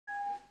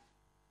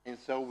And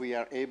so we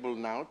are able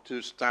now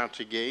to start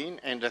again,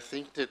 and I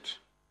think that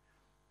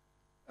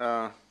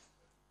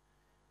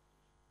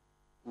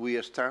we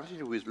are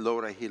starting with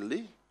Laura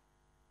Hilly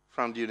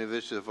from the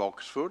University of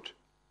Oxford,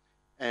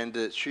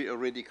 and she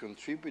already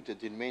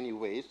contributed in many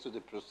ways to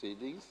the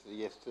proceedings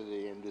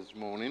yesterday and this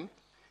morning,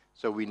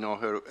 so we know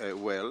her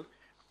well.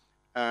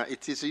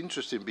 It is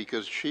interesting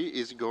because she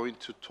is going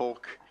to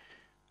talk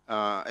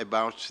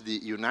about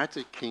the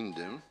United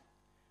Kingdom,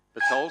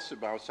 but also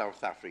about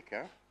South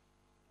Africa,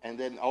 and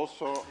then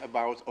also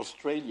about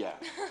Australia.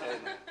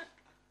 And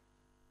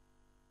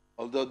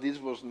although this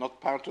was not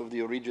part of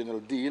the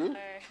original deal,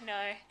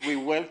 no. We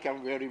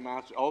welcome very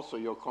much also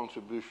your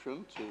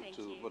contribution to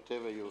you.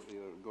 whatever you're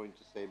going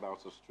to say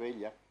about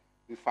Australia.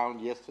 We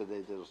found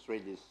yesterday that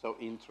Australia is so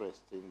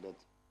interesting that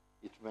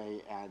it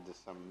may add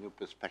some new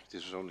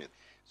perspectives on it.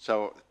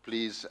 So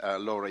please,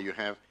 Laura, you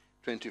have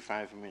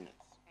 25 minutes.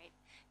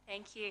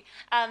 Thank you.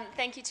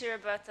 Thank you to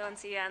Roberto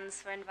and Jens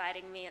for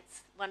inviting me.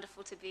 It's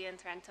wonderful to be in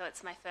Trento.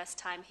 It's my first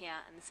time here,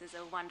 and this is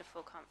a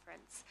wonderful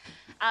conference.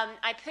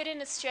 I put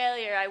in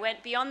Australia, I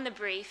went beyond the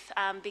brief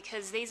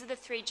because these are the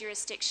 3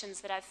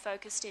 jurisdictions that I've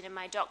focused in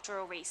my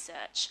doctoral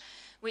research,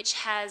 which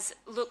has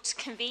looked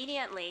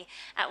conveniently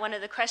at one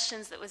of the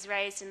questions that was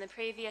raised in the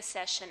previous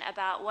session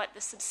about what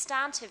the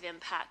substantive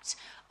impact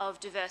of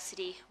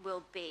diversity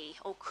will be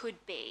or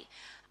could be.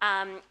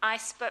 I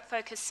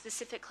focused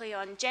specifically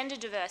on gender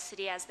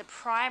diversity as the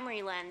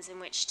primary lens in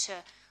which to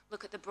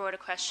look at the broader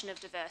question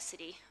of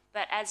diversity.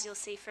 But as you'll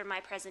see from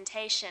my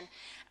presentation,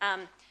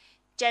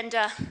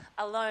 gender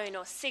alone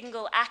or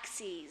single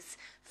axes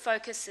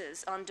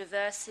focuses on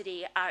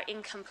diversity are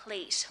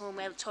incomplete when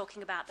we're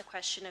talking about the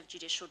question of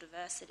judicial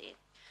diversity.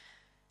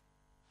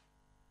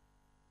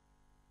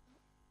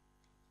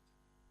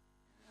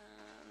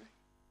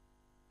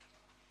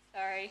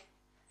 Sorry.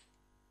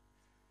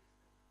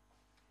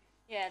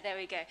 Yeah, there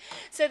we go.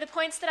 So the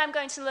points that I'm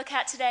going to look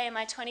at today in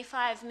my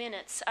 25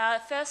 minutes are,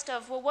 first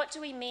of, well, what do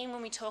we mean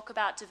when we talk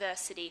about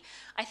diversity?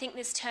 I think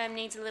this term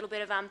needs a little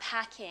bit of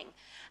unpacking.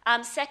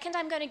 Second,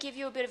 I'm going to give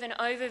you a bit of an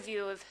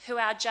overview of who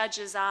our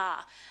judges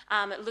are,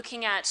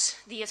 looking at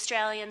the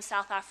Australian,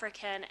 South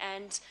African,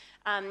 and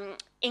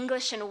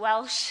English and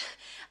Welsh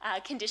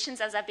conditions,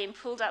 as I've been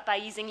pulled up by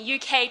using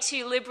UK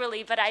too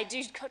liberally, but I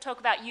do talk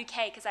about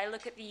UK because I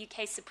look at the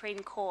UK Supreme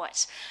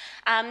Court.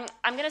 I'm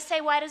going to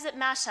say, why does it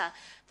matter?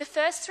 The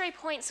first 3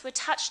 points were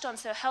touched on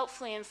so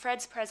helpfully in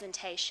Fred's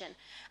presentation,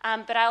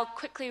 but I'll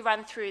quickly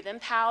run through them.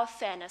 Power,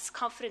 fairness,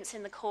 confidence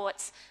in the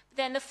courts.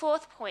 Then the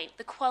 4th point,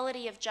 the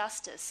quality of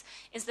justice,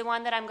 is the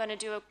one that I'm going to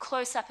do a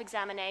close-up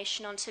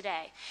examination on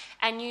today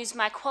and use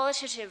my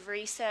qualitative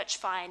research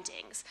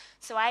findings.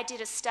 So I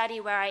did a study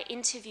where I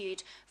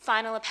interviewed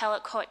final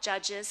appellate court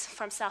judges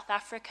from South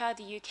Africa,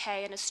 the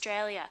UK, and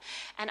Australia,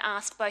 and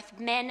asked both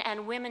men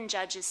and women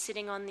judges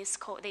sitting on these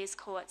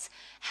courts,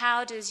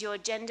 how does your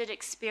gendered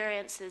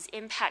experiences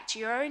impact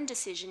your own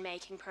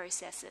decision-making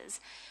processes?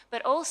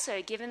 But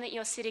also, given that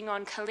you're sitting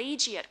on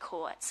collegiate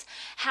courts,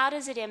 how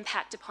does it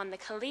impact upon the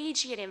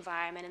collegiate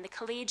environment and the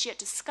collegiate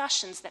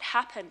discussions that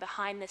happen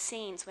behind the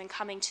scenes when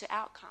coming to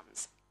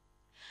outcomes?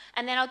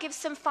 And then I'll give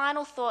some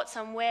final thoughts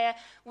on where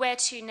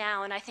to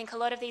now, and I think a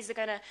lot of these are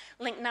going to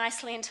link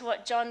nicely into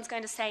what John's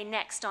going to say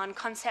next on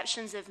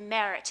conceptions of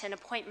merit and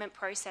appointment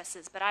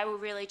processes, but I will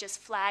really just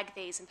flag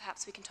these and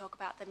perhaps we can talk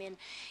about them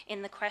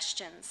in the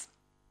questions.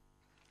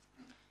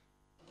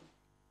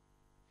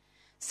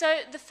 So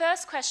the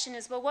first question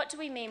is, well, what do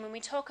we mean when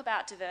we talk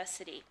about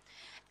diversity?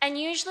 And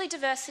usually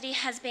diversity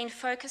has been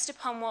focused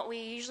upon what we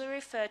usually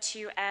refer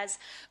to as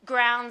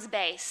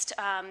grounds-based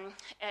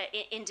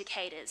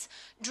indicators,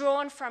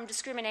 drawn from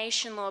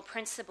discrimination law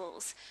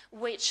principles,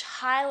 which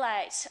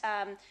highlight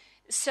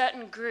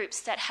certain groups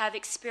that have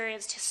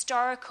experienced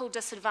historical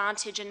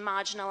disadvantage and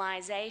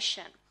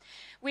marginalization.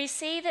 We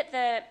see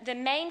that the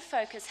main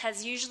focus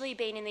has usually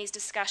been in these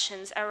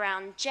discussions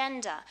around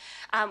gender.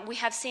 We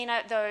have seen,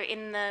 though,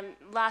 in the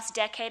last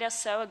decade or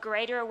so, a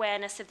greater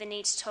awareness of the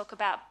need to talk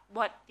about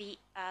what the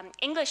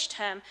English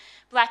term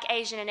Black,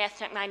 Asian, and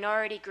ethnic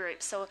minority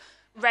groups, or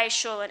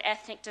racial and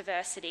ethnic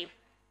diversity.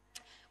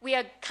 We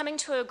are coming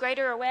to a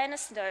greater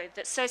awareness, though,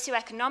 that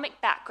socioeconomic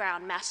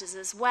background matters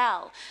as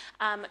well.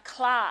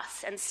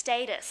 Class and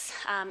status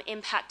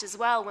impact as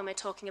well when we're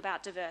talking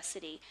about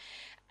diversity.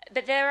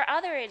 But there are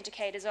other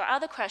indicators or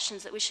other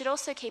questions that we should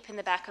also keep in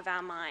the back of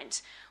our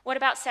mind. What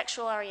about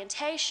sexual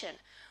orientation?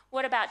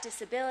 What about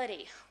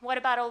disability? What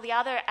about all the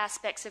other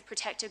aspects of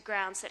protected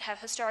grounds that have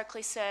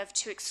historically served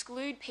to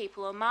exclude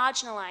people or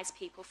marginalize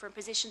people from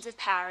positions of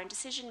power and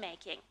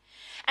decision-making?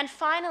 And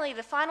finally,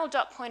 the final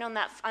dot point on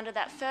that, under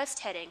that first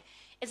heading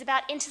is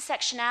about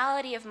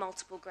intersectionality of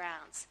multiple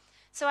grounds.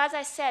 So as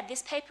I said,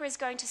 this paper is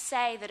going to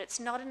say that it's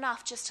not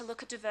enough just to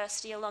look at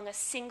diversity along a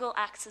single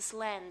axis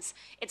lens.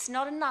 It's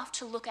not enough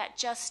to look at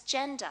just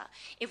gender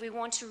if we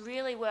want to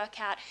really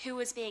work out who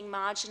is being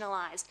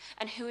marginalized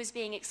and who is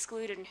being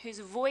excluded and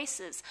whose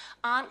voices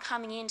aren't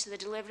coming into the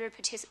deliberative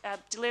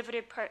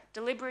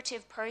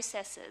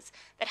processes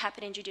that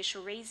happen in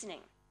judicial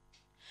reasoning.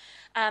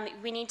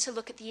 We need to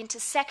look at the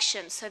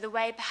intersection, so the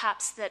way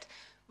perhaps that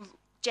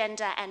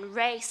gender and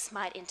race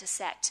might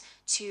intersect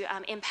to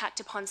impact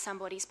upon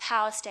somebody's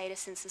power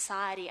status in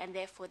society and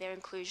therefore their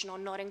inclusion or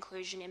not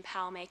inclusion in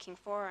power-making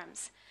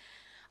forums.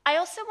 I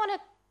also want to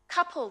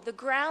couple the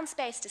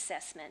grounds-based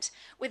assessment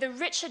with a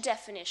richer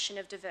definition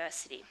of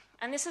diversity.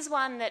 And this is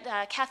one that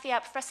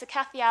Professor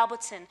Kathy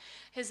Alberton,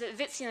 who's at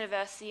Wits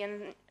University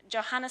in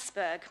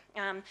Johannesburg,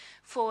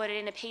 forwarded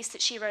in a piece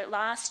that she wrote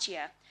last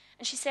year.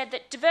 And she said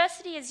that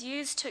diversity is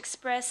used to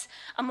express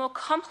a more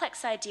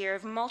complex idea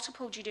of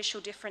multiple judicial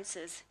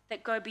differences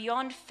that go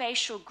beyond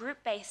facial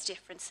group-based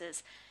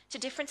differences to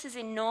differences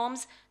in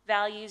norms,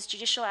 values,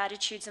 judicial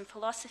attitudes, and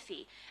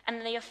philosophy,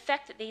 and the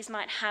effect that these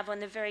might have on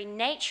the very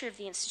nature of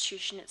the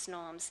institution, its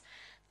norms,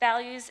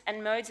 values,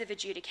 and modes of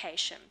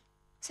adjudication.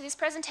 So this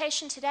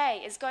presentation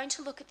today is going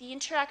to look at the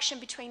interaction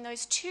between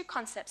those two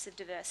concepts of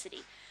diversity.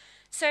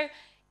 So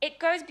it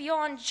goes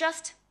beyond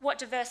just what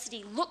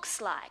diversity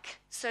looks like,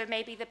 so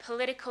maybe the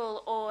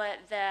political or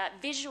the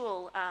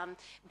visual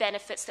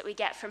benefits that we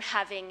get from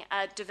having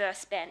a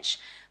diverse bench,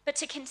 but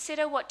to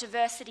consider what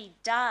diversity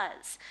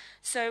does.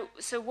 So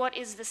what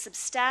is the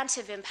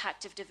substantive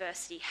impact of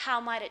diversity? How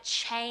might it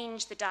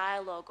change the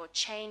dialogue or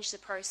change the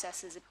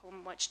processes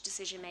upon which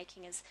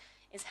decision-making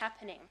is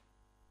happening?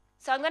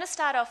 So I'm going to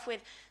start off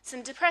with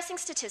some depressing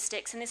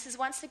statistics, and this is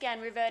once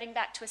again reverting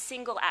back to a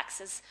single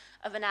axis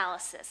of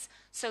analysis,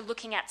 so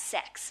looking at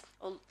sex.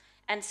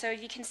 And so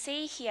you can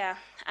see here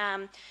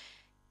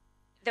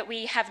that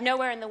we have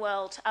nowhere in the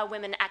world are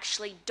women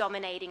actually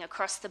dominating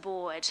across the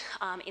board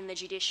in the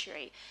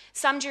judiciary.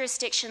 Some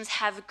jurisdictions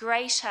have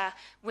greater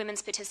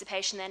women's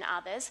participation than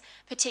others,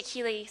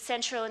 particularly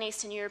Central and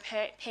Eastern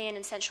European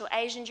and Central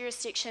Asian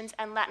jurisdictions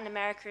and Latin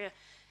America.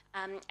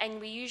 And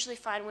we usually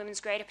find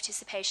women's greater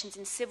participations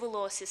in civil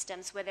law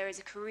systems where there is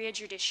a career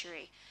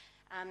judiciary,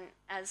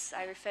 as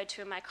I referred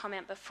to in my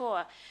comment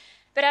before.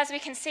 But as we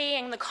can see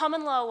in the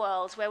common law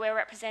world where we're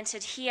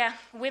represented here,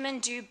 women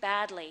do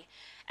badly.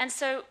 And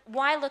so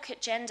why look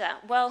at gender?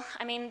 Well,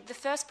 I mean, the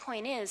first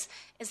point is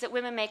that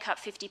women make up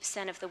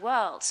 50% of the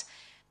world.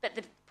 But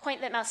the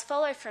point that must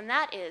follow from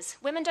that is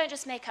women don't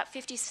just make up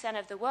 50%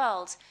 of the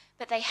world,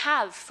 but they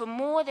have for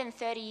more than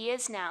 30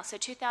 years now. So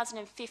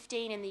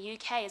 2015 in the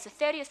UK is the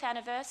 30th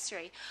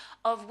anniversary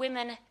of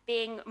women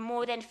being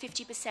more than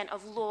 50%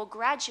 of law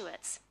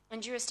graduates.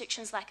 In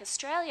jurisdictions like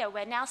Australia,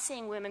 we're now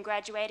seeing women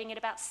graduating at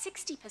about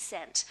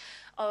 60%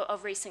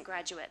 of recent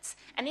graduates.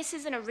 And this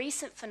isn't a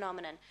recent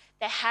phenomenon.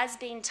 There has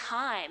been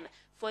time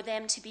for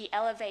them to be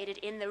elevated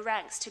in the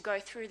ranks to go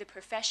through the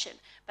profession,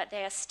 but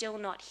they are still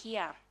not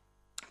here.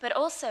 But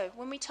also,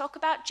 when we talk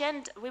about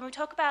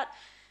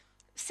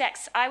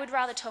sex, I would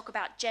rather talk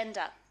about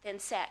gender than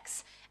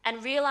sex,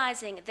 and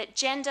realizing that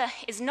gender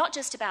is not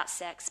just about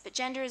sex, but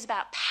gender is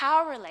about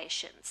power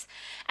relations.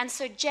 And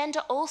so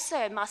gender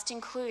also must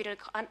include a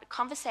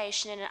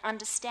conversation and an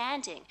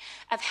understanding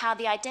of how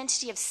the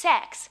identity of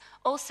sex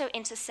also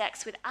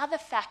intersects with other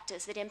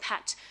factors that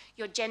impact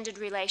your gendered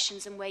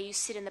relations and where you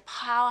sit in the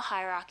power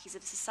hierarchies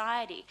of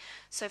society.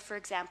 So, for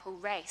example,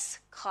 race,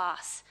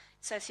 class,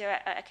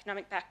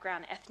 socioeconomic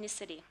background,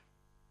 ethnicity.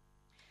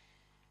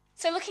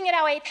 So looking at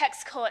our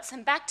apex courts,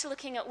 and back to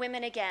looking at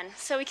women again.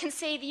 So we can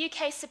see the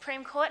UK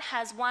Supreme Court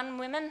has one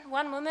woman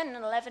and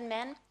 11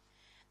 men.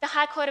 The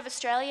High Court of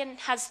Australia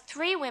has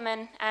 3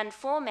 women and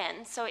 4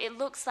 men, so it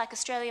looks like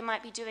Australia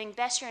might be doing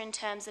better in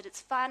terms of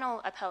its final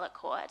appellate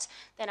court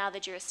than other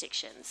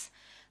jurisdictions.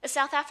 The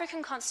South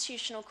African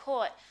Constitutional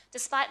Court,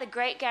 despite the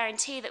great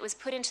guarantee that was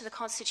put into the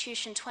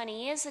Constitution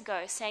 20 years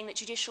ago, saying that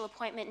judicial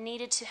appointment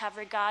needed to have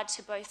regard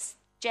to both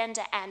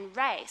gender and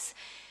race,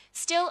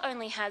 still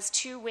only has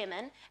 2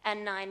 women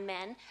and 9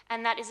 men,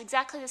 and that is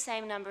exactly the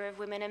same number of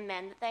women and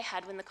men that they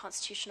had when the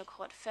Constitutional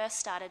Court first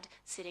started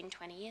sitting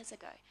 20 years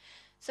ago.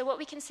 So what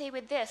we can see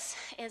with this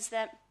is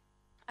that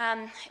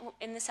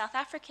in the South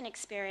African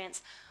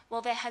experience,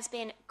 while there has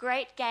been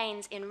great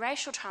gains in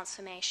racial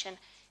transformation,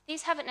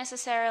 these haven't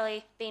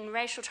necessarily been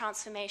racial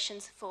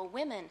transformations for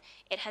women.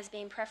 It has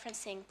been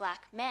preferencing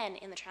black men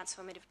in the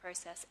transformative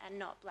process and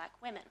not black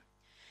women.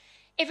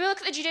 If we look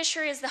at the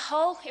judiciary as a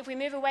whole, if we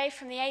move away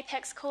from the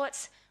apex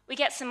courts, we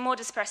get some more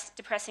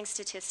depressing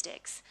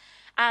statistics.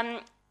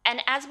 And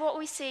as what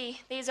we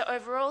see, these are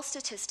overall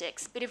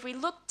statistics, but if we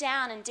look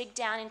down and dig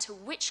down into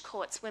which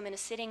courts women are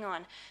sitting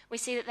on, we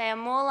see that they are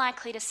more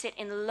likely to sit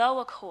in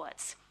lower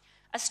courts.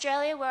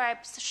 Australia, where I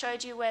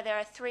showed you where there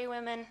are 3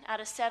 women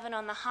out of 7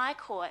 on the High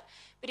Court,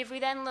 but if we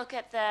then look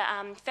at the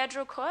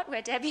Federal Court,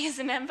 where Debbie is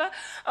a member,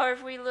 or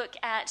if we look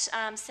at,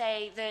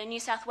 say, the New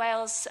South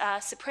Wales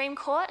Supreme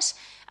Court,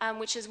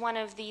 which is one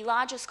of the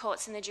largest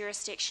courts in the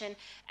jurisdiction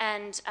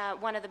and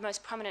one of the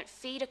most prominent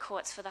feeder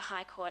courts for the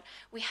High Court,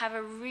 we have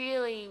a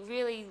really,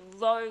 really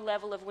low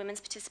level of women's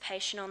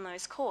participation on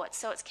those courts.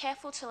 So it's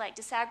careful to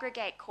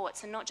disaggregate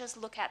courts and not just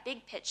look at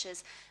big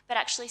pictures, but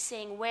actually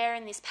seeing where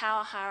in this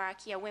power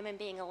hierarchy are women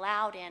being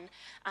allowed in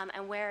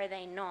and where are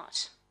they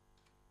not.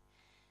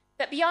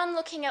 But beyond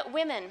looking at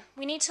women,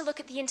 we need to look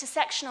at the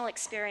intersectional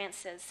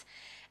experiences.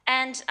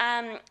 And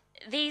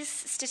these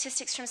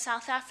statistics from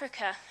South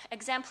Africa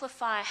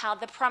exemplify how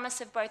the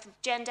promise of both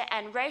gender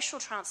and racial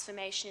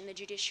transformation in the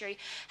judiciary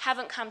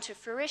haven't come to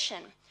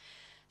fruition.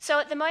 So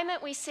at the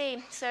moment we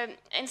see, so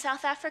in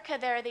South Africa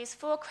there are these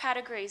 4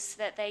 categories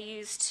that they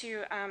use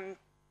to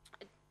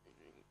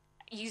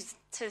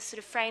sort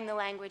of frame the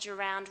language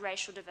around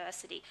racial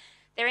diversity.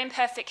 They're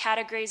imperfect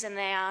categories, and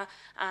they are,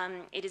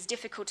 it is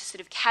difficult to sort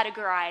of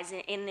categorize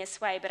in this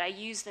way, but I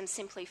use them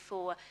simply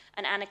for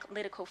an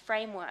analytical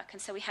framework.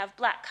 And so we have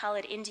black,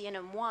 coloured, Indian,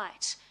 and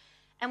white.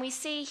 And we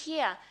see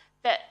here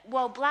that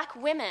while black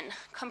women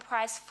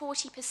comprise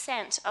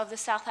 40% of the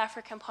South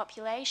African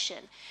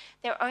population,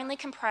 they're only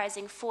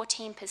comprising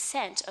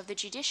 14% of the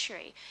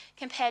judiciary,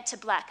 compared to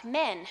black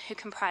men who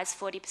comprise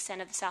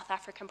 40% of the South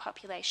African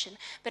population,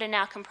 but are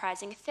now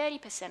comprising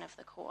 30% of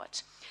the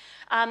court.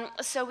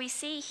 So we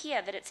see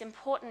here that it's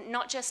important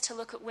not just to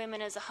look at women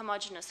as a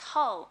homogenous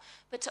whole,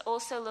 but to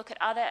also look at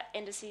other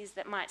indices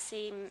that might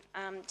seem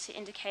to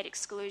indicate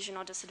exclusion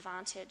or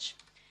disadvantage.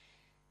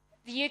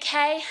 The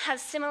UK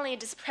has similarly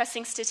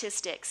depressing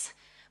statistics.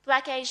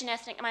 Black, Asian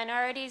ethnic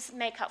minorities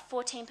make up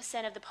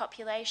 14% of the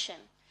population.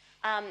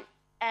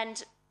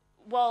 And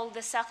while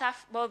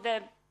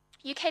the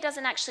UK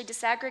doesn't actually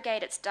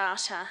disaggregate its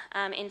data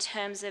in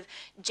terms of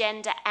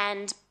gender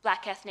and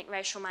black ethnic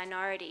racial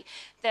minority,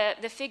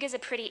 the figures are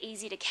pretty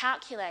easy to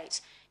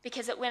calculate,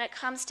 because when it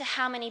comes to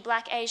how many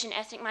black, Asian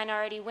ethnic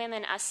minority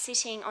women are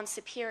sitting on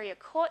superior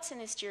courts in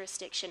this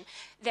jurisdiction,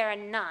 there are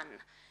none.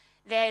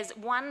 There's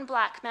 1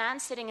 black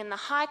man sitting in the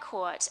High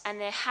Court, and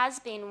there has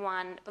been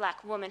 1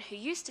 black woman who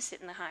used to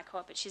sit in the High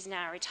Court, but she's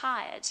now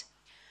retired.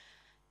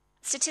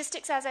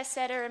 Statistics, as I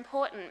said, are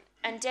important,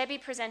 and Debbie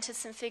presented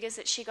some figures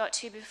that she got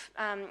to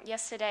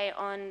yesterday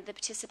on the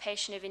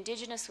participation of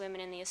Indigenous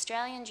women in the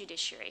Australian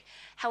judiciary.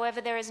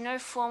 However, there is no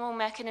formal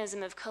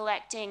mechanism of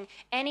collecting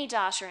any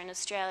data in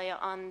Australia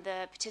on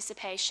the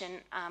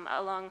participation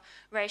along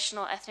racial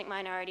or ethnic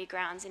minority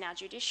grounds in our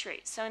judiciary.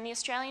 So in the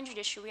Australian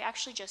judiciary, we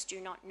actually just do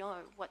not know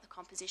what the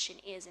composition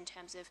is in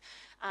terms of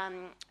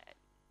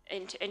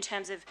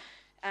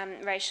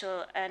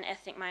racial and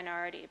ethnic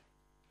minority.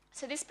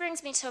 So this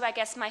brings me to, I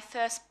guess, my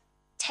first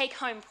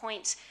take-home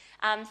point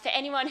for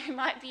anyone who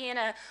might be in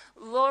a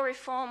law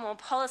reform or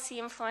policy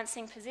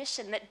influencing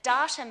position, that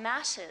data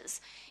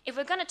matters. If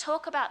we're going to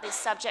talk about this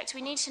subject,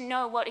 we need to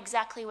know what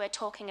exactly we're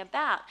talking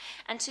about.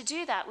 And to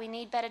do that, we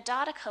need better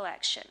data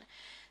collection.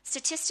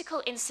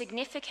 Statistical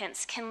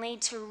insignificance can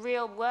lead to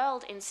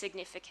real-world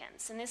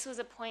insignificance, and this was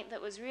a point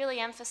that was really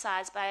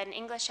emphasised by an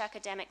English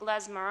academic,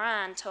 Les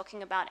Moran,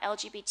 talking about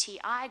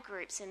LGBTI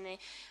groups in the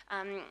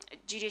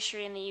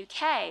judiciary in the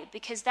UK,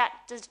 because that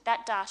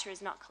data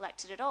is not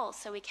collected at all,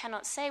 so we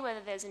cannot say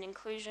whether there's an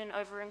inclusion,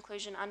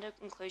 over-inclusion,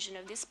 under-inclusion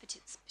of this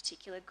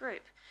particular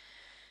group.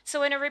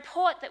 So in a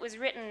report that was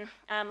written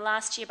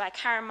last year by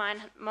Karen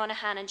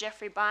Monaghan and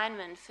Geoffrey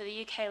Bindman for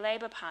the UK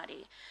Labour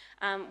Party,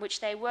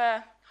 which they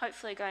were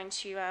hopefully going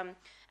to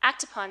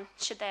act upon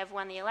should they have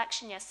won the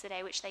election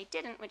yesterday, which they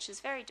didn't, which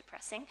is very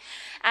depressing.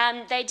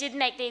 They did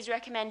make these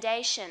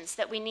recommendations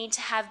that we need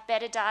to have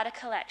better data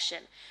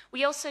collection.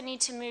 We also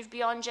need to move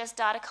beyond just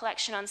data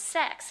collection on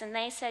sex, and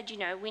they said, you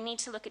know, we need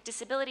to look at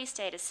disability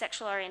status,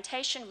 sexual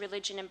orientation,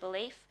 religion and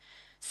belief,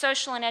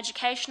 social and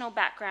educational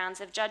backgrounds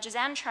of judges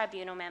and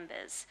tribunal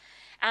members.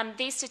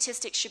 These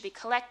statistics should be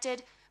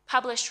collected,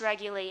 published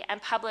regularly,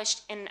 and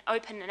published in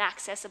open and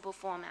accessible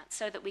format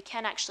so that we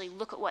can actually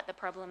look at what the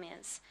problem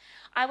is.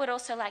 I would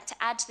also like to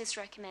add to this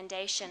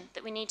recommendation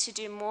that we need to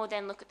do more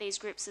than look at these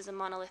groups as a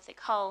monolithic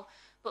whole,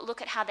 but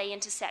look at how they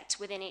intersect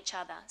within each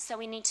other. So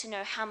we need to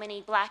know how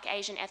many black,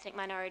 Asian, ethnic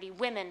minority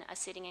women are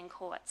sitting in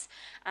courts.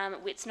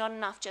 It's not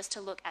enough just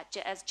to look at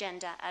as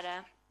gender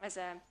as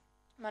a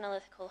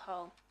monolithic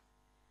whole.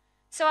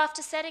 So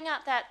after setting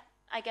up that,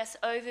 I guess,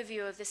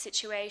 overview of the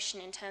situation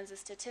in terms of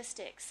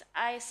statistics,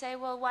 I say,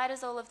 well, why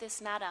does all of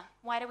this matter?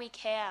 Why do we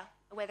care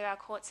whether our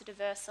courts are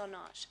diverse or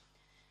not?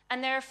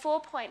 And there are 4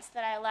 points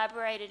that I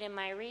elaborated in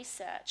my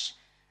research.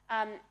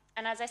 And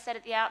as I said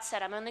at the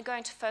outset, I'm only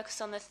going to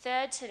focus on the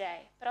third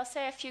today, but I'll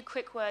say a few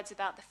quick words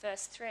about the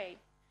first 3.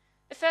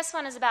 The first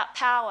one is about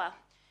power.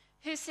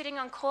 Who's sitting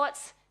on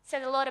courts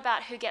said a lot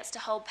about who gets to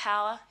hold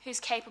power, who's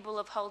capable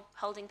of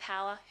holding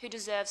power, who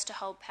deserves to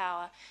hold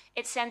power.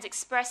 It sends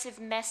expressive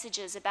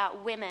messages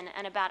about women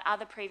and about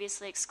other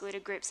previously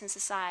excluded groups in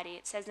society.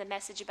 It says a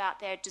message about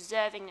their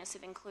deservingness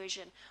of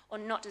inclusion or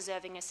not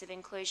deservingness of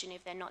inclusion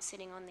if they're not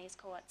sitting on these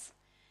courts.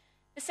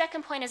 The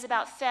second point is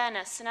about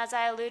fairness, and as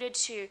I alluded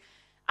to,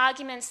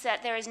 arguments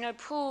that there is no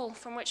pool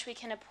from which we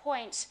can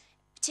appoint,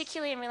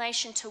 particularly in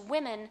relation to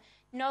women,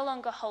 no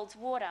longer holds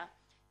water.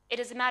 It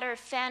is a matter of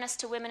fairness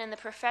to women in the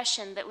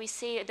profession that we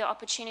see the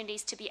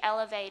opportunities to be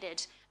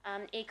elevated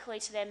equally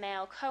to their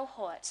male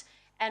cohort,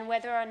 and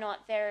whether or not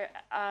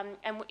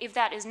and if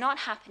that is not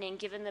happening,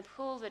 given the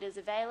pool that is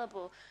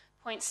available,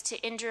 points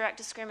to indirect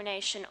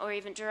discrimination or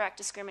even direct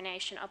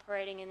discrimination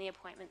operating in the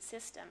appointment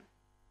system.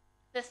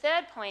 The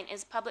third point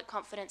is public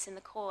confidence in the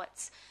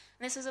courts.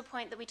 And this was a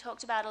point that we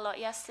talked about a lot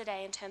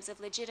yesterday in terms of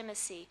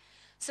legitimacy.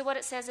 So what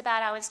it says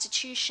about our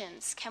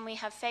institutions, can we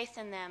have faith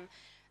in them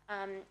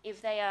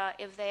if they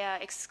are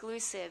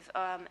exclusive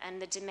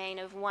and the domain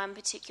of one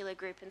particular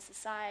group in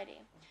society?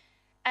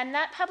 And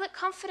that public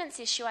confidence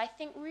issue, I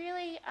think,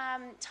 really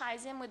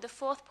ties in with the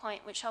fourth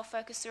point, which I'll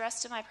focus the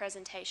rest of my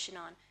presentation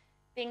on,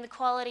 being the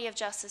quality of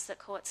justice that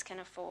courts can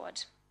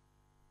afford.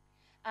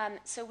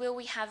 So will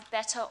we have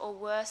better or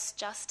worse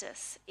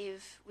justice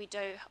if we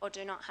do or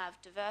do not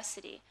have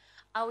diversity?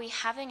 Are we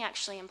having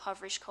actually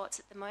impoverished courts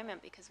at the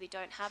moment because we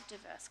don't have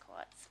diverse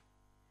courts?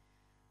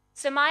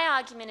 So my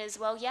argument is,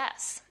 well,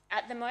 yes.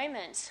 At the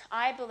moment,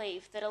 I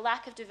believe that a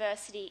lack of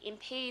diversity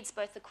impedes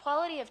both the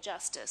quality of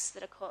justice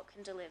that a court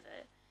can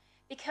deliver,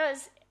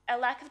 because a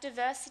lack of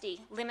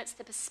diversity limits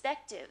the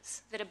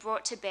perspectives that are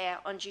brought to bear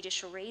on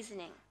judicial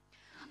reasoning.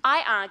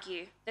 I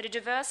argue that a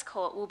diverse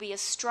court will be a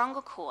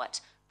stronger court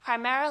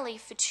primarily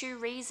for two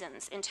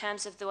reasons in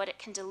terms of what it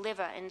can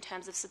deliver in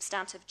terms of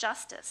substantive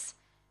justice.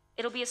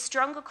 It'll be a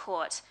stronger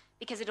court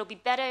because it'll be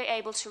better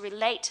able to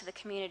relate to the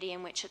community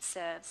in which it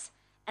serves.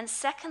 And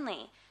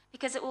secondly,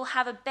 because it will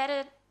have a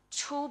better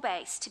tool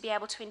base to be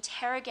able to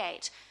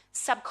interrogate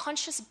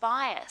subconscious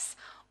bias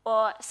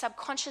or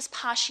subconscious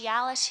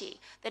partiality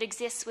that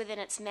exists within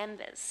its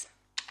members.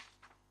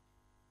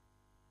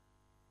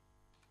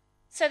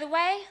 So the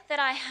way that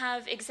I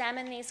have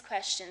examined these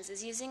questions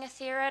is using a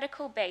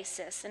theoretical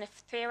basis and a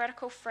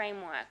theoretical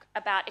framework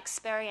about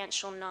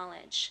experiential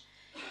knowledge.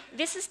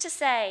 This is to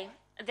say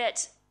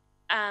that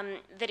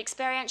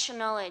experiential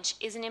knowledge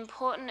is an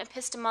important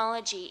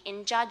epistemology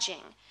in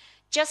judging.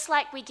 Just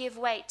like we give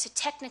weight to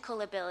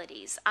technical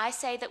abilities, I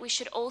say that we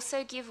should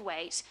also give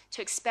weight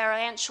to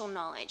experiential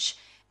knowledge,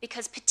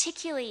 because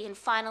particularly in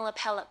final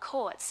appellate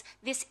courts,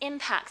 this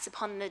impacts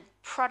upon the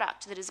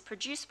product that is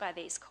produced by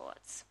these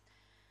courts.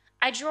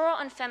 I draw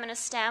on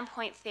feminist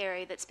standpoint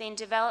theory that's been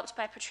developed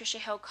by Patricia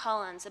Hill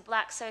Collins, a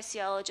black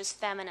sociologist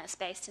feminist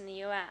based in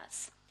the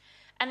US.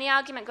 And the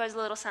argument goes a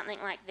little something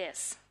like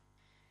this: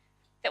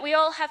 that we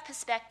all have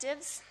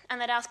perspectives, and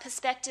that our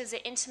perspectives are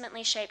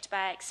intimately shaped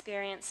by our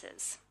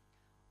experiences.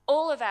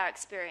 All of our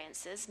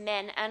experiences,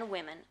 men and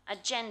women, are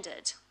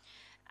gendered.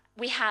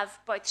 We have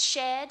both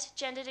shared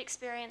gendered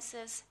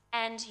experiences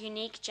and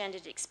unique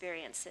gendered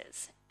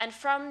experiences. And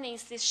from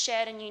this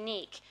shared and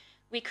unique,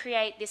 we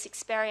create this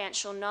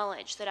experiential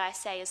knowledge that I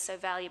say is so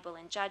valuable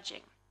in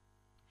judging.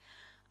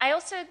 I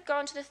also go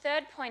on to the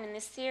third point in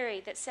this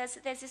theory that says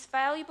that there's this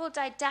valuable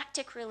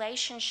didactic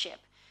relationship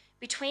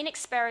between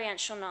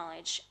experiential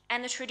knowledge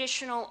and the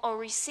traditional or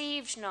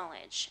received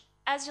knowledge.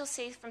 As you'll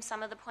see from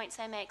some of the points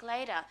I make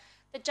later,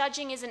 the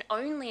judging isn't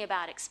only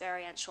about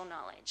experiential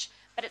knowledge,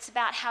 but it's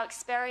about how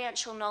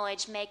experiential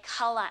knowledge may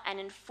colour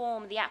and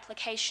inform the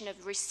application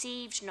of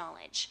received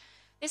knowledge.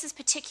 This is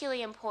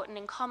particularly important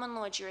in common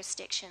law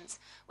jurisdictions,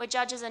 where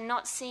judges are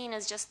not seen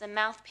as just the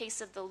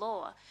mouthpiece of the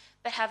law,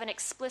 but have an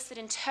explicit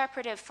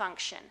interpretive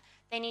function.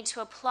 They need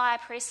to apply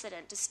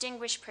precedent,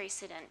 distinguish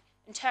precedent,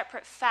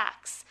 interpret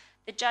facts.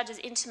 The judge is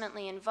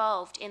intimately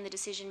involved in the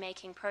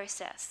decision-making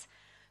process.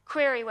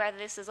 Query whether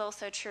this is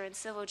also true in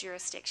civil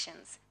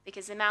jurisdictions,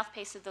 because the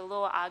mouthpiece of the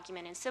law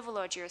argument in civil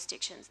law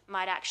jurisdictions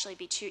might actually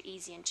be too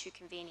easy and too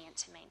convenient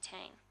to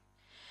maintain.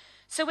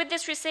 So with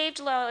this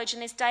received knowledge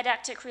and this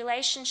didactic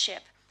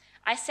relationship,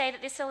 I say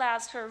that this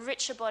allows for a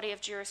richer body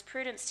of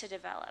jurisprudence to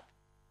develop.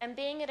 And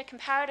being at a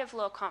comparative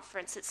law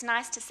conference, it's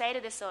nice to say to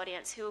this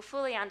audience who will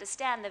fully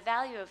understand the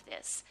value of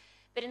this,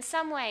 but in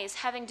some ways,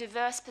 having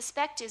diverse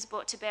perspectives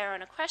brought to bear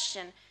on a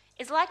question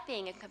is like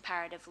being a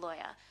comparative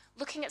lawyer,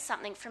 looking at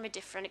something from a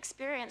different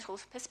experiential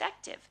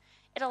perspective.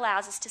 It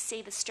allows us to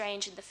see the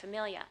strange and the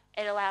familiar.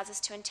 It allows us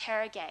to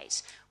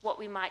interrogate what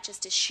we might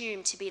just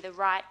assume to be the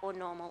right or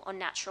normal or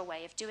natural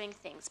way of doing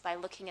things by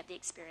looking at the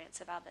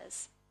experience of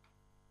others.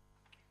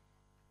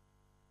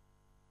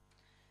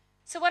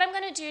 So what I'm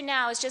going to do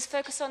now is just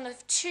focus on the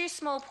two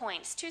small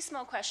points, two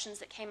small questions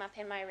that came up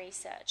in my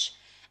research.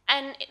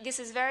 And this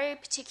is very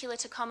particular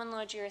to common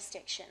law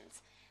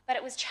jurisdictions, but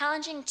it was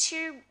challenging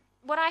two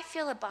what I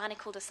feel are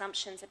barnacled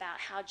assumptions about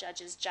how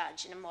judges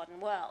judge in a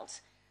modern world.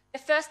 The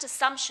first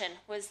assumption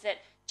was that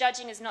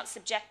judging is not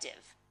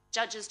subjective.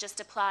 Judges just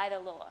apply the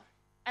law.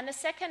 And the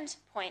second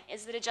point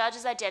is that a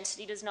judge's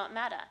identity does not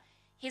matter.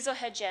 His or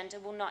her gender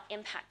will not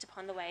impact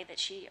upon the way that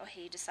she or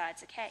he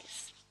decides a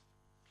case.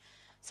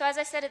 So as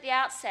I said at the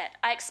outset,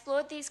 I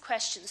explored these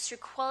questions through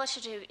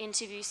qualitative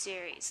interview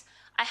series.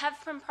 I have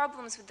some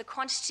problems with the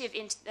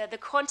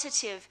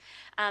quantitative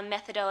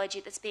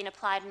methodology that's been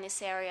applied in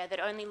this area that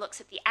only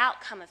looks at the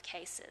outcome of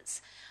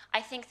cases.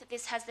 I think that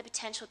this has the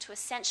potential to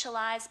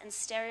essentialize and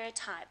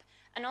stereotype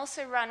and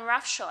also run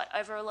roughshod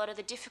over a lot of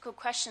the difficult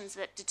questions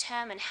that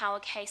determine how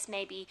a case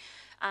may be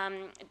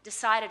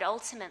decided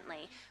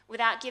ultimately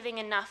without giving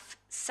enough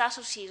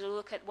subtlety to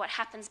look at what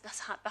happens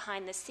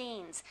behind the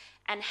scenes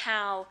and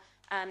how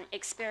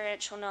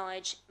experiential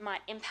knowledge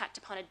might impact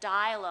upon a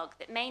dialogue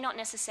that may not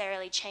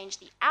necessarily change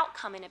the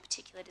outcome in a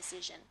particular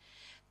decision,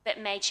 but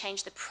may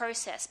change the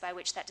process by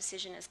which that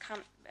decision is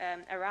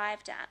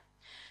arrived at.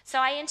 So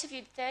I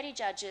interviewed 30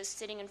 judges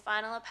sitting in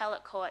final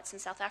appellate courts in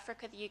South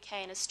Africa, the UK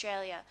and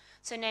Australia,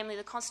 so namely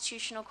the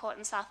Constitutional Court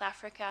in South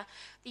Africa,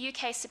 the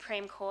UK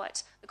Supreme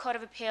Court, the Court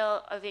of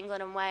Appeal of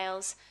England and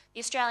Wales, the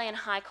Australian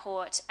High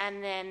Court,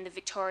 and then the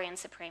Victorian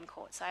Supreme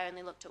Court. So I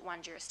only looked at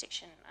one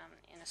jurisdiction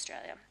in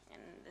Australia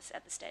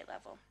at the state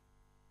level.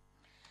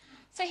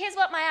 So here's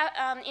what my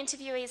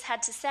interviewees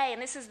had to say,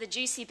 and this is the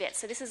juicy bit,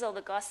 so this is all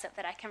the gossip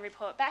that I can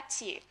report back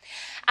to you.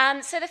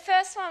 So the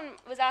first one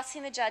was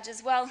asking the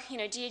judges, well,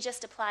 do you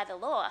just apply the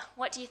law?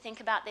 What do you think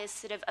about this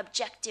sort of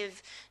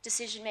objective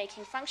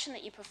decision-making function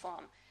that you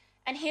perform?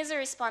 And here's a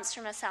response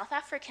from a South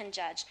African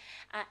judge,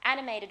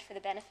 animated for the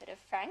benefit of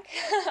Frank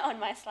on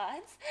my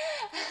slides.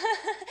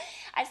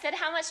 I said,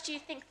 how much do you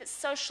think that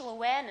social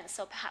awareness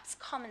or perhaps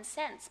common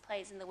sense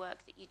plays in the work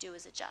that you do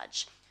as a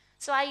judge?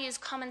 So I use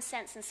common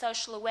sense and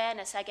social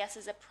awareness, I guess,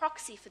 as a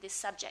proxy for this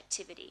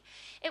subjectivity.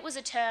 It was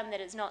a term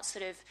that is not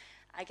sort of,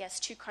 I guess,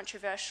 too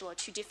controversial or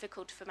too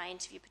difficult for my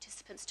interview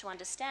participants to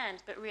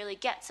understand, but really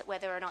gets at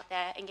whether or not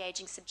they're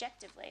engaging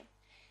subjectively.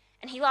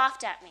 And he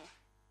laughed at me.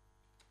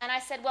 And I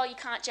said, well, you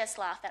can't just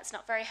laugh. That's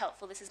not very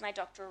helpful. This is my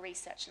doctoral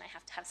research, and I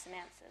have to have some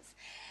answers.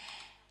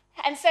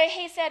 And so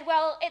he said,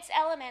 well, it's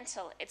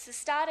elemental. It's the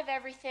start of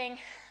everything,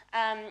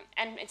 and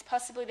it's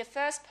possibly the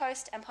first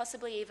post and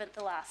possibly even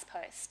the last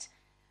post.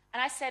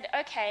 And I said,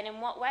 okay, and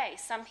in what way?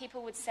 Some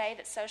people would say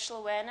that social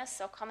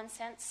awareness or common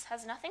sense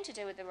has nothing to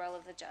do with the role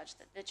of the judge,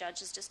 that the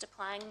judge is just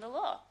applying the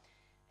law.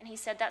 And he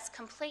said, that's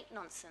complete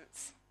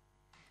nonsense.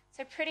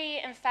 So pretty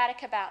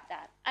emphatic about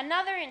that.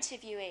 Another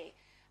interviewee,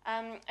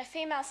 a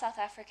female South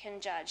African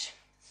judge,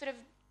 sort of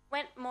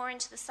went more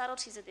into the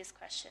subtleties of this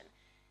question.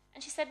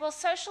 And she said, well,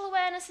 social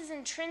awareness is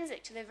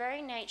intrinsic to the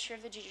very nature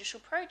of the judicial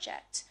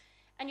project.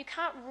 And you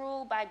can't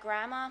rule by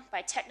grammar,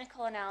 by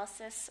technical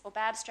analysis, or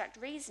by abstract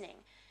reasoning.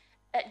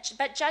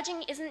 But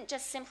judging isn't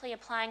just simply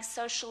applying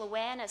social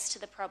awareness to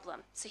the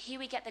problem. So here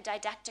we get the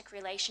didactic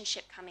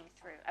relationship coming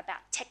through about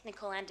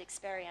technical and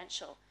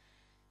experiential.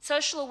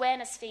 Social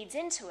awareness feeds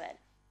into it.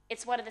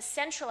 It's one of the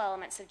central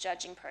elements of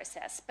judging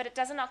process, but it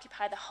doesn't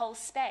occupy the whole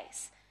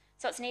space.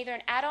 So it's neither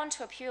an add-on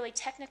to a purely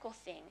technical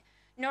thing,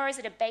 nor is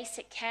it a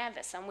basic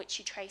canvas on which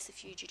you trace a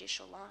few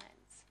judicial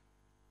lines.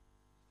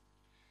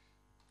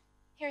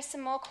 Here are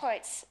some more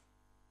quotes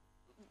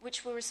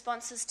which were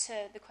responses to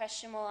the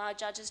question, well, are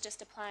judges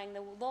just applying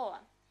the law?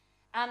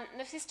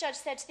 This judge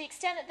said, to the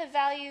extent that the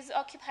values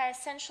occupy a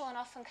central and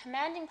often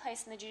commanding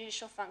place in the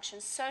judicial function,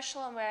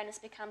 social awareness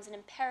becomes an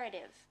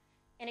imperative.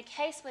 In a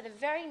case where the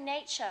very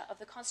nature of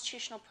the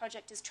constitutional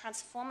project is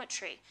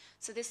transformatory,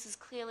 so this is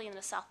clearly in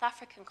the South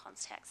African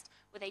context,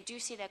 where they do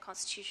see their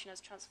constitution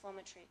as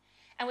transformatory,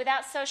 and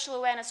without social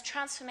awareness,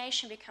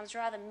 transformation becomes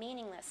rather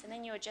meaningless, and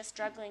then you are just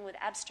struggling with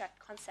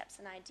abstract concepts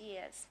and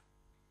ideas.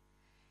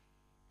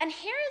 And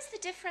here is the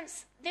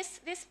difference. This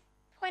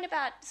point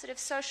about sort of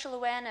social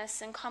awareness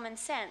and common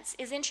sense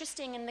is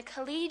interesting in the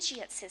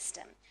collegiate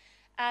system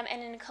and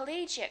in a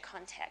collegiate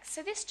context.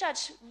 So this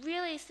judge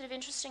really sort of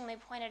interestingly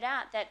pointed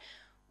out that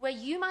where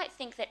you might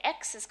think that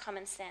X is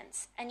common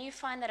sense and you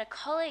find that a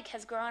colleague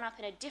has grown up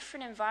in a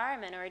different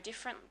environment or a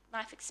different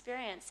life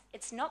experience,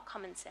 it's not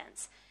common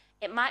sense.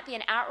 It might be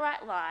an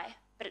outright lie,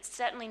 but it's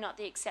certainly not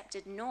the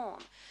accepted norm.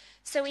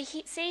 So we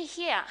see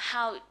here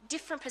how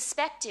different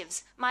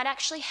perspectives might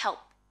actually help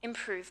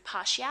improve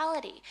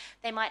partiality.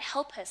 They might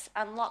help us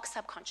unlock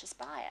subconscious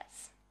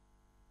bias.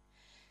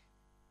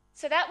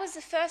 So that was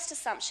the first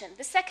assumption.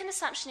 The second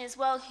assumption is,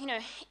 well,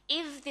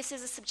 if this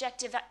is a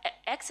subjective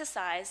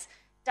exercise,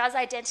 does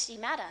identity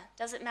matter?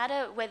 Does it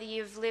matter whether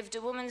you've lived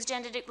a woman's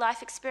gendered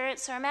life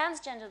experience or a man's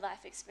gendered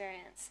life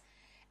experience?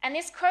 And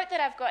this quote that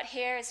I've got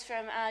here is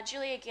from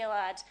Julia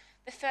Gillard,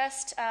 the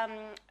first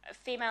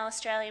female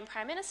Australian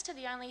Prime Minister,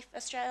 the only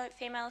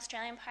female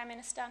Australian Prime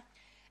Minister.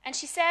 And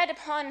she said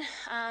upon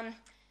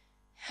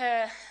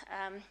her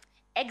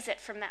exit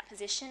from that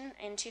position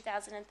in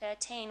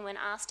 2013, when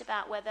asked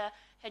about whether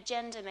her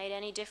gender made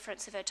any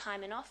difference of her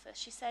time in office,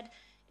 she said,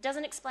 it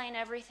doesn't explain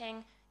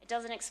everything, it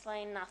doesn't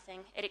explain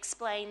nothing, it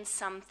explains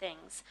some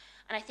things.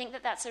 And I think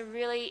that that's a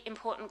really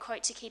important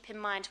quote to keep in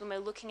mind when we're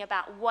looking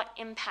about what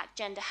impact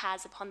gender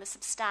has upon the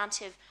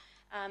substantive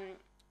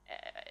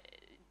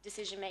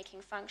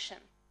decision-making function.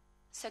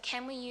 So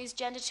can we use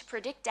gender to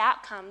predict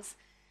outcomes?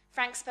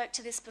 Frank spoke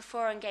to this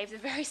before and gave the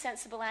very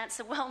sensible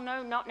answer, well,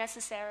 no, not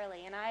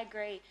necessarily, and I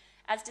agree,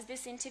 as does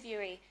this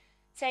interviewee,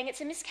 saying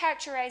it's a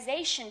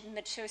mischaracterization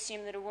to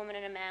assume that a woman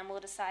and a man will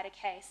decide a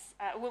case,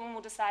 a woman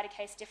will decide a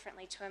case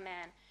differently to a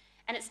man.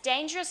 And it's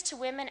dangerous to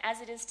women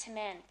as it is to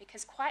men,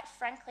 because quite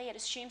frankly, it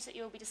assumes that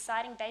you will be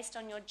deciding based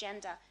on your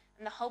gender,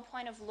 and the whole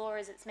point of law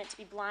is it's meant to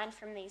be blind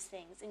from these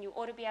things, and you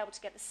ought to be able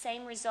to get the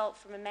same result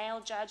from a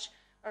male judge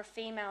or a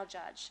female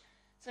judge.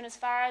 So in as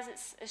far as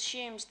it's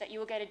assumed that you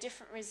will get a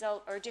different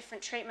result or a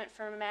different treatment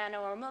from a man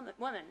or a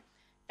woman,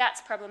 that's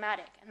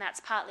problematic, and that's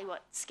partly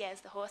what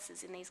scares the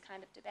horses in these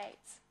kind of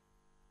debates.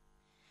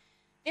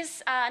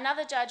 This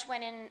another judge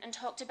went in and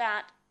talked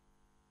about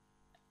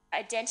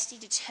identity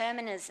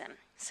determinism.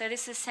 So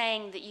this is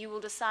saying that you will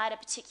decide a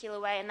particular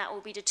way and that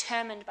will be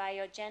determined by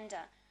your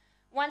gender.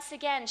 Once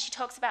again, she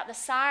talks about the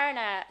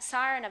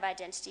siren of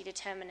identity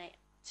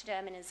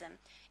determinism.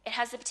 It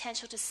has the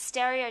potential to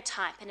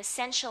stereotype and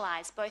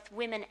essentialize both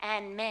women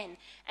and men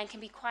and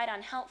can be quite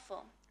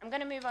unhelpful. I'm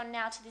going to move on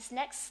now to this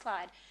next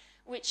slide,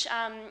 which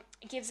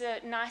gives a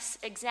nice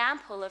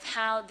example of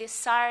how this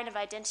siren of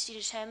identity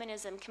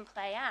determinism can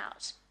play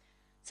out.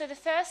 So the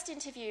first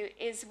interview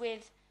is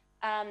with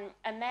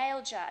a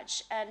male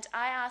judge, and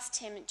I asked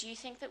him, do you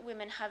think that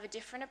women have a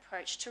different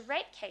approach to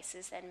rape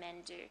cases than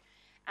men do?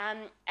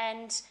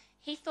 And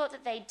he thought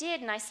that they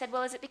did, and I said,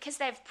 well, is it because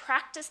they've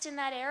practiced in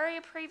that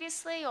area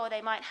previously, or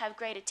they might have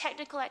greater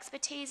technical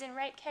expertise in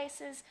rape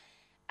cases?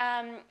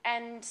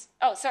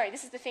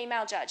 This is the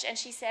female judge, and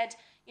she said,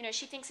 you know,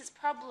 she thinks it's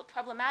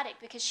problematic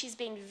because she's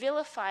been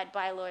vilified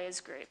by lawyers'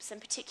 groups,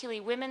 and particularly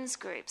women's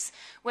groups,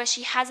 where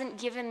she hasn't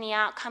given the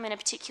outcome in a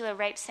particular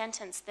rape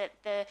sentence that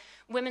the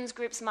women's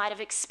groups might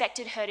have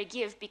expected her to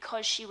give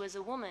because she was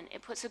a woman.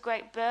 It puts a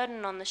great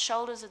burden on the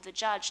shoulders of the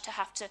judge to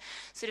have to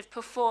sort of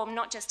perform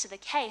not just to the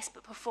case,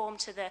 but perform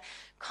to the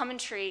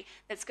commentary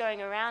that's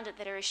going around it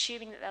that are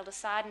assuming that they'll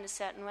decide in a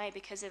certain way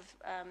because of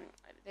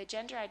their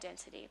gender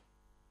identity.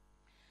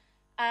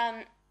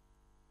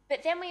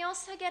 But then we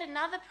also get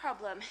another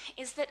problem,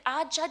 is that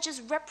are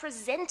judges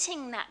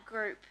representing that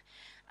group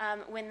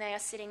when they are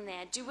sitting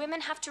there? Do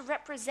women have to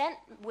represent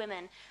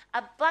women?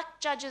 Are black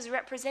judges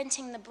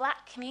representing the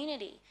black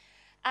community?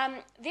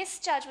 This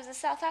judge was a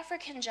South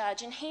African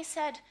judge, and he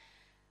said,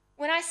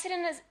 when I sit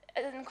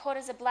in court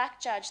as a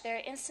black judge, there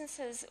are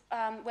instances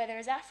where there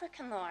is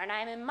African law, and I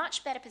am in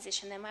much better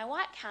position than my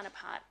white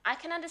counterpart. I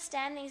can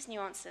understand these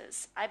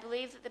nuances. I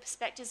believe that the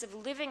perspectives of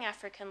living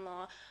African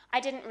law, I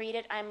didn't read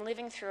it, I'm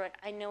living through it,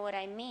 I know what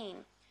I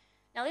mean.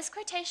 Now, this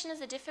quotation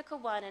is a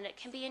difficult one, and it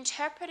can be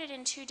interpreted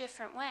in two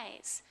different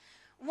ways.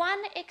 One,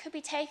 it could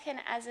be taken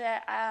as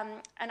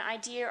an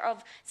idea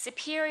of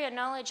superior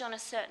knowledge on a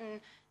certain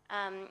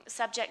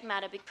subject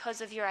matter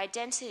because of your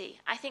identity.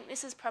 I think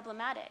this is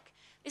problematic.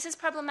 This is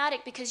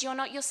problematic because you're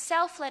not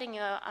yourself letting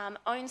your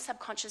own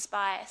subconscious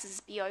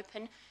biases be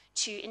open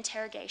to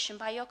interrogation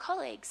by your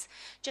colleagues.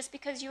 Just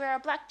because you are a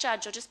black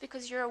judge or just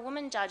because you're a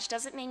woman judge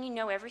doesn't mean you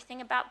know everything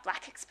about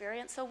black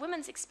experience or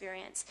women's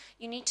experience.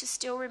 You need to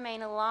still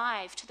remain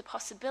alive to the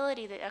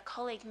possibility that a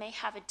colleague may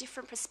have a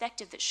different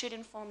perspective that should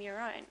inform your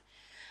own.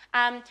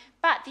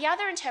 But the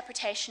other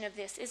interpretation of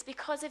this is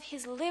because of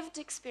his lived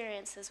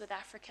experiences with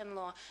African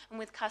law and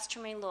with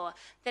customary law,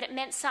 that it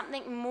meant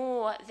something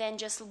more than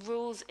just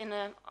rules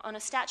on a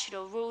statute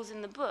or rules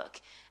in the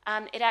book.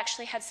 It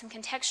actually had some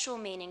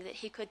contextual meaning that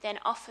he could then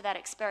offer that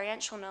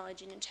experiential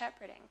knowledge in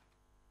interpreting.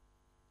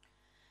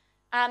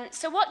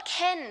 So what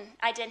can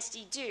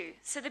identity do?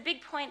 So the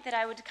big point that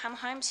I would come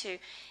home to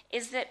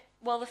is that,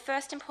 well, the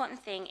first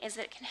important thing is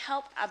that it can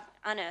help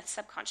unearth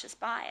subconscious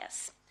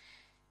bias.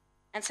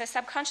 And so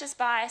subconscious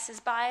bias is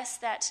bias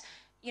that,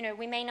 you know,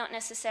 we may not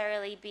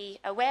necessarily be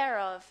aware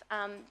of,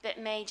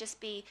 but may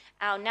just be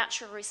our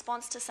natural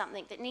response to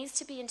something that needs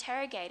to be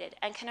interrogated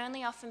and can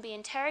only often be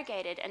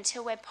interrogated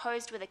until we're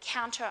posed with a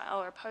counter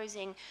or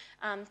opposing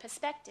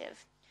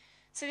perspective.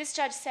 So this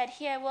judge said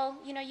here, well,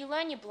 you know, you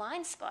learn your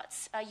blind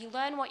spots, you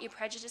learn what your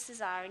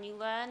prejudices are, and you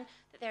learn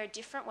that there are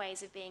different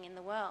ways of being in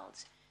the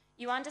world.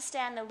 You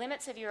understand the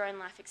limits of your own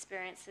life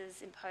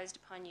experiences imposed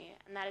upon you,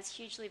 and that is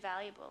hugely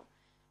valuable.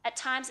 At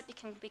times it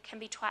can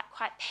be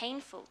quite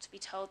painful to be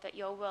told that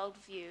your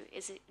worldview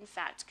is in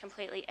fact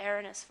completely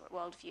erroneous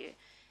worldview,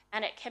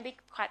 and it can be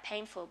quite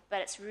painful,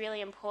 but it's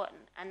really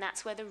important, and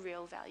that's where the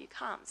real value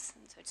comes,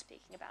 and so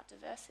speaking about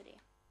diversity.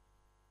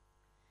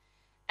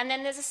 And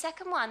then there's a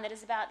second one that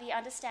is about the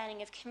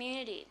understanding of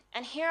community.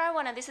 And here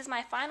this is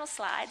my final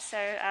slide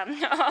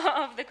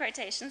of the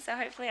quotation, so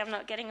hopefully I'm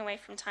not getting away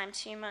from time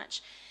too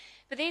much.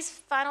 But these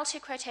final two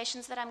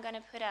quotations that I'm going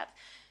to put up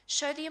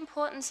show the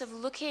importance of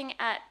looking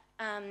at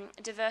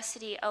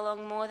diversity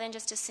along more than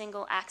just a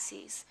single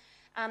axis.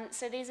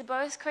 So these are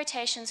both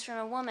quotations from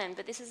a woman,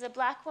 but this is a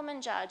black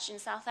woman judge in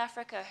South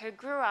Africa who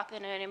grew up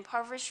in an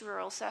impoverished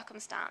rural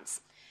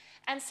circumstance.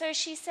 And so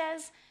she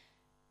says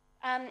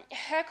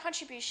her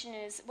contribution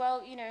is,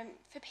 well, you know,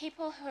 for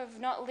people who have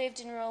not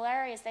lived in rural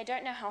areas, they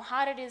don't know how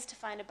hard it is to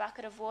find a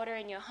bucket of water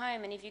in your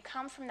home. And if you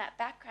come from that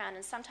background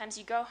and sometimes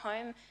you go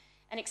home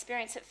and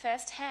experience it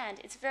firsthand,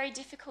 it's very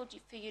difficult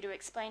for you to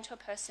explain to a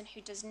person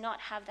who does not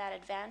have that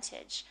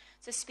advantage.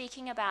 So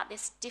speaking about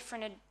this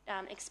different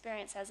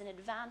experience as an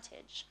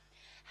advantage.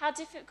 How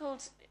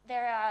difficult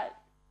there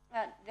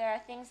are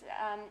things,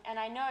 and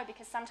I know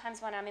because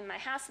sometimes when I'm in my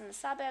house in the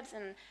suburbs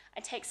and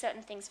I take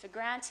certain things for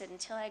granted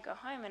until I go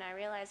home and I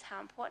realize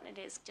how important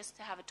it is just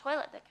to have a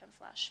toilet that can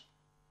flush.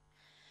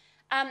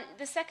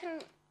 The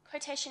second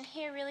quotation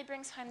here really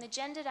brings home the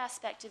gendered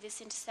aspect of this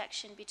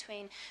intersection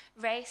between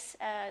race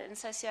and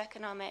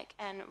socioeconomic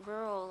and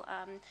rural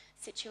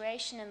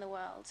situation in the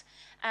world.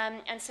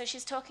 And so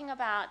she's talking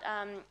about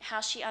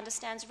how she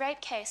understands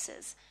rape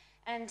cases.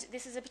 And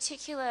this is a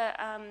particular,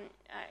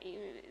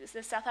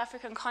 the South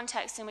African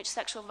context in which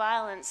sexual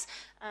violence,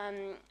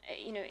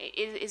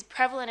 is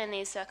prevalent in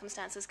these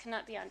circumstances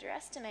cannot be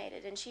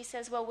underestimated. And she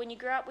says, well, when you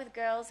grow up with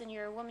girls and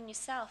you're a woman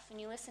yourself and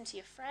you listen to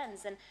your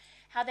friends and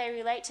how they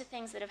relate to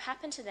things that have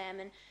happened to them,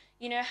 and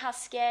you know how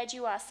scared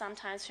you are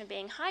sometimes from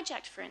being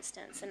hijacked, for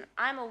instance. And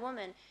I'm a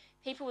woman.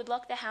 People would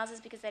lock their houses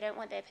because they don't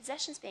want their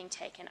possessions being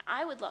taken.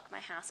 I would lock my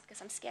house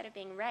because I'm scared of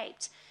being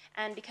raped.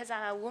 And because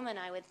I'm a woman,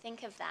 I would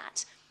think of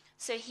that.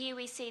 So here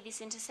we see this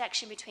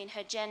intersection between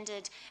her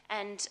gendered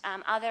and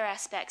other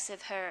aspects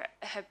of her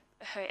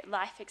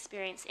life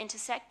experience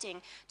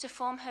intersecting to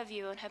form her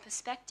view and her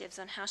perspectives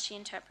on how she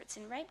interprets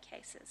in rape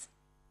cases.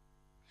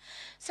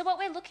 So what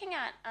we're looking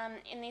at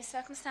in these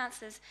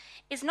circumstances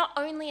is not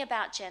only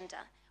about gender.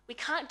 We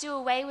can't do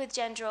away with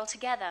gender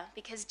altogether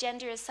because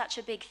gender is such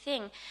a big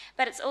thing,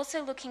 but it's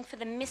also looking for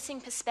the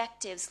missing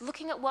perspectives,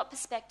 looking at what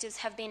perspectives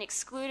have been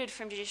excluded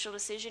from judicial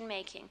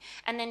decision-making,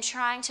 and then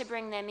trying to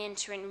bring them in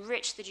to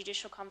enrich the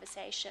judicial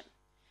conversation.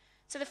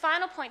 So the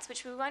final points,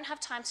 which we won't have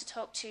time to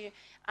talk to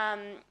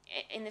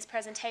in this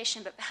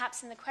presentation, but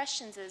perhaps in the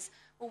questions is,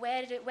 well,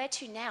 where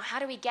to now? How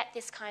do we get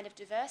this kind of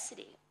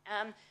diversity?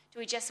 Do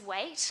we just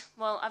wait?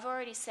 Well, I've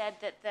already said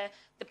that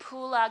the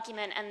pool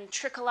argument and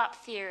trickle-up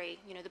theory,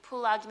 the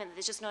pool argument that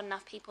there's just not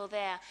enough people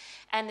there,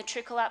 and the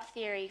trickle-up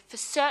theory for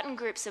certain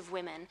groups of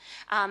women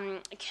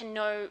can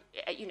no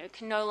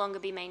longer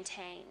be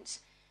maintained.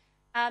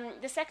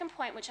 The second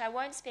point, which I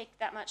won't speak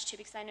that much to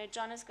because I know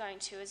John is going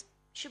to, is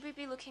should we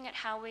be looking at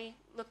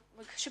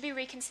should we be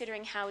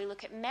reconsidering how we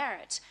look at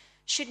merit?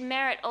 Should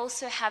merit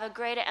also have a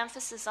greater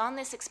emphasis on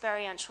this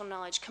experiential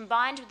knowledge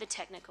combined with the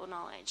technical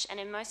knowledge? And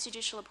in most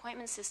judicial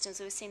appointment systems,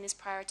 we've seen this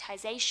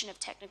prioritization of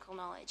technical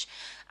knowledge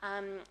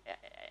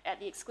at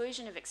the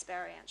exclusion of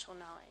experiential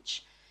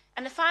knowledge.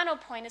 And the final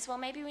point is, well,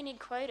 maybe we need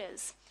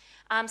quotas.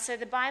 So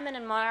the Byman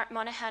and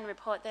Monaghan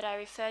report that I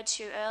referred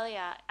to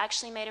earlier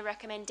actually made a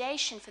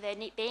recommendation for there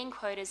being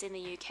quotas in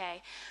the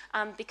UK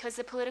because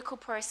the political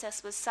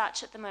process was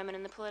such at the moment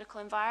and the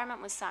political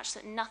environment was such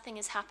that nothing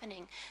is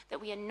happening, that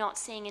we are not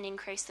seeing an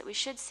increase that we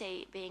should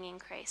see being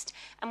increased.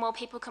 And while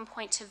people can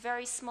point to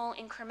very small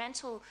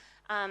incremental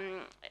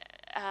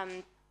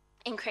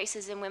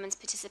increases in women's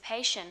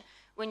participation,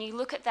 when you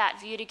look at that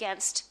viewed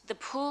against the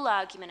pool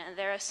argument, and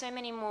there are so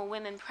many more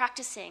women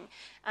practicing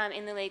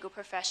in the legal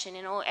profession,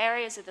 in all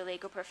areas of the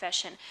legal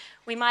profession,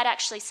 we might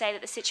actually say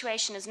that the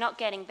situation is not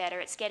getting better,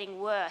 it's getting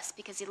worse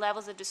because the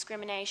levels of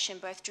discrimination,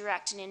 both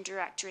direct and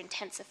indirect, are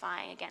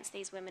intensifying against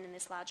these women in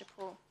this larger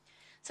pool.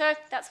 So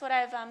that's what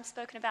I've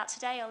spoken about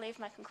today. I'll leave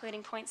my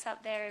concluding points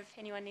up there if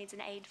anyone needs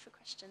an aid for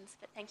questions,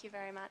 but thank you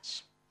very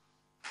much.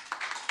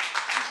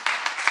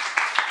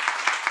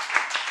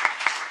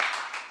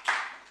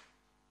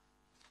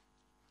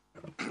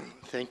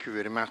 Thank you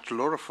very much,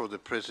 Laura, for the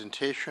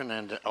presentation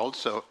and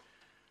also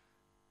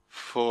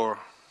for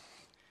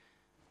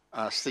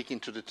sticking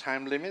to the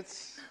time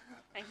limits.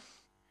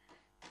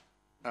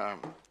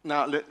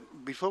 Now,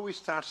 before we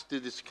start the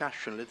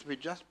discussion, let me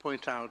just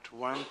point out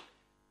one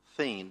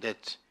thing,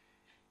 that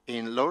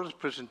in Laura's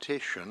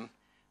presentation,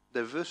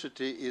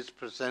 diversity is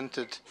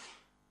presented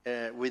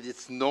with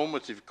its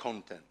normative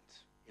content.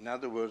 In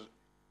other words,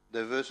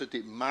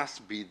 diversity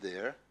must be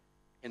there,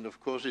 and of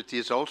course it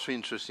is also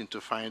interesting to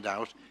find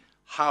out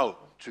how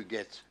to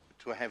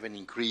have an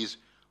increase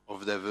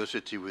of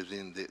diversity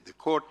within the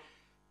court.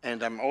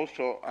 And I'm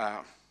also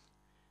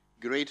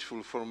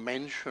grateful for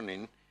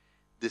mentioning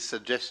the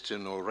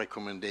suggestion or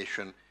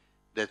recommendation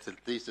that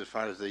at least as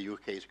far as the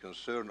UK is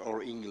concerned,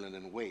 or England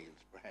and Wales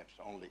perhaps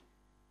only,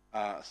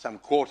 some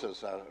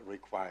quotas are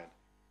required.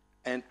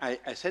 And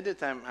I said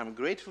that I'm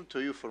grateful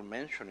to you for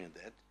mentioning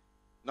that,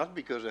 not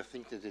because I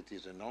think that it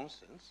is a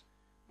nonsense,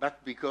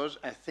 but because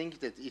I think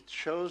that it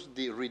shows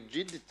the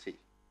rigidity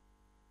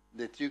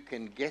that you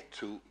can get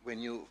to when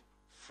you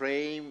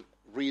frame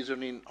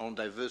reasoning on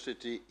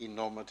diversity in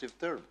normative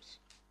terms.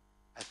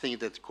 I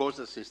think that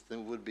quota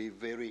system would be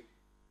very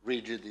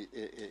rigid,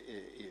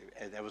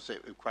 and I would say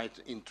quite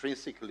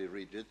intrinsically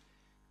rigid,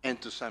 and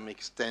to some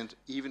extent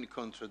even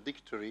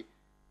contradictory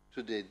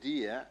to the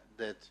idea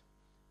that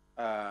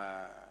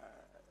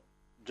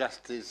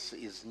justice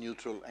is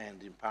neutral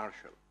and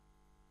impartial.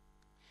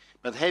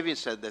 But having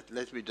said that,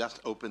 let me just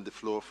open the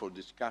floor for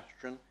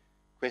discussion,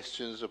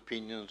 questions,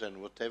 opinions,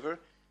 and whatever.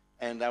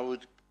 And I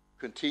would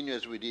continue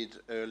as we did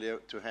earlier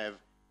to have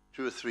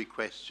 2 or 3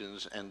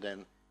 questions and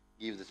then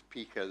give the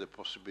speaker the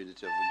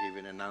possibility of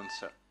giving an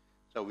answer.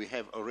 So we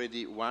have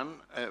already 1,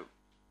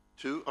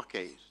 2,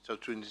 okay, so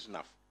 2 is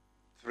enough.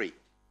 3,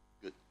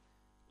 good.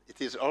 It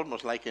is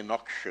almost like an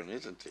auction,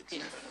 isn't it?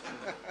 Yeah.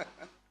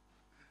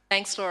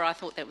 Thanks, Laura. I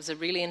thought that was a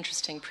really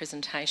interesting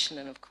presentation,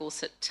 and of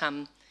course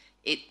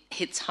it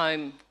hits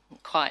home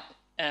quite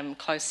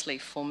closely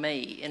for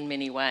me in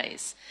many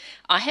ways.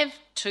 I have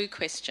 2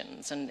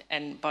 questions,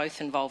 and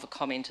both involve a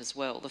comment as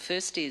well. The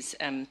first is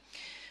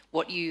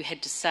what you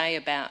had to say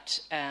about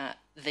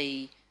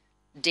the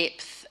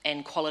depth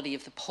and quality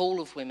of the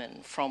pool of women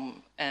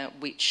from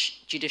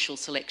which judicial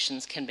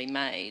selections can be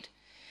made.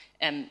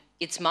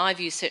 It's my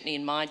view, certainly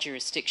in my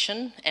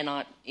jurisdiction,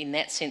 and in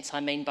that sense I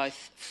mean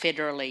both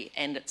federally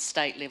and at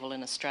state level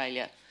in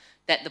Australia,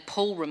 that the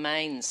pool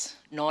remains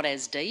not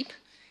as deep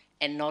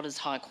and not as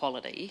high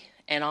quality,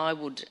 and I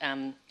would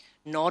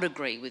not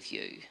agree with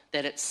you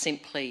that it's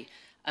simply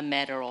a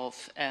matter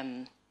of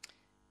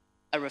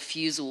a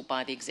refusal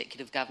by the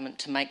executive government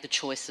to make the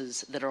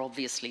choices that are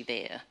obviously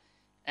there.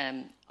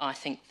 I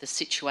think the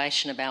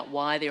situation about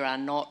why there are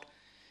not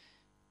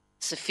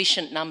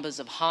sufficient numbers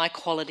of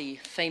high-quality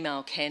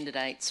female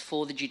candidates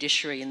for the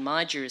judiciary in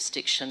my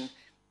jurisdiction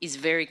is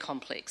very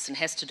complex and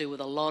has to do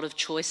with a lot of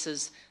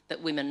choices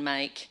that women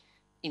make,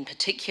 in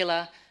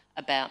particular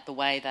about the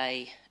way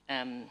they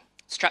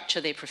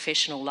structure their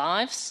professional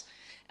lives,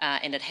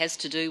 and it has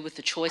to do with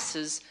the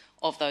choices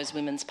of those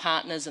women's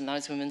partners and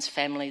those women's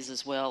families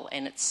as well.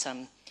 And it's,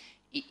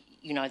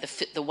 you know,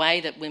 the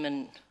way that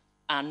women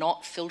are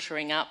not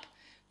filtering up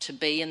to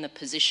be in the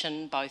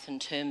position, both in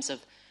terms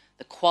of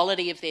the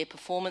quality of their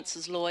performance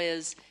as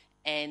lawyers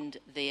and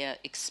their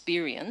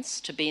experience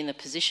to be in the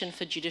position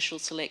for judicial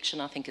selection,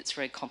 I think it's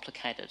very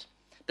complicated.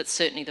 But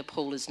certainly the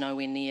pool is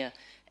nowhere near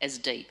as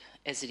deep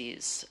as it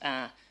is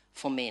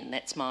for men.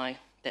 That's my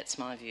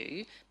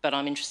view. But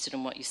I'm interested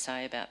in what you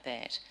say about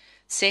that.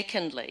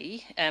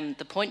 Secondly,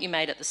 the point you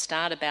made at the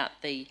start about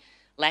the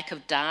lack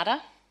of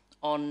data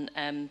on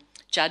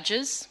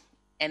judges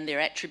and their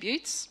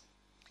attributes,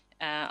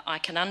 I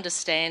can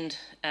understand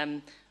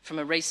from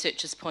a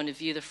researcher's point of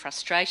view the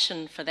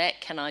frustration for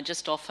that. Can I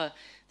just offer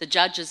the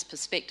judge's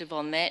perspective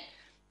on that?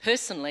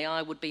 Personally,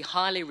 I would be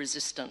highly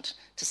resistant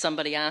to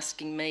somebody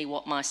asking me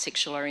what my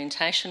sexual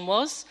orientation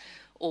was,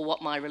 or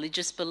what my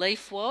religious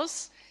belief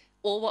was,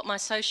 or what my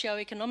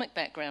socio-economic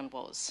background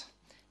was.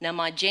 Now,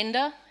 my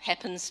gender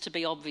happens to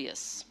be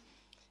obvious.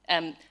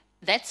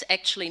 That's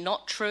actually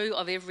not true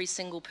of every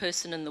single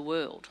person in the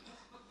world.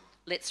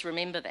 Let's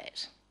remember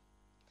that.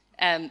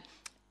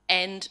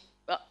 And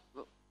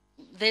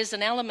there's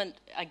an element,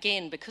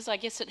 again, because I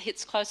guess it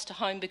hits close to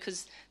home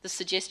because the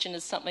suggestion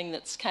is something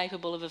that's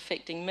capable of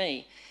affecting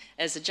me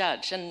as a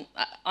judge, and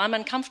I'm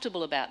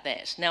uncomfortable about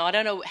that. Now, I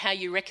don't know how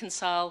you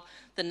reconcile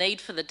the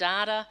need for the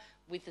data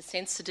with the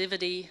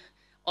sensitivity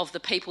of the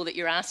people that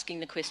you're asking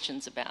the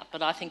questions about,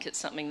 but I think it's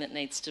something that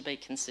needs to be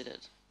considered.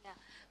 Yeah.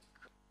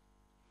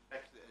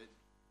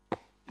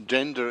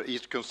 Gender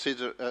is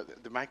considered,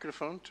 the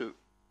microphone to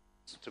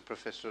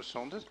Professor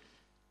Saunders.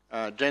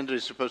 Gender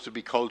is supposed to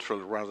be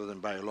cultural rather than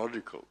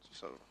biological.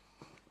 So.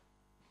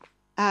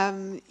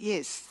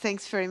 Yes,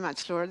 thanks very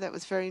much, Laura. That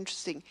was very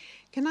interesting.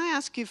 Can I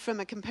ask you from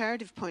a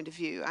comparative point of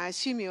view, I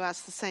assume you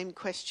asked the same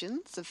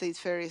questions of these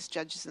various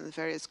judges in the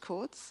various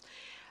courts.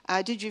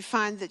 Did you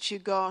find that you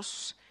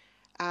got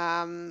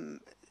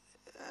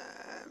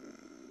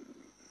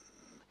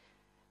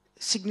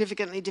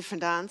significantly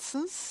different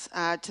answers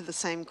to the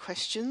same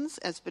questions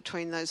as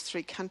between those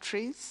three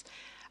countries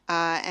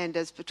and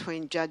as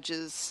between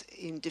judges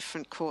in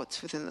different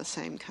courts within the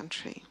same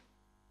country?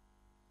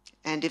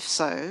 And if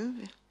so,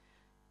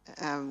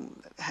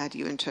 how do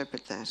you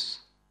interpret that?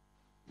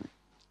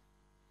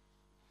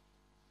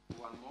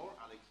 One more,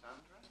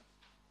 Alexandra.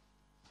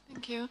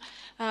 Thank you.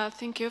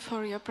 Thank you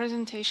for your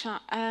presentation.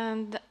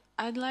 And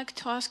I'd like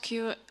to ask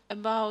you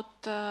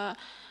about the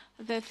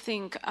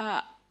thing.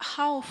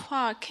 How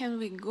far can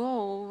we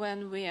go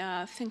when we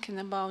are thinking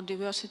about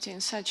diversity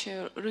in such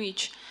a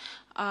rich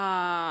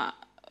and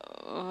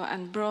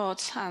broad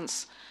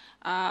sense?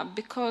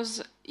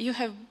 Because you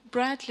have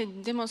brightly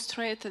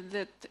demonstrated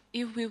that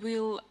if we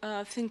will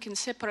thinking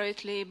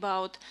separately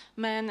about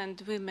men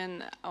and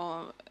women,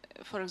 or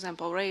for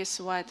example race,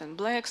 white and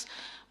blacks,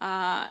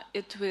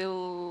 it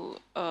will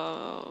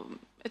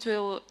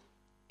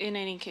in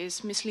any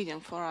case misleading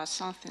for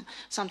us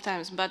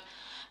sometimes. But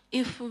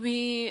if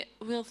we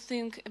will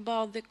think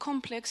about the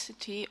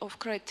complexity of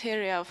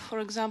criteria, for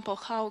example,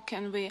 how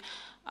can we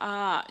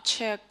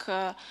check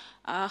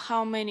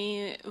how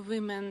many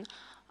women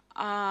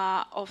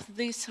of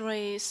this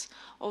race,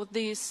 of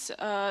this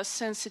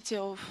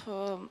sensitive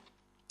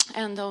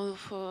and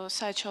of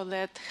such or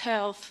that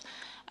health,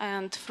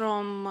 and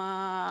from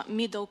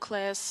middle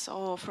class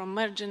or from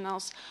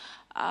marginals.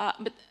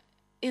 But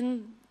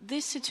in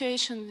this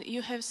situation,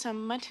 you have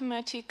some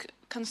mathematic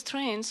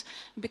constraints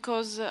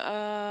because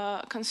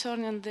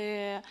concerning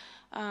the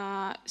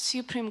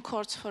Supreme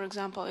Courts, for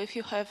example, if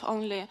you have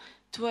only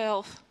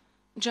 12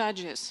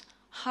 judges,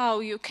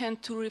 how you can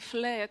to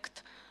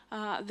reflect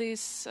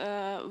these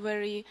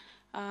very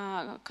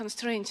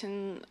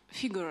constraining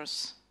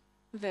figures?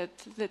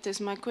 That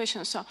is my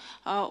question. So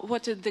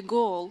what is the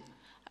goal?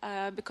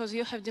 Because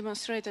you have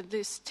demonstrated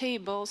these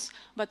tables,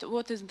 but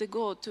what is the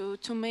goal?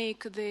 To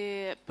make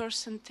the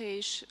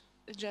percentage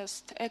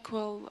just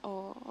equal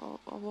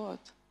or what?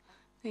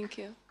 Thank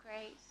you.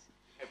 Great.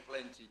 We have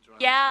plenty to answer.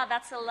 Yeah,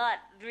 that's a lot.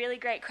 Really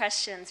great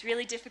questions,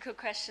 really difficult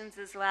questions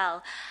as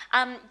well.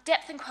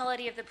 Depth and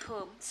quality of the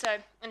pool. So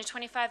in a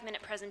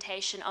 25-minute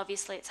presentation,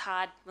 obviously it's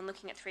hard when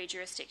looking at 3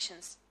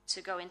 jurisdictions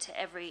to go into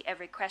every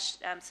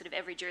question, sort of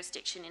every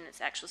jurisdiction in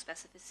its actual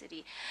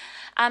specificity.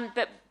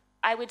 But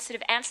I would sort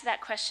of answer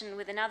that question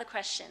with another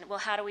question. Well,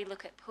 how do we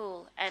look at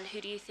pool, and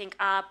who do you think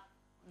are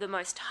the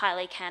most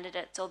highly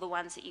candidates, or the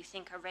ones that you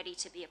think are ready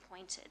to be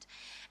appointed?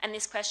 And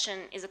this question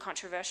is this is a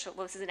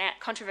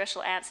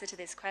controversial answer to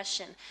this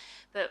question,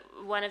 but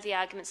one of the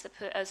arguments that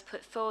was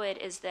put forward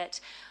is that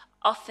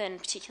often,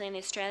 particularly in the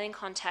Australian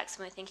context,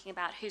 when we're thinking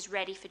about who's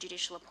ready for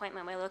judicial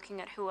appointment, we're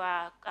looking at who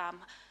are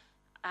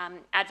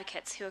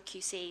advocates, who are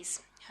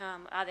QCs.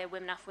 Are there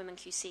enough women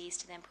QCs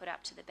to then put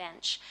up to the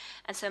bench?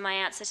 And so my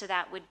answer to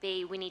that would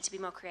be we need to be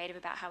more creative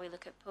about how we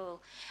look at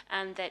pool,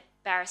 that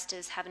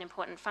barristers have an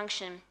important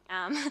function,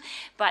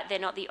 but they're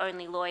not the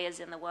only lawyers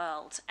in the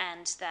world,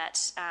 and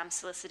that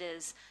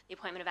solicitors, the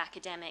appointment of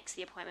academics,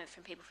 the appointment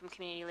from people from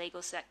community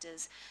legal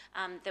sectors,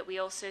 that we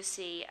also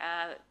see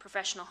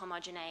professional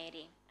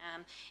homogeneity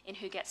in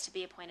who gets to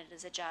be appointed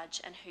as a judge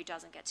and who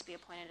doesn't get to be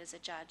appointed as a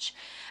judge.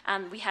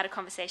 We had a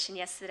conversation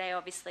yesterday,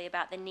 obviously,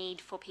 about the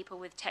need for people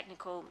with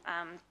technical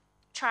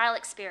trial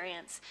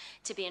experience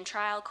to be in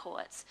trial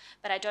courts,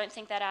 but I don't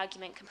think that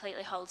argument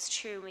completely holds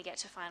true when we get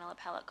to final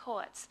appellate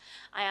courts.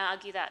 I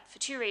argue that for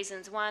two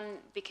reasons. One,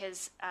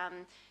 because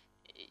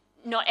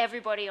not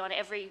everybody on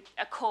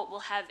a court will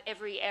have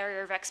every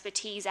area of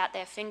expertise at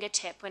their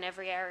fingertip in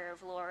every area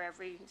of law or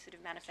every sort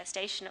of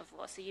manifestation of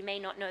law. So you may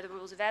not know the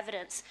rules of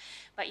evidence,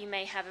 but you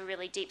may have a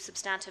really deep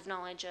substantive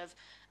knowledge of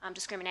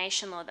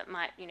discrimination law that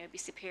might, be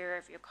superior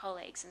of your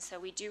colleagues. And so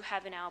we do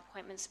have in our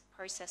appointments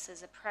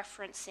processes a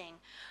preferencing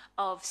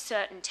of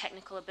certain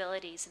technical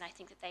abilities, and I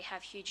think that they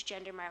have huge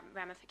gender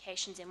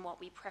ramifications in what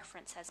we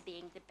preference as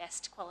being the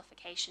best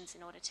qualifications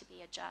in order to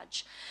be a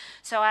judge.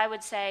 So I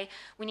would say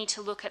we need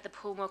to look at the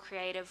pool more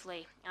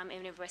creatively.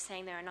 Even if we're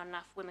saying there are not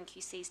enough women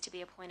QCs to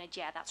be appointed,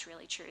 yeah, that's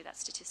really true.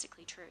 That's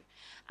statistically true.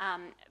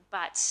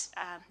 But it's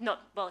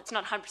not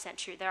 100%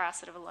 true. There are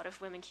sort of a lot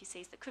of women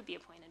QCs that could be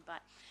appointed,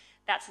 but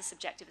that's a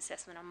subjective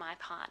assessment on my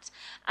part.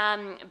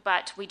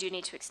 But we do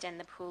need to extend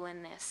the pool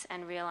in this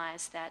and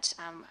realise that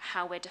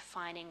how we're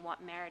defining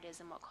what merit is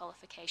and what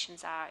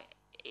qualifications are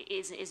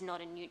is not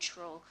a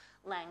neutral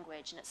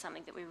language, and it's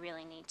something that we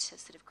really need to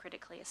sort of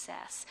critically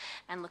assess,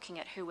 and looking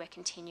at who we're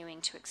continuing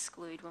to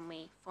exclude when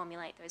we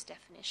formulate those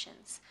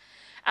definitions.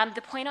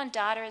 The point on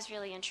data is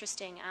really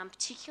interesting,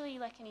 particularly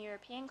like in a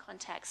European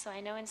context. So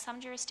I know in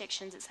some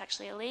jurisdictions it's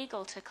actually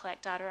illegal to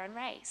collect data on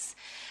race.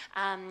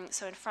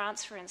 So in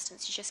France, for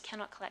instance, you just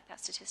cannot collect that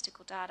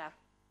statistical data.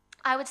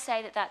 I would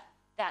say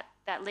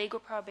that legal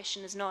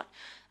prohibition is not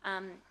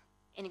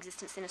in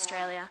existence in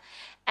Australia,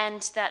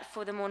 and that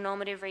for the more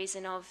normative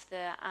reason of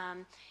the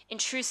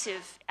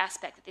intrusive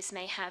aspect that this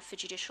may have for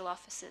judicial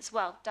officers.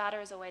 Well,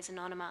 data is always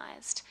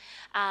anonymised.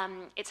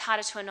 It's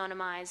harder to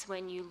anonymise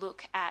when you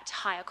look at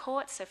higher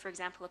courts, so for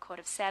example a court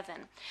of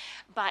 7,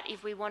 but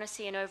if we want to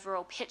see an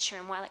overall picture,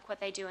 and like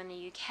what they do in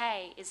the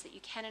UK is that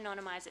you can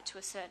anonymise it to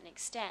a certain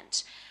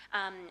extent,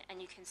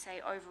 and you can say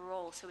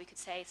overall, so we could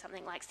say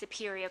something like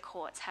superior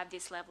courts have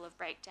this level of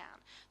breakdown,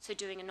 so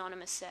doing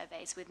anonymous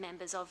surveys with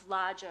members of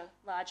larger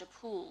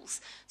pools,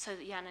 so that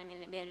the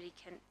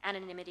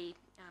anonymity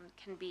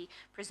can be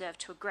preserved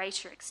to a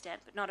greater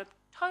extent, but not a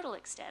total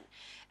extent.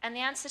 And the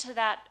answer to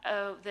that,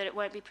 that it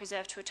won't be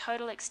preserved to a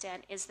total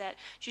extent, is that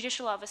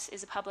judicial office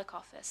is a public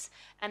office,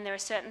 and there are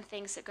certain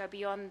things that go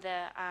beyond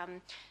the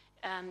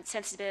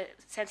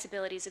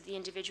sensibilities of the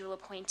individual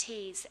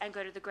appointees and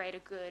go to the greater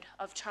good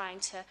of trying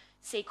to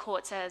see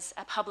courts as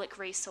a public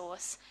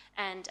resource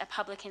and a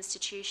public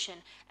institution,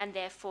 and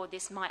therefore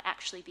this might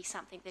actually be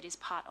something that is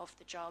part of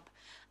the job,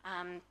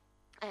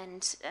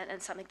 and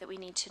something that we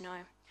need to know.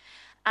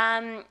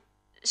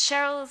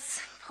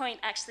 Cheryl's point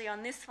actually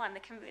on this one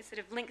that sort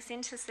of links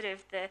into sort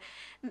of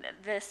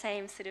the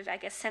same sort of, I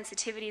guess,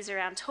 sensitivities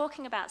around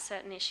talking about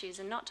certain issues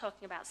and not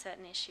talking about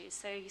certain issues.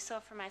 So you saw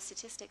from my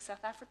statistics,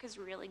 South Africa's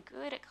really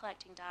good at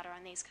collecting data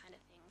on these kind of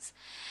things.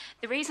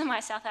 The reason why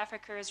South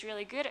Africa is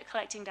really good at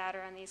collecting data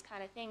on these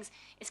kind of things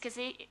is because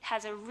it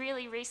has a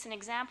really recent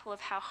example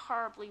of how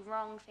horribly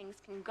wrong things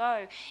can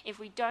go if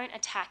we don't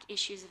attack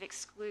issues of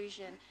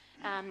exclusion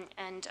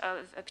and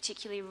of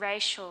particularly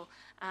racial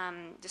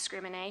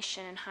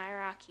discrimination and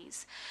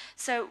hierarchies.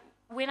 So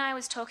when I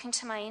was talking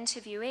to my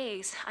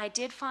interviewees, I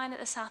did find that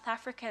the South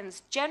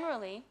Africans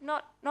generally,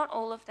 not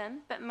all of them,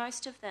 but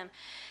most of them,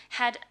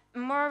 had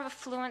more of a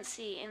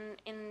fluency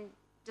in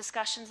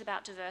discussions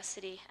about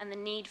diversity and the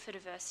need for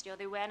diversity, or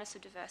the awareness of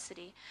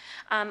diversity.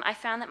 I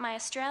found that my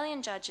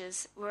Australian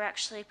judges were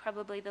actually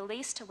probably the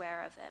least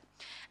aware of it.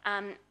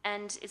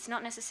 And it's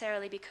not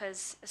necessarily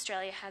because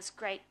Australia has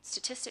great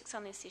statistics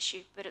on this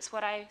issue, but it's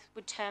what I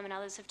would term and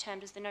others have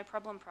termed as the no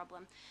problem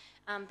problem.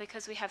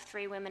 Because we have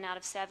 3 women out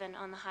of 7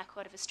 on the High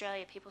Court of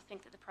Australia, people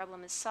think that the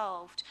problem is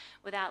solved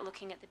without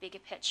looking at the bigger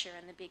picture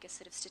and the bigger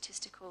sort of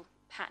statistical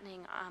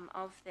patterning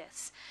of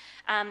this.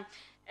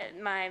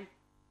 My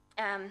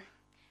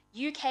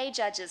UK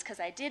judges,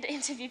 because I did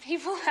interview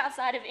people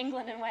outside of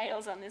England and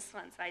Wales on this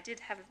one, so I did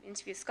have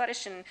interview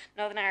Scottish and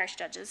Northern Irish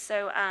judges.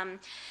 So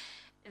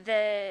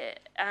the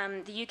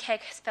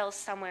UK fell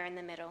somewhere in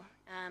the middle.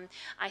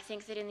 I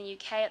think that in the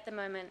UK at the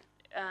moment,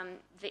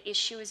 the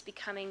issue is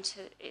becoming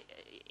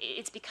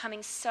it's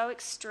becoming so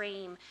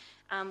extreme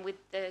with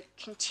the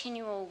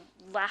continual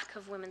lack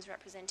of women's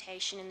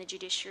representation in the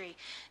judiciary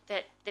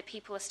that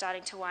people are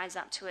starting to wise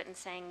up to it and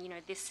saying, you know,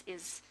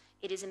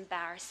 it is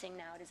embarrassing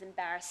now. It is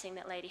embarrassing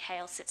that Lady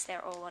Hale sits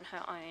there all on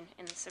her own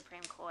in the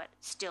Supreme Court,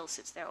 still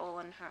sits there all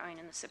on her own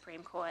in the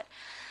Supreme Court.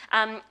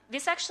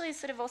 This actually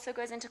sort of also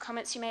goes into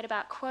comments you made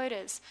about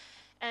quotas,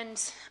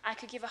 and I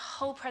could give a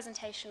whole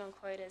presentation on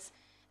quotas.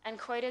 And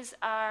quotas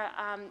are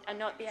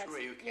not the answer.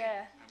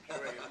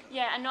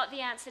 Are not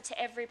the answer to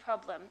every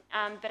problem.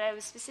 But I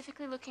was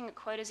specifically looking at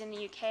quotas in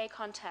the UK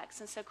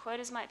context, and so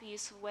quotas might be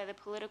useful where the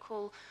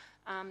political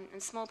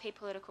and small p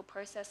political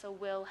process or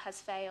will has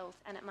failed,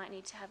 and it might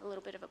need to have a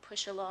little bit of a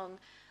push along,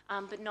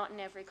 but not in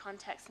every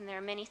context. And there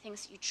are many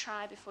things that you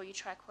try before you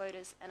try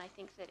quotas, and I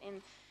think that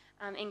in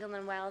England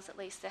and Wales, at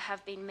least, there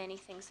have been many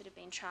things that have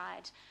been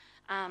tried,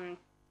 and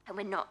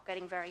we're not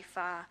getting very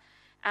far.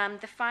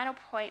 The final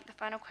point, the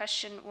final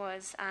question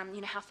was,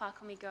 you know, how far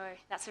can we go?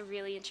 That's a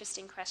really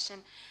interesting question,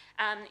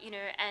 you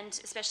know,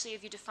 and especially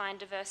if you define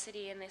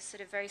diversity in this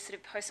sort of very sort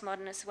of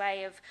postmodernist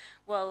way of,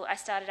 well, I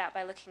started out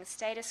by looking at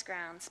status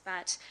grounds,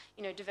 but,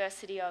 you know,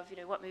 diversity of, you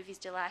know, what movies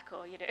do you like,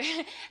 or, you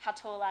know, how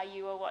tall are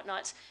you or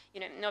whatnot,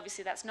 you know, and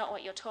obviously that's not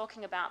what you're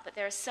talking about, but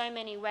there are so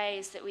many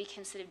ways that we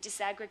can sort of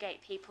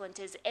disaggregate people, and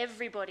does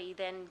everybody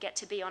then get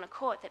to be on a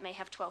court that may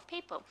have 12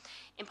 people?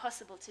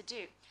 Impossible to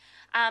do.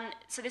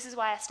 So this is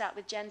why I start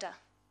with gender.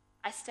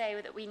 I say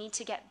that we need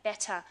to get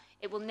better.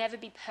 It will never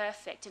be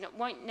perfect, and it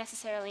won't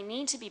necessarily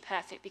need to be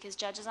perfect because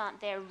judges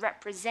aren't there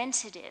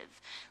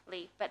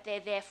representatively, but they're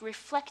there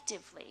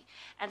reflectively.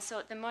 And so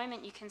at the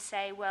moment you can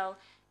say, well,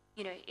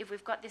 you know, if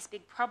we've got this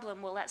big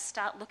problem, well, let's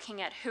start looking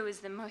at who is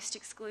the most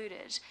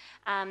excluded.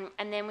 And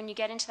then when you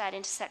get into that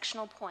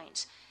intersectional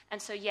point,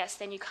 and so yes,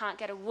 then you can't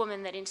get a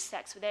woman that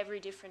intersects with every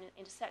different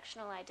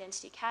intersectional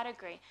identity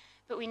category,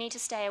 but we need to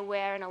stay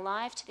aware and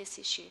alive to this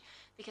issue,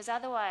 because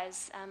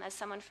otherwise, as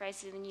someone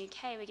phrased it in the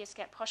UK, we just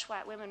get posh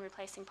white women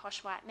replacing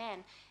posh white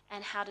men,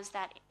 and how does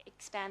that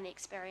expand the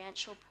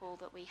experiential pool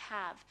that we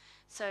have?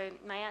 So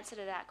my answer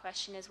to that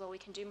question is, well, we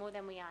can do more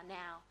than we are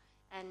now,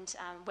 and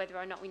whether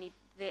or not we need,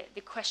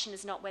 the question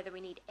is not whether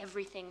we need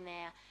everything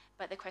there,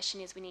 but the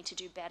question is we need to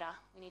do better.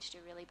 We need to do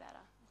really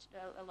better,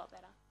 a lot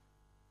better.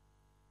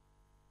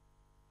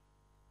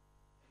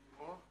 Any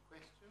more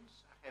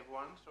questions? I have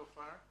one so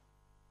far.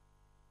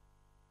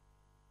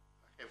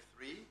 I have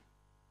three.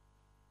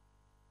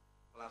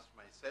 Plus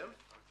myself,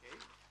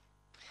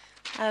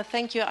 okay.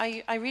 Thank you.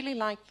 I really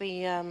like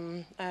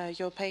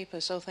your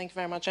paper, so thank you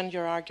very much, and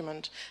your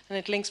argument. And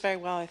it links very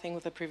well, I think,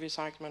 with the previous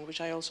argument,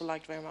 which I also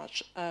liked very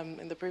much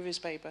in the previous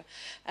paper.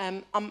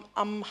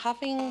 I'm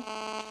having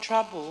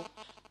trouble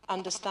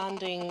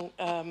understanding,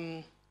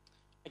 I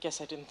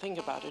guess I didn't think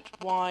about it,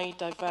 why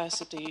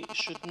diversity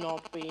should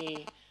not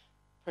be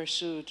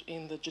pursued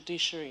in the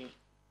judiciary,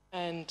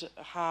 and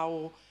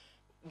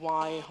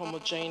why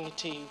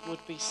homogeneity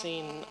would be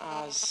seen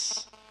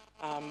as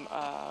a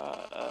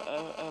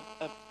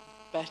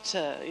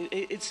better.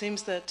 It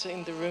seems that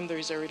in the room there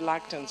is a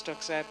reluctance to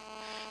accept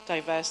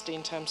diversity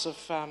in terms of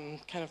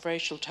kind of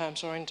racial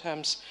terms or in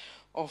terms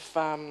of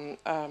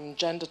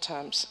gender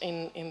terms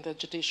in the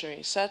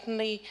judiciary.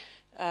 Certainly,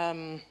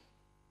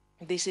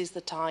 this is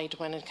the tide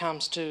when it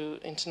comes to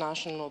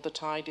international. The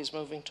tide is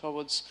moving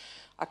towards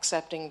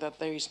accepting that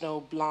there is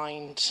no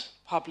blind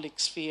public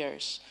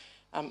spheres.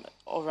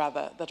 Or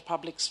rather, that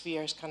public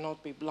spheres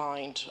cannot be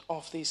blind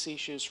of these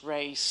issues: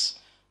 race,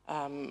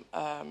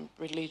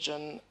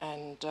 religion,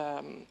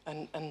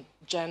 and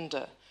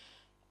gender.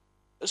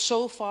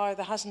 So far,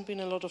 there hasn't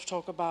been a lot of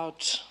talk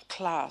about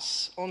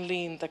class,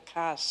 only in the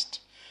caste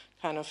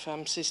kind of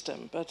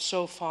system. But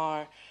so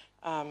far,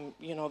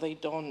 you know, they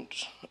don't.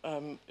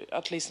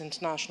 At least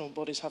international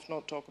bodies have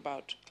not talked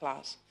about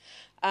class.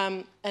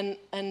 And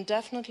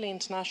definitely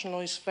international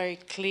law is very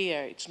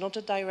clear. It's not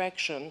a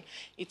direction.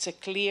 It's a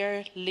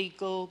clear,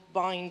 legal,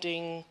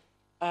 binding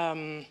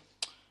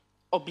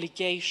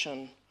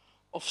obligation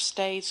of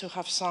states who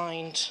have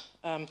signed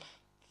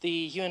the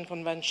UN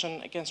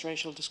Convention Against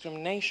Racial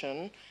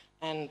Discrimination,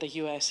 and the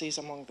US is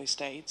among the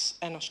states,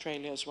 and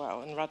Australia as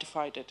well, and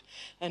ratified it.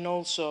 And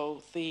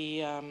also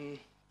the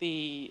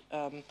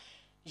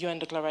UN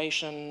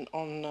Declaration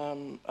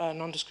on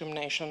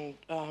Non-Discrimination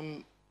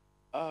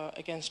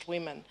against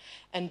women.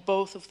 And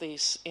both of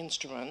these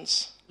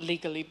instruments,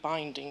 legally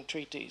binding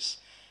treaties,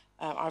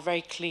 are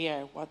very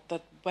clear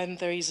that when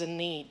there is a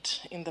need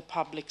in the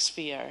public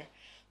sphere,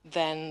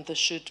 then there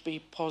should be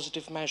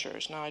positive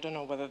measures. Now, I don't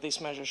know whether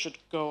these measures should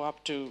go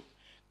up to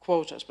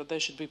quotas, but there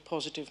should be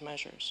positive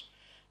measures.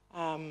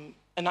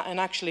 And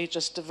actually,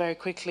 just very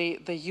quickly,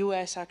 the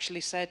US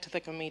actually said to the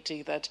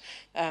committee that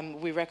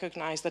we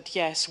recognize that,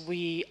 yes,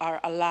 we are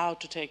allowed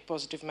to take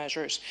positive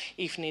measures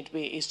if need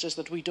be. It's just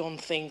that we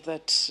don't think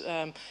that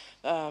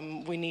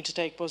we need to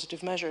take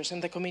positive measures.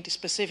 And the committee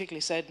specifically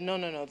said,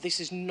 no, this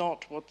is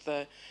not what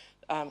the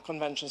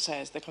convention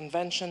says. The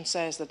convention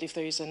says that if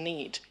there is a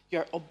need,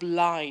 you're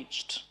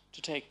obliged to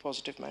to take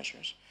positive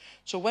measures.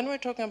 So when we're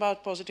talking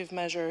about positive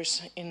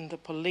measures in the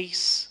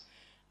police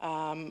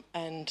and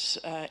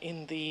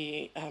in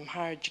the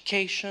higher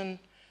education,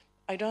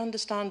 I don't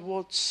understand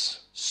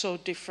what's so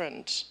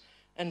different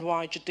and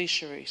why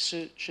judiciary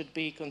should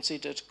be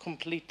considered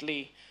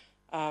completely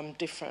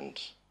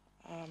different.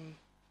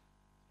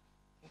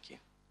 Thank you.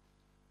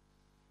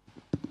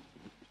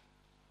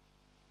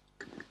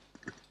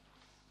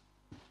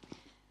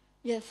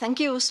 Yeah, thank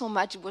you so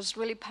much. It was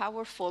really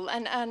powerful.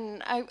 And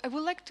I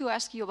would like to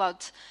ask you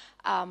about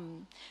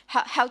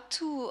how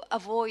to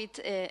avoid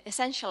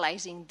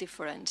essentializing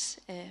difference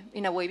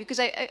in a way, because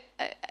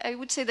I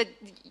would say that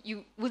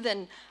you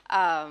wouldn't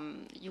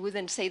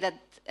say that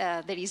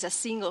there is a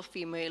single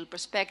female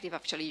perspective.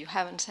 Actually, you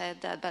haven't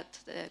said that, but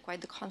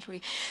quite the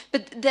contrary.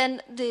 But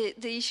then the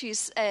issue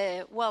is,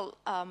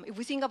 if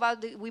we think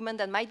about the women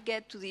that might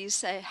get to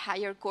these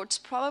higher courts,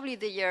 probably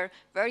they are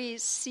very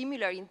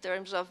similar in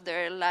terms of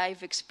their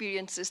life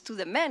experiences to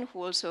the men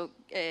who also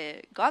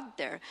got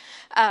there.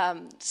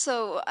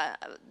 So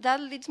that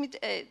leads me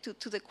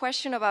to the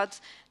question about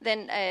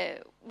then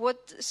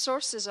what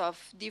sources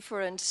of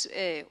difference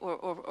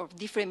or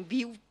different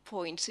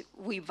viewpoints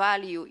we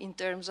value in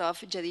terms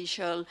of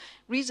judicial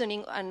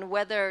reasoning, and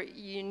whether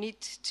you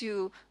need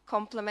to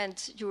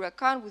complement your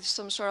account with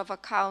some sort of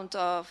account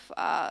of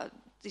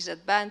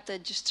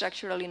disadvantage,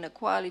 structural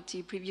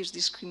inequality, previous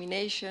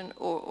discrimination,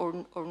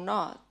 or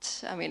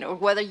not. I mean, or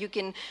whether you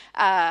can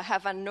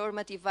have a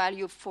normative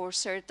value for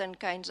certain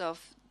kinds of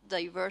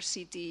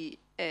diversity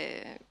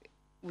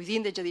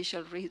within the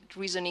judicial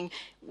reasoning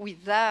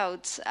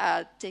without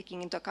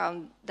taking into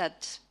account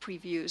that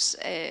previous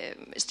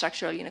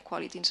structural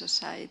inequality in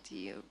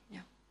society. Yeah.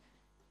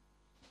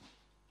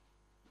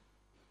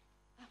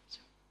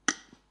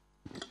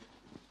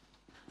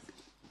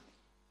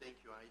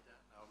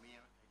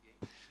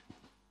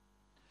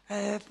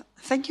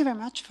 Thank you very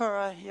much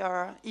for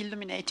your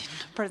illuminating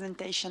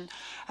presentation.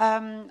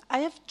 I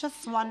have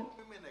just one.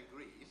 Women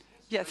agree.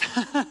 Yes.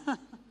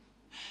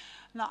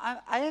 No,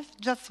 I have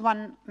just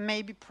one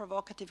maybe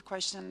provocative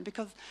question,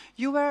 because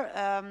you were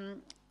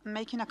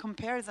making a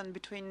comparison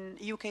between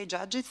UK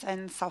judges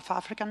and South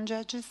African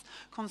judges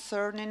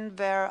concerning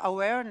their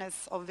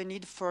awareness of the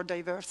need for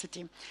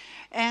diversity.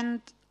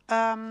 And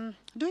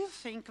do you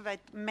think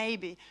that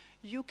maybe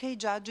UK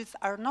judges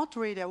are not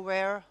really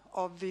aware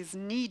of this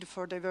need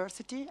for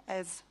diversity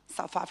as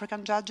South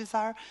African judges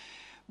are,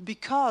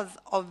 because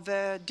of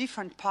the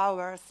different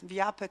powers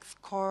the apex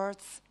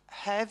courts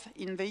have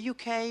in the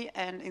UK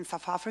and in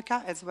South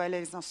Africa, as well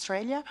as in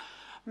Australia,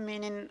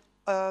 meaning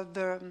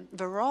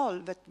the role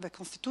that the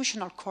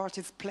Constitutional Court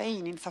is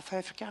playing in South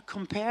Africa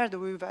compared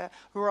with the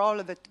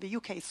role that the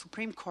UK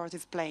Supreme Court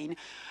is playing.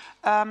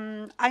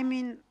 I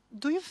mean,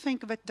 do you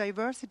think that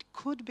diversity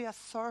could be a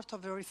sort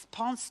of a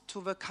response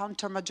to the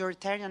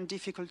counter-majoritarian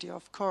difficulty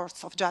of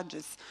courts, of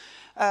judges,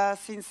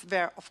 since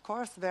of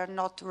course, they're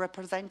not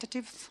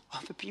representatives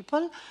of the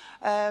people?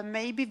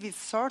 Maybe this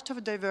sort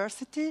of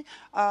diversity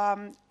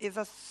is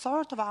a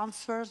sort of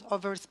answer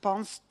of a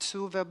response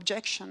to the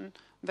objection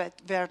that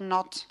they're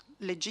not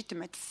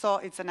legitimate. So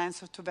it's an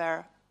answer to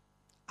their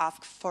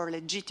ask for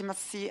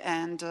legitimacy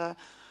and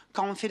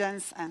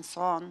confidence and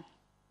so on.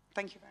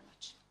 Thank you very much.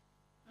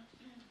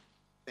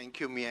 Thank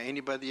you, Mia.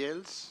 Anybody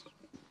else?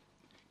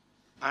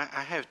 I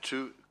have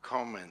two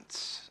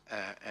comments,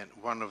 and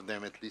one of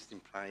them at least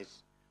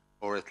implies,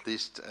 or at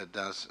least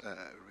does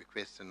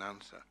request an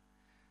answer.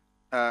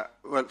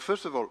 Well,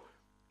 first of all,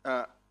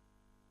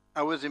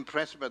 I was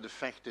impressed by the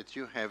fact that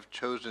you have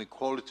chosen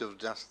quality of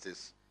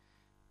justice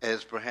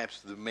as perhaps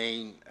the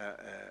main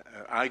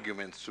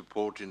argument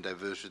supporting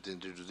diversity in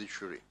the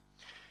judiciary.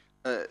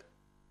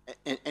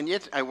 And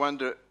yet I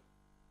wonder,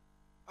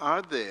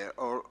 are there,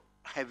 or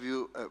have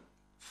you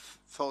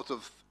thought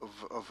of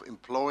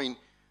employing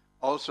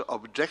also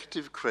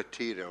objective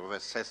criteria of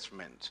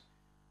assessment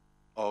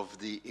of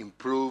the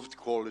improved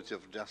quality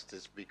of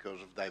justice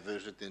because of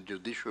diversity in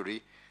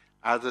judiciary,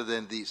 other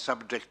than the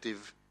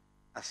subjective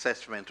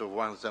assessment of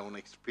one's own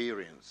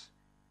experience?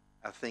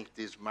 I think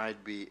this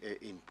might be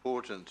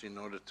important in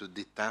order to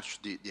detach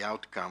the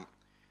outcome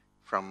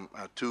from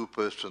a too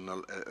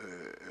personal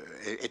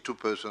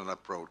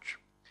approach.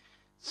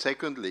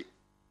 Secondly,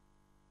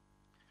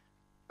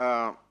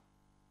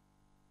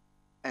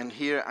 and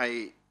here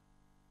I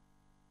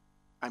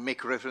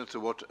make reference to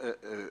what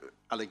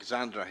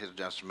Alexandra has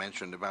just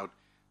mentioned about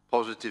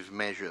positive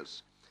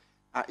measures.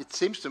 It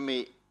seems to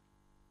me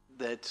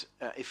that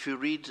if you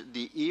read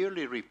the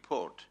yearly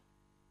report,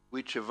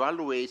 which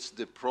evaluates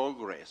the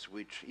progress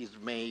which is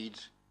made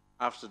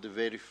after the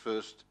very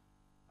first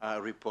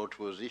report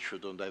was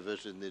issued on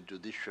diversity in the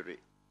judiciary,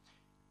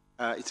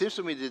 it seems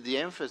to me that the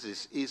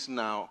emphasis is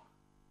now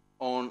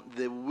on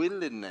the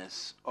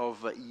willingness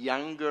of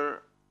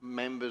younger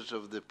members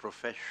of the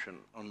profession,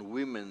 on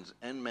women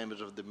and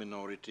members of the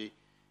minority,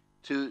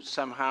 to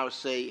somehow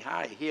say,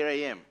 hi, here I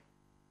am.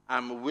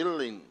 I'm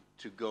willing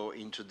to go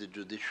into the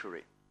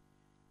judiciary.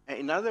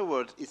 In other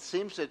words, it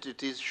seems that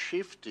it is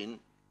shifting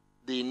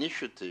the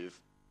initiative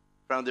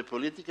from the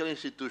political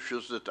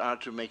institutions that are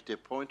to make the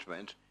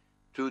appointment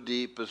to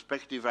the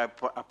prospective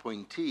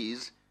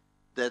appointees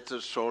that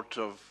sort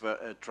of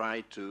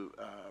try to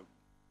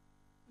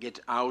get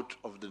out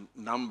of the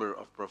number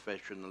of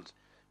professionals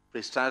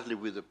precisely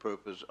with the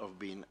purpose of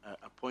being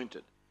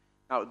appointed.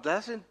 Now,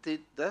 doesn't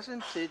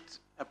it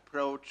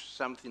approach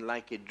something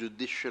like a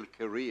judicial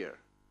career,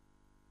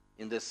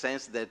 in the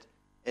sense that,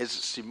 as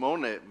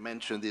Simone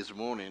mentioned this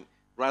morning,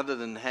 rather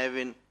than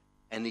having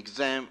an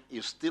exam,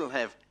 you still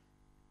have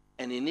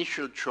an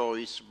initial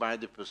choice by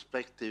the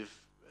prospective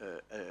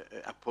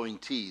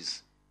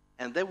appointees,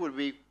 and that would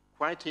be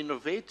quite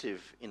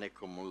innovative in a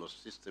common law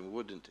system,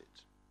 wouldn't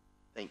it?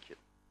 Thank you.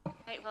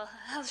 Right, well,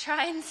 I'll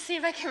try and see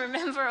if I can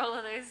remember all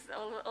of those,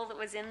 all that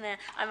was in there.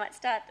 I might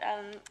start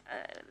the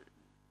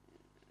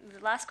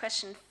last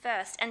question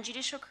first, and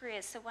judicial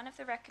careers. So one of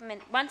the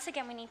once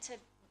again, we need to,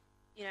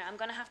 I'm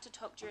going to have to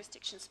talk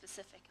jurisdiction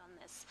specific on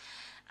this.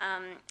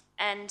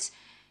 And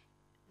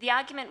the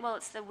argument, well,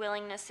 it's the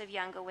willingness of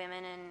younger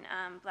women and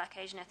Black,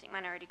 Asian, ethnic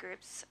minority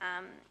groups,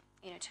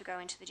 to go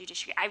into the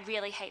judiciary. I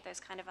really hate those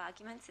kind of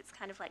arguments. It's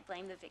kind of like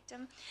blame the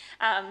victim.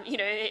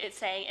 It's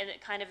saying, and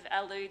it kind of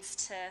alludes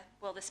to,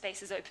 well, the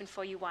space is open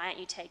for you, why aren't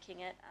you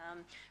taking it?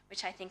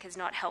 Which I think is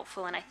not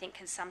helpful, and I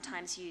think is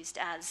sometimes used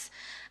as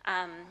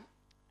an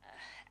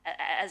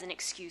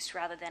excuse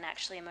rather than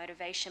actually a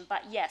motivation.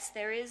 But yes,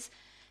 there is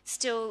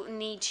still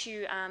need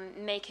to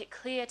make it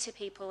clear to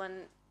people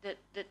and that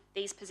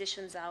these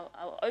positions are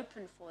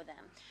open for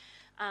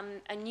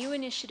them. A new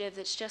initiative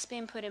that's just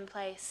been put in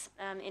place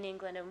in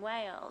England and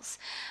Wales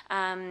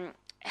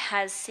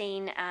has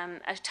seen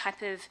a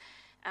type of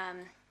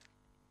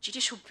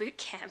judicial boot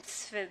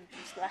camps, for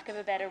lack of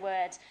a better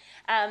word,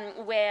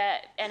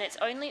 and it's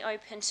only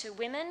open to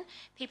women,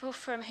 people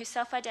who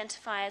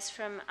self-identify as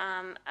from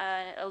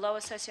a lower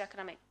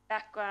socioeconomic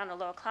background, a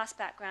lower class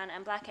background,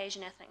 and Black,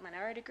 Asian, ethnic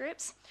minority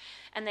groups,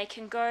 and they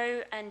can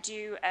go and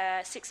do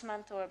a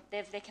 6-month, or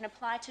they can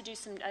apply to do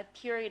a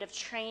period of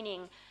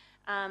training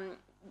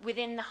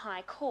within the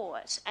High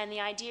Court. And the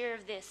idea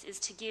of this is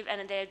to give,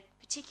 and they're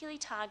particularly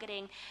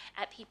targeting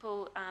at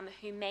people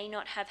who may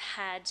not have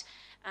had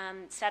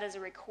sat as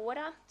a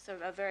recorder, so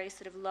a very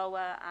sort of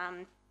lower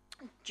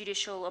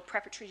judicial or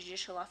preparatory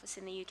judicial office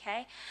in the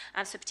UK,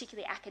 so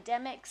particularly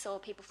academics or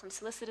people from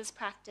solicitors'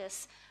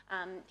 practice,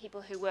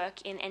 people who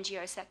work in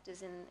NGO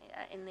sectors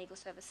in legal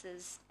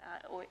services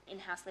or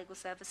in-house legal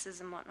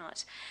services and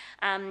whatnot.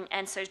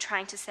 And so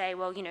trying to say,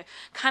 well,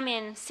 come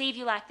in, see if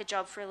you like the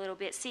job for a little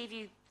bit, see if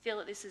you feel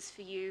that this is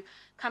for you,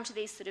 come to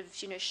these sort of,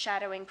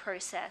 shadowing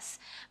process,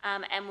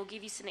 and we'll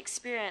give you some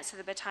experience so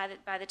that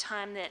by the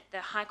time that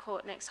the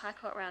next High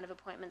Court round of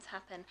appointments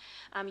happen,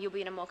 you'll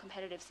be in a more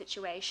competitive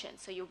situation.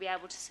 So you'll be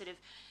able to sort of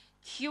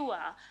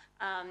cure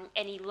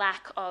any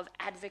lack of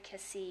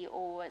advocacy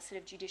or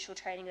sort of judicial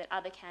training that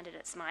other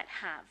candidates might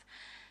have.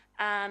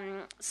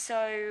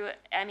 So,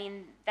 I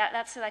mean,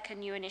 that's like a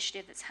new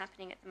initiative that's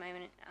happening at the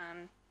moment.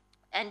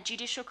 And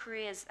judicial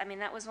careers, I mean,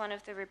 that was one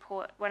of the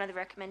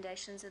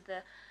recommendations of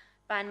the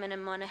Bindman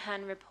and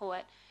Monaghan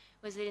report,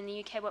 was that in the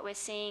UK what we're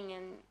seeing,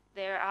 and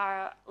there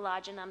are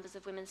larger numbers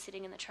of women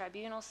sitting in the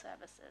tribunal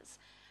services,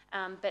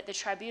 but the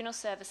tribunal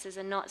services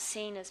are not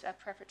seen as a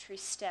preparatory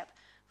step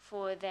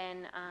for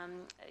then,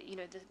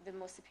 the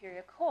more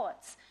superior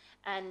courts.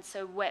 And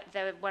so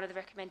one of the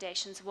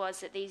recommendations was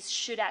that these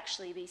should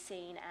actually be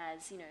seen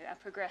as, a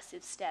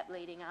progressive step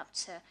leading up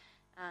to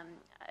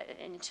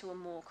into a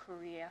more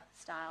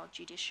career-style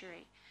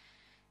judiciary.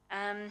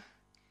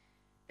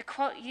 The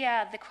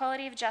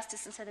quality of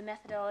justice, and so the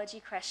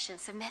methodology question.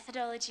 So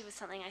methodology was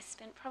something I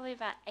spent probably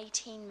about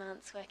 18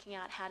 months working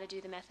out how to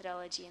do the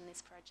methodology in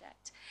this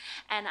project.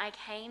 And I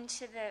came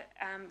to the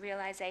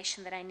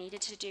realization that I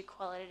needed to do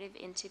qualitative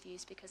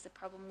interviews because the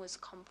problem was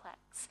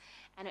complex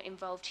and it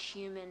involved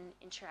human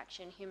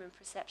interaction, human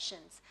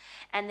perceptions,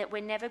 and that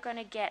we're never going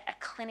to get a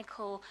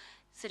clinical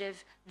sort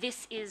of,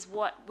 this is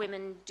what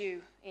women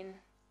do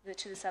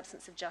to the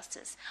substance of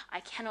justice. I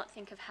cannot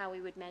think of how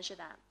we would measure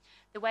that.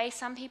 The way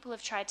some people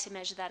have tried to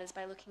measure that is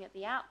by looking at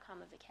the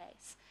outcome of the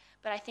case.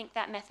 But I think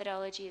that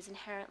methodology is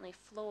inherently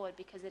flawed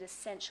because it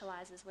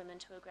essentializes women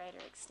to a greater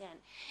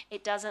extent.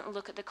 It doesn't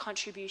look at the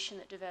contribution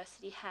that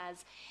diversity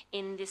has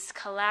in this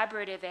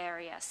collaborative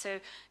area. So,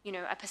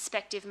 a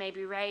perspective may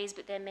be raised,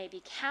 but then may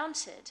be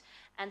countered.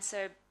 And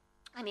so,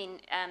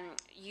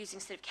 using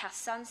sort of Cass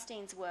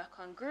Sunstein's work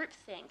on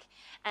groupthink,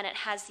 and it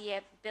has the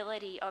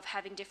ability of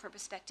having different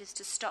perspectives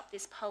to stop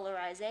this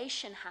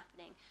polarization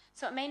happening.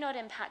 So it may not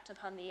impact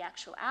upon the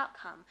actual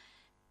outcome,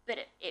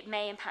 but it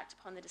may impact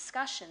upon the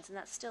discussions, and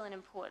that's still an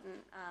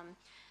important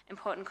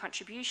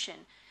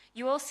contribution.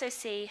 You also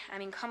see,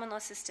 common law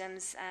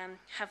systems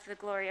have the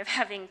glory of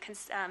having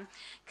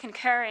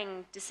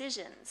concurring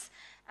decisions.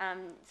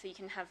 So you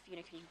can have, you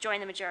can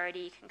join the majority,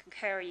 you can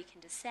concur, or you can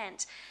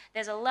dissent.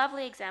 There's a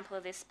lovely example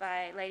of this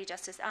by Lady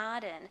Justice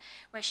Arden,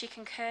 where she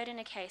concurred in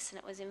a case, and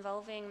it was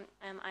involving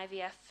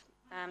IVF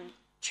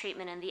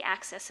treatment and the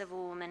access of a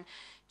woman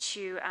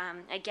to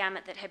a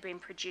gamete that had been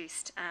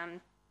produced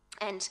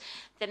And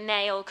the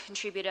male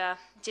contributor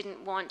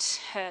didn't want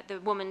the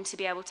woman to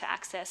be able to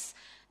access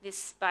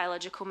this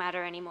biological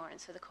matter anymore, and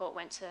so the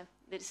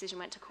decision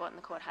went to court, and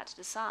the court had to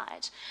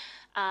decide.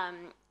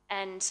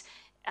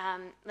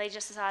 Lady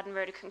Justice Arden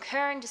wrote a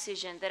concurring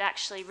decision that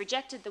actually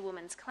rejected the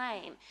woman's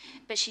claim,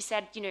 but she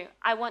said,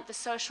 I want the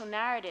social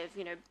narrative,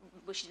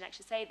 well, she didn't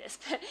actually say this,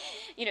 but,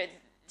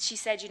 she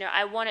said,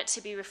 I want it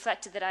to be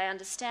reflected that I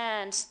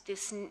understand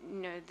this,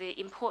 the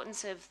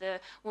importance of the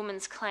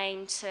woman's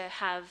claim to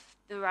have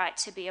the right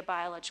to be a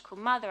biological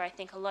mother. I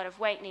think a lot of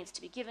weight needs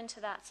to be given to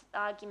that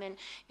argument.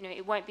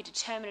 It won't be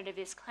determinative of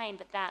this claim,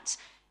 but that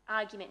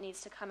argument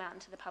needs to come out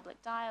into the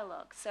public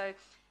dialogue. So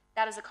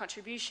that is a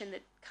contribution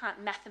that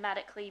can't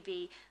mathematically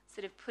be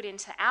sort of put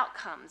into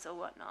outcomes or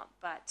whatnot,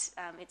 but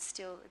it's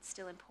still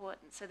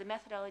important. So the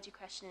methodology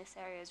question in this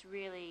area is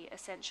really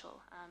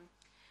essential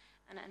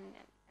and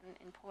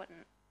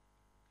important.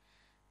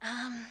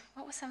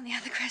 What were some of the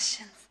other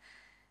questions?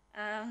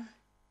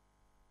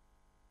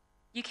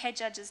 UK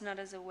judges not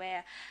as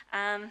aware.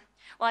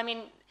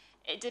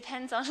 It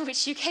depends on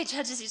which UK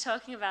judges you're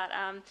talking about.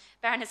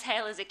 Baroness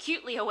Hale is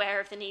acutely aware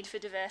of the need for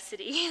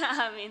diversity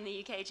in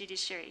the UK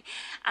judiciary.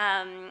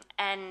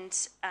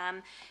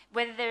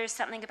 Whether there is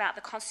something about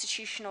the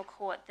Constitutional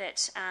Court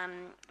that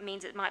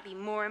means it might be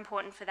more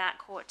important for that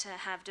court to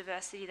have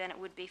diversity than it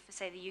would be for,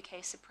 say, the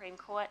UK Supreme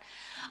Court,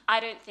 I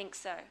don't think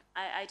so.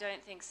 I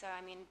don't think so.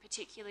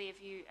 Particularly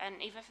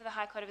and even for the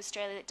High Court of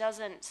Australia, it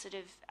doesn't sort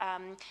of,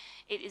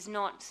 it is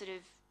not sort of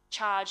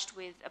charged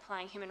with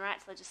applying human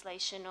rights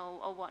legislation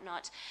or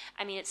whatnot.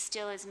 It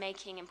still is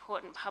making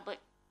important public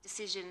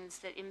decisions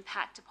that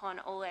impact upon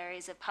all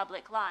areas of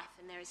public life,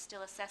 and there is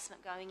still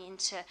assessment going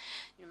into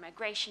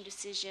migration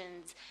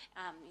decisions,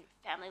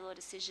 family law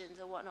decisions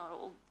or whatnot,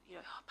 or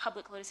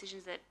public law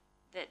decisions that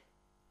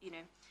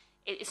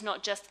it's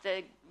not just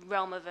the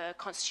realm of a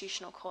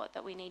constitutional court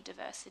that we need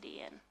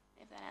diversity in,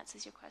 if that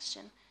answers your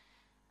question.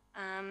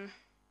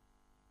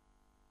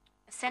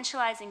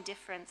 Essentializing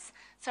difference.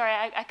 Sorry,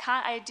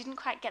 I didn't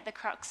quite get the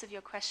crux of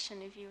your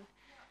question. If you.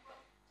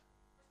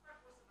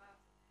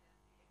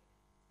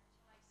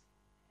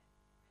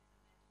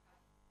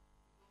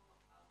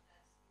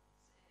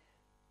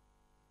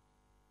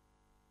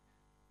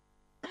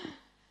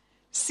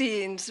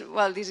 Since,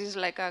 well, this is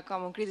like a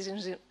common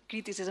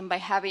criticism by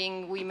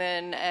having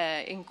women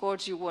in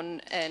courts, you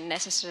won't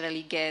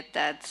necessarily get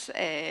that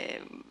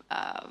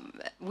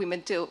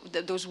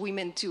those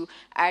women to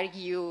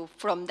argue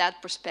from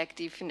that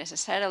perspective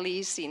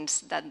necessarily, since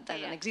that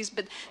doesn't exist.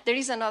 But there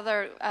is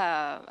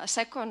a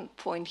second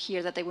point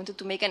here that I wanted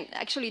to make, and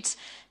actually it's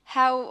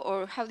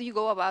how do you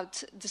go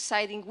about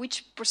deciding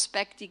which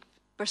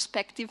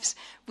perspectives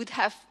would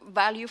have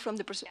value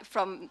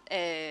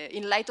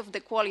in light of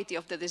the quality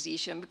of the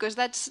decision, because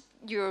that's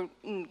your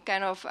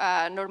kind of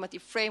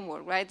normative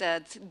framework, right?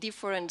 That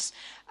difference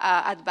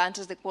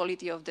advances the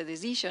quality of the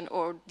decision,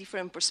 or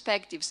different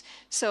perspectives.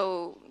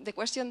 So the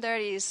question there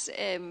is,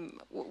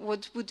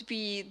 what would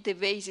be the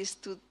basis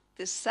to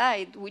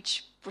decide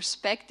which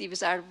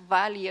perspectives are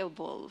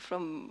valuable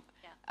from?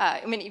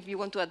 If you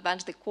want to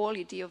advance the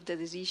quality of the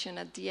decision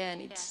at the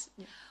end, it's.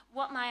 Yeah.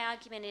 What my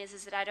argument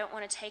is that I don't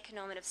want to take a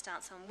normative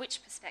stance on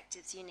which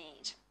perspectives you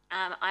need.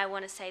 I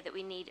want to say that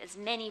we need as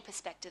many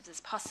perspectives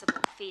as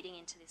possible feeding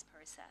into this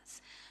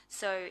process.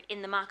 So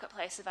in the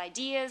marketplace of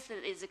ideas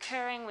that is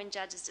occurring when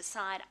judges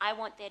decide, I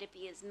want there to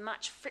be as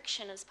much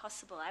friction as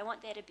possible. I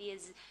want there to be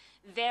as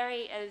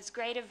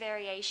great a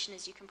variation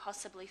as you can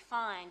possibly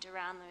find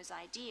around those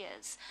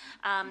ideas.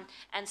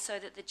 And so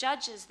that the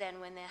judges then,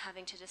 when they're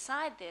having to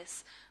decide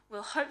this,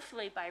 will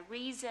hopefully, by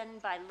reason,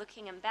 by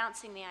looking and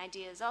bouncing the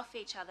ideas off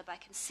each other, by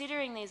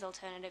considering these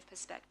alternative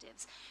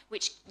perspectives,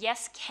 which,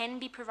 yes, can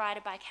be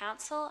provided by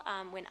counsel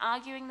when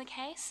arguing the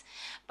case,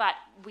 but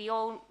we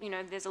all,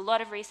 there's a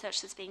lot of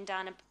research that's being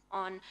done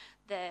on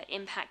the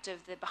impact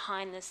of the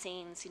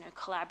behind-the-scenes,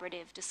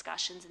 collaborative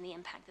discussions and the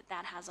impact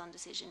that has on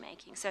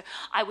decision-making. So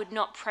I would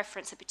not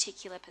preference a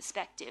particular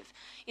perspective.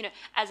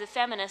 As a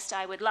feminist,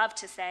 I would love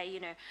to say,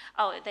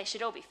 they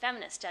should all be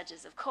feminist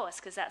judges, of course,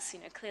 because that's,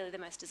 clearly the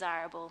most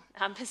desirable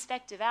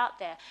perspective out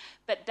there.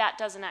 But that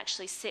doesn't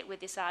actually sit with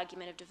this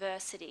argument of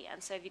diversity.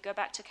 And so if you go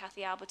back to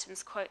Kathy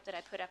Alberton's quote that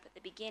I put up at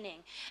the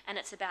beginning, and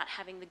it's about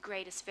having the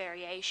greatest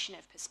variation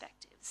of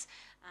perspectives,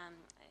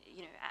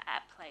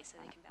 at play so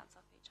they can bounce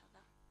off each other.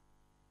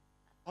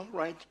 All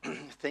right,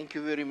 thank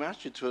you very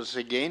much. It was,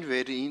 again,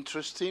 very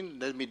interesting.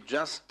 Let me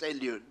just tell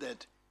you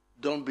that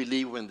don't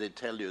believe when they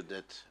tell you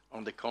that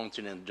on the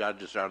continent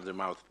judges are the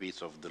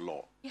mouthpiece of the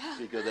law,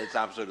 because that's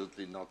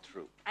absolutely not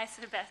true.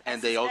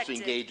 And they also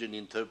engage in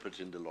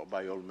interpreting the law,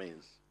 by all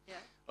means. Yeah.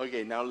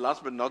 Okay, now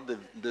last but not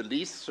the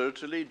least,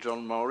 certainly,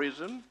 John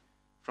Morison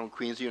from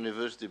Queen's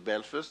University,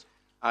 Belfast.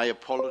 I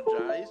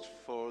apologize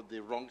for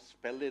the wrong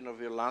spelling of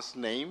your last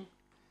name.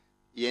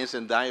 Yes,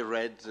 and I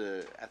read,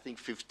 I think,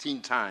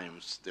 15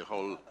 times the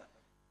whole,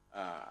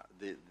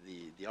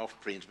 the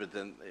off-prints, but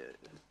then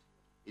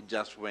it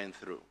just went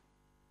through.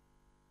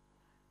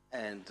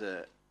 And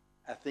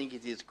I think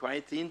it is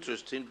quite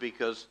interesting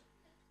because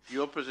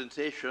Your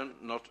presentation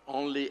not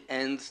only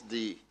ends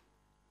the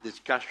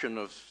discussion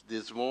of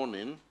this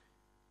morning,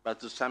 but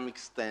to some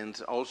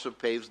extent also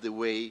paves the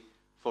way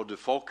for the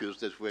focus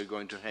that we're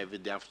going to have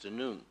in the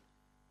afternoon.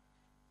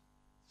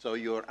 So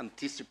you're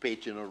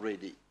anticipating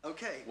already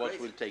what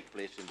will take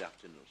place in the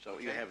afternoon. So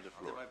you have the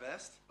floor. I'll do my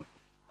best.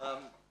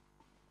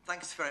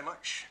 Thanks very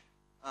much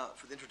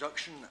for the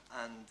introduction,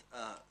 and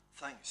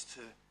thanks to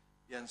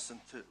Jens and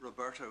to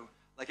Roberto.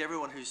 Like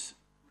everyone who's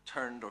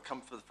returned or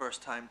come for the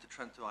first time to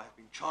Trento, I have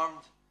been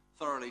charmed,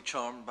 thoroughly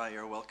charmed by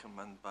your welcome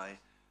and by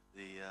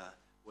the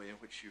way in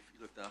which you've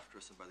looked after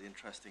us and by the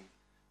interesting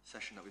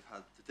session that we've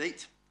had to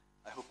date.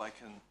 I hope I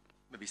can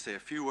maybe say a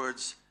few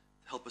words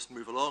to help us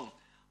move along.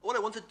 What I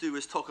want to do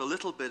is talk a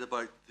little bit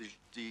about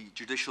the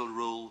judicial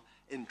role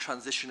in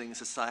transitioning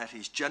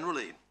societies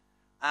generally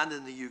and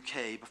in the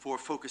UK before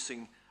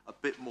focusing a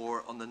bit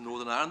more on the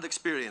Northern Ireland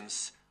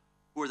experience,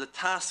 where the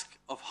task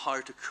of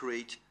how to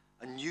create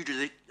a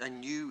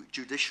new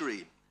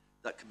judiciary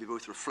that can be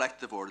both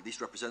reflective or at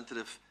least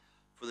representative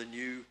for the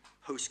new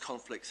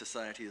post-conflict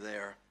society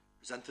there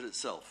presented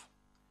itself.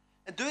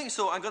 In doing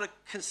so, I'm going to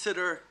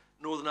consider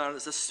Northern Ireland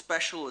as a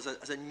special,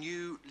 as a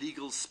new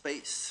legal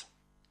space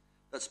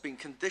that's been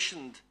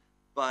conditioned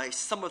by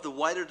some of the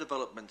wider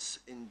developments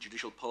in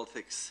judicial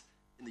politics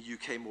in the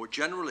UK more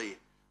generally,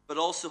 but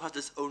also has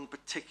its own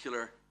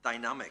particular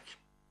dynamic.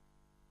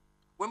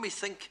 When we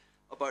think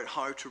about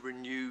how to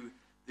renew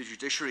the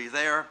judiciary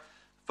there,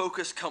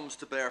 focus comes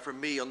to bear for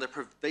me on the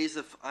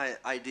pervasive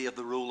idea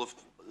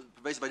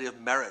of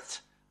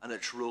merit and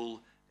its role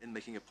in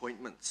making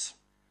appointments,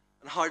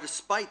 and how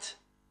despite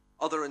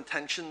other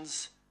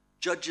intentions,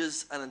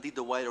 judges and indeed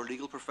the wider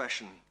legal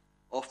profession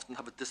often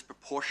have a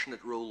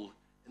disproportionate role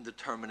in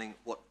determining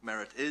what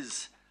merit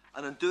is.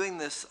 And in doing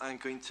this, I'm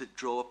going to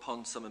draw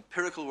upon some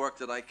empirical work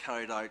that I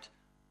carried out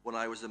when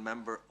I was a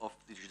member of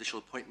the Judicial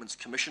Appointments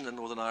Commission in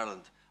Northern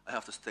Ireland. I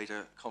have to state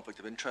a conflict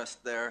of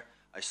interest there.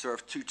 I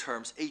served 2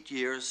 terms, 8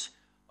 years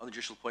on the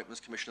Judicial Appointments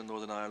Commission in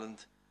Northern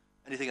Ireland.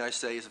 Anything I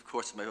say is, of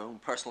course, in my own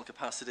personal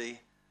capacity.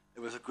 It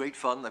was a great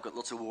fun. I've got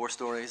lots of war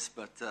stories,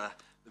 but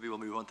maybe we'll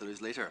move on to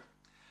those later.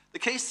 The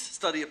case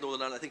study of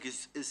Northern Ireland, I think,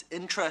 is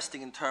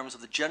interesting in terms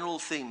of the general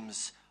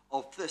themes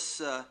of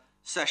this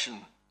session.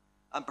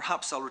 And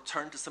perhaps I'll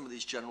return to some of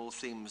these general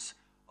themes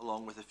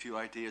along with a few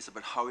ideas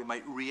about how we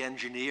might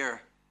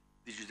re-engineer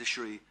the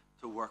judiciary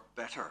to work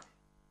better.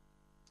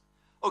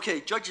 Okay,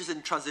 judges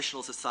in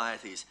transitional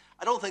societies.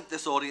 I don't think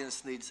this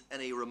audience needs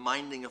any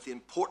reminding of the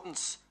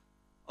importance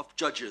of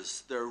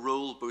judges, their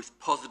role both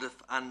positive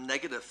and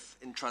negative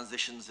in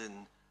transitions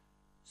in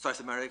South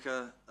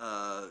America,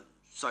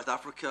 South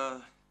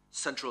Africa,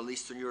 Central and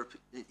Eastern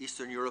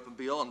Europe and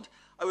beyond.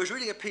 I was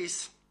reading a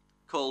piece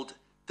called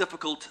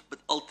Difficult but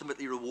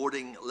Ultimately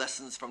Rewarding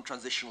Lessons from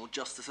Transitional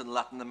Justice in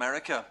Latin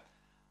America.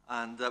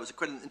 And that was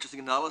quite an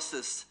interesting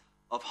analysis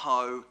of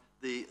how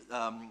the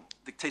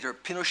dictator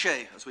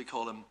Pinochet, as we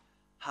call him,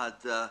 had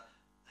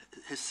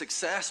his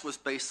success was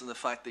based on the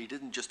fact that he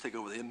didn't just take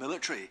over the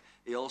military.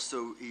 He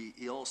also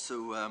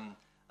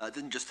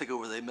didn't just take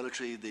over the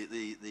military,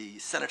 the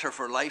senator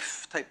for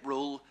life type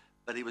role,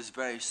 but he was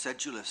very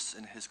sedulous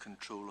in his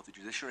control of the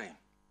judiciary.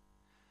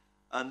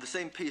 And the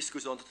same piece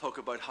goes on to talk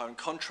about how, in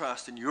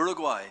contrast, in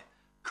Uruguay,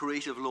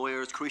 creative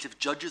lawyers, creative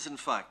judges, in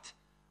fact,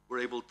 were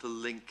able to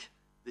link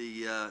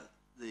the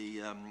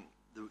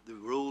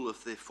role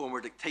of the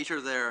former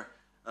dictator there,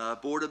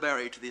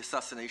 Bordaberry, to the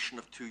assassination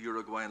of 2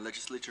 Uruguayan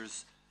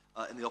legislators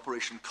in the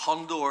Operation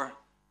Condor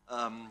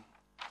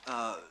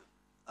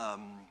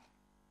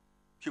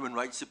human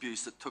rights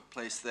abuse that took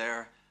place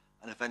there,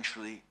 and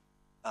eventually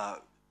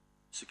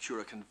secure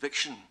a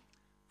conviction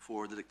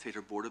for the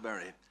dictator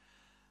Bordaberry.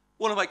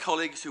 One of my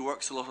colleagues who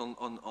works a lot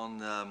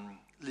on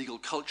legal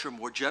culture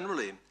more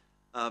generally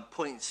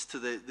points to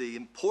the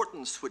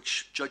importance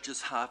which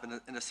judges have,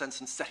 in a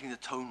sense, in setting the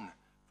tone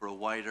for a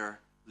wider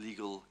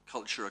legal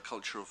culture, a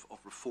culture of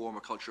reform,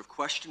 a culture of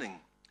questioning.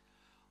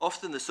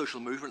 Often the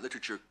social movement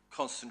literature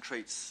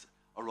concentrates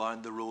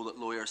around the role that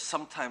lawyers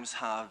sometimes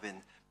have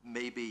in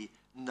maybe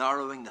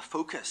narrowing the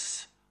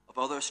focus of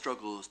other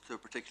struggles to a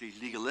particularly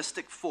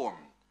legalistic form.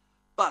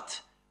 But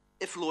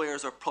if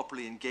lawyers are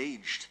properly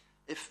engaged,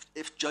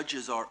 if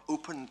judges are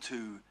open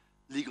to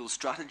legal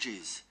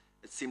strategies,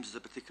 it seems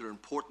there's a particular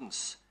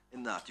importance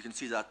in that. You can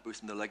see that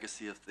both in the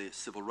legacy of the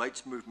civil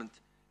rights movement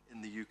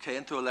in the UK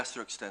and to a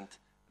lesser extent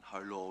in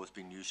how law was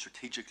being used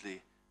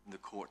strategically in the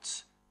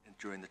courts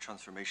during the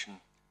transformation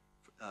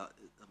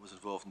that was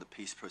involved in the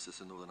peace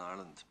process in Northern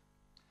Ireland.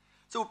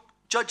 So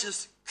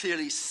judges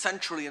clearly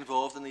centrally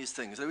involved in these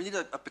things. And we need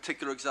a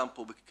particular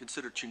example. We could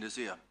consider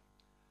Tunisia.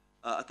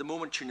 At the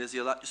moment,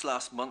 Tunisia, just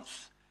last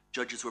month,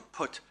 judges were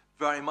put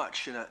very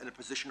much in a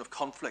position of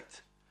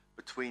conflict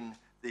between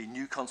the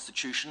new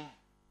constitution,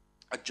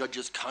 a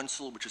judges'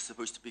 council, which is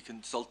supposed to be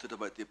consulted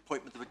about the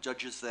appointment of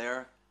judges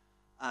there,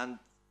 and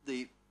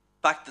the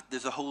fact that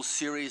there's a whole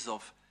series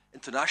of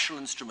international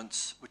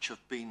instruments which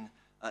have been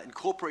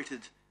incorporated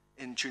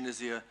in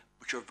Tunisia,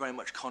 which are very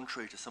much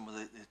contrary to some of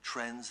the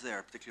trends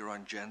there, particularly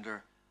around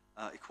gender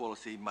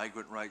equality,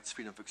 migrant rights,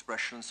 freedom of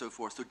expression, and so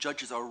forth. So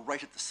judges are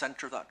right at the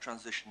centre of that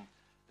transition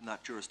in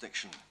that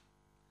jurisdiction.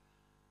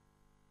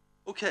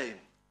 Okay.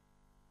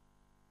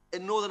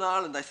 In Northern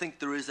Ireland, I think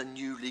there is a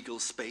new legal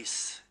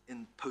space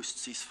in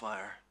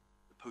post-ceasefire,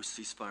 the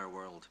post-ceasefire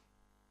world.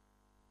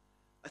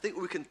 I think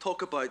we can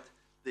talk about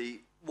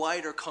the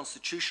wider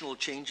constitutional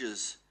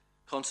changes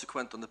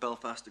consequent on the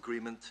Belfast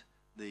Agreement,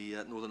 the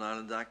Northern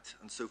Ireland Act,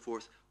 and so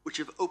forth, which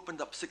have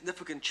opened up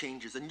significant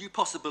changes and new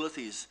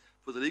possibilities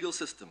for the legal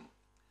system.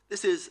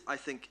 This is, I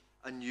think,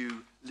 a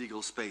new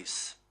legal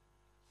space.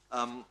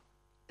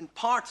 In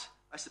part,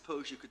 I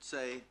suppose you could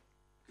say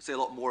a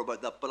lot more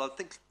about that, but I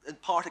think in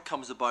part it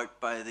comes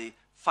about by the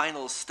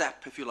final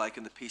step, if you like,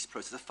 in the peace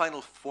process. The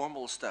final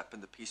formal step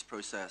in the peace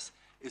process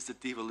is the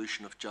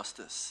devolution of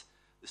justice.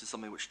 This is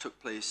something which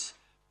took place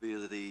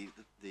via the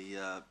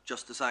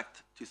Justice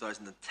Act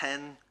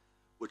 2010,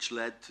 which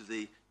led to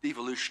the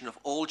devolution of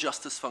all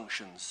justice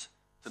functions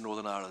to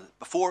Northern Ireland.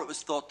 Before, it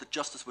was thought that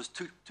justice was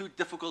too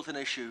difficult an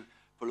issue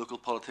for local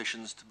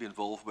politicians to be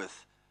involved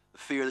with. The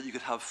fear that you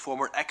could have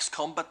former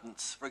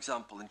ex-combatants, for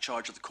example, in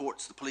charge of the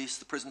courts, the police,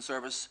 the prison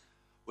service,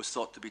 was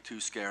thought to be too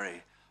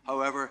scary.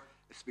 However,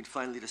 it's been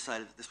finally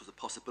decided that this was a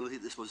possibility.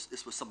 This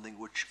was something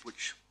which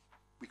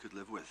we could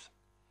live with.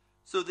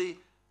 So the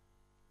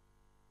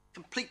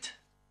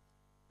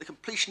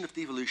completion of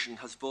devolution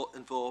has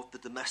involved the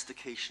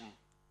domestication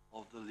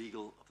of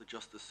the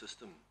justice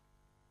system.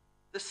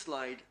 This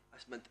slide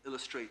is meant to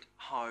illustrate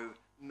how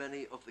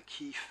many of the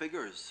key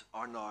figures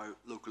are now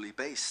locally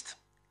based.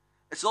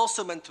 It's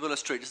also meant to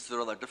illustrate, this is a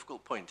rather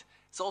difficult point,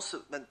 it's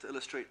also meant to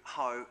illustrate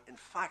how, in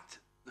fact,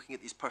 looking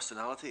at these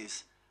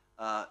personalities,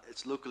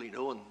 it's locally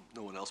known,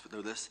 no one else would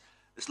know this,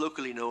 it's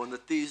locally known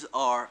that these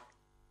are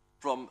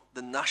from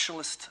the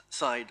nationalist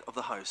side of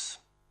the House.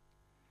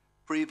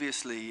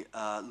 Previously,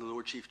 the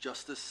Lord Chief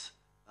Justice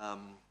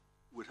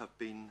would have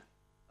been,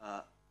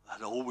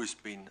 had always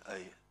been a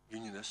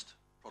unionist,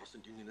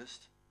 Protestant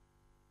unionist.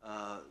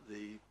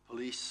 The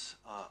police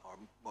are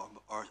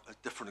a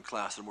different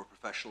class, a more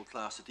professional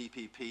class. The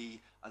DPP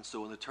and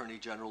so on, the Attorney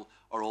General,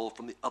 are all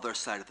from the other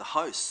side of the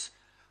House.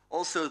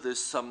 Also, there's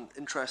some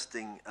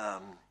interesting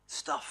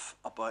stuff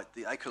about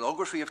the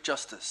iconography of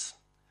justice.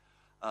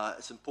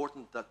 It's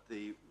important that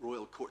the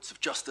Royal Courts of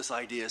Justice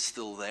idea is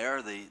still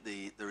there.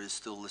 There is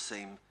still the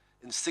same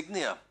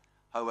insignia.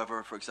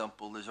 However, for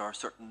example, there are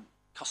certain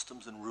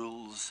customs and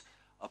rules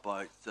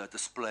about the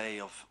display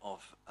of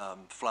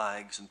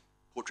flags and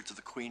portraits of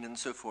the Queen and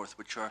so forth,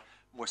 which are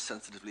more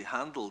sensitively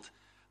handled.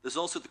 There's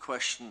also the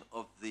question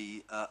of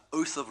the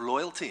oath of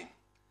loyalty.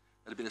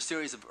 There have been a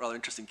series of rather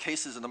interesting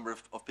cases. A number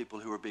of people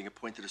who were being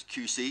appointed as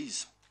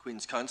QCs,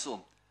 Queen's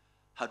Counsel,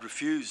 had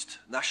refused,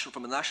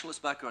 from a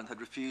nationalist background, had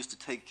refused to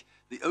take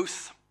the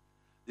oath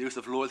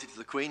of loyalty to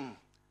the Queen.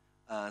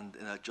 And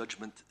in a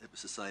judgment, it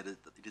was decided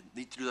that they didn't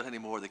need to do that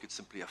anymore. They could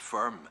simply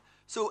affirm.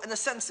 So in a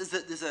sense,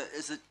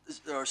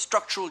 there are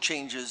structural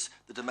changes,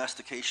 the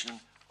domestication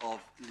of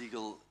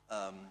legal,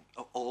 a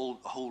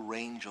whole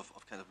range of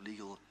kind of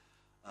legal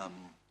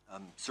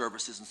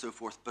services and so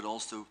forth, but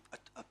also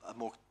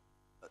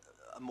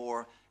a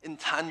more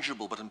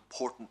intangible but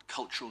important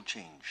cultural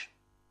change.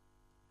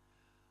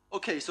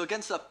 Okay, so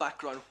against that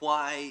background,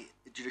 why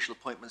judicial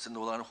appointments in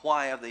Northern Ireland?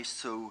 Why are they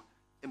so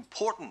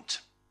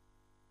important?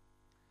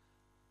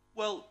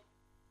 Well,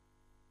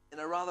 in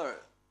a rather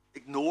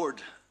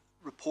ignored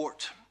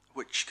report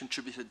which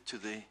contributed to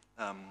the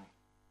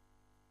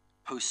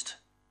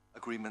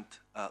post-agreement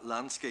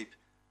landscape,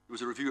 there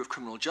was a review of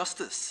criminal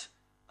justice,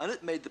 and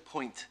it made the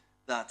point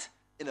that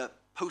in a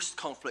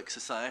post-conflict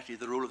society,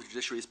 the role of the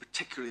judiciary is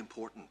particularly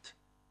important.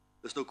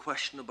 There's no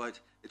question about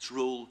its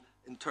role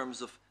in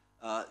terms of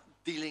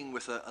dealing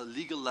with a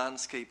legal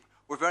landscape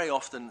where very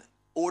often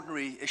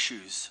ordinary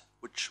issues,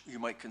 which you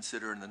might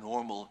consider in the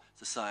normal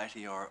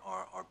society are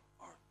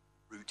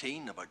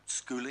routine, about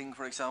schooling,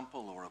 for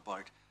example, or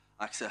about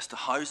access to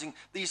housing.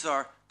 These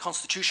are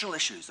constitutional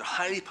issues. They're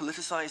highly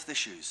politicized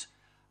issues,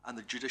 and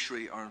the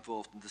judiciary are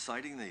involved in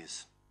deciding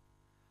these.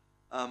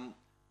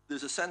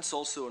 There's a sense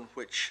also in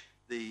which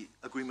the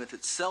agreement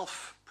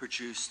itself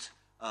produced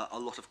a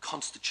lot of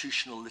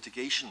constitutional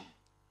litigation.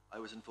 I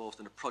was involved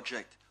in a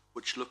project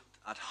which looked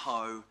at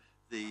how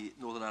the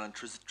Northern Ireland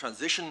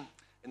transition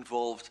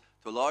involved,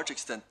 to a large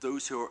extent,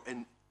 those who are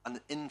in an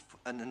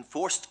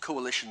enforced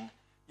coalition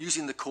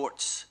using the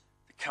courts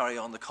to carry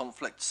on the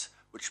conflicts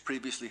which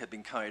previously had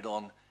been carried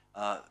on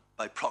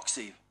by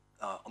proxy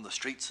on the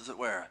streets, as it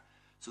were.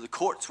 So the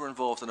courts were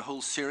involved in a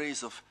whole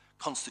series of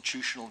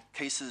constitutional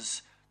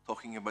cases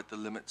talking about the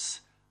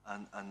limits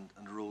and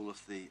role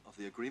of the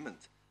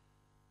agreement.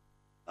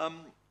 I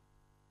think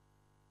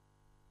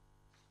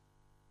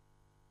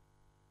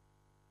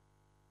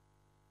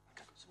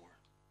I've got some more.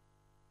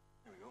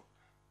 There we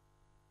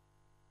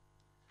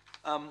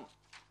go.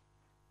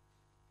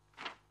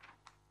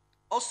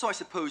 Also, I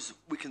suppose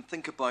we can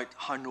think about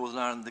how Northern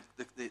Ireland,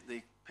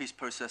 the peace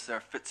process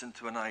there, fits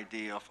into an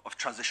idea of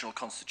transitional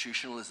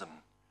constitutionalism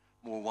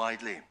more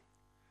widely.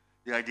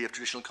 The idea of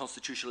traditional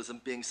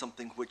constitutionalism being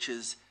something which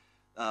is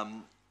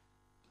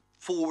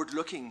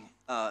forward-looking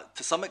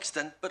to some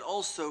extent, but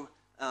also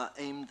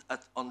aimed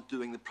at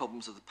undoing the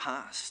problems of the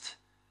past.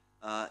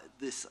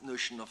 This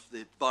notion of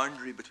the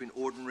boundary between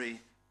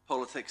ordinary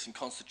politics and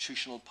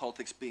constitutional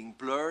politics being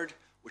blurred,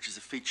 which is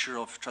a feature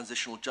of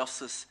transitional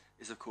justice,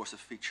 is of course a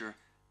feature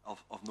of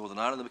Northern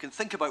Ireland. And we can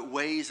think about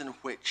ways in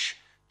which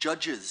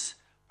judges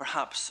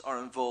perhaps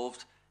are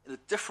involved in a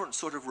different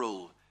sort of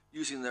role,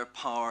 using their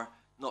power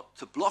not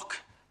to block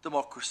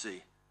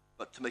democracy,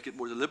 but to make it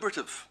more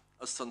deliberative,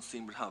 as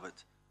Sunstein would have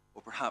it,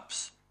 or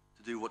perhaps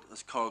to do what,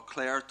 as Carl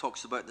Clare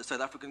talks about in the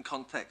South African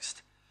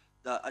context,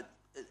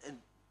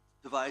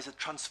 devise a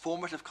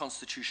transformative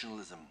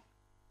constitutionalism.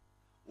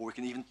 Or we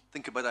can even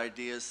think about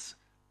ideas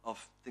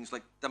of things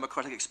like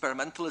democratic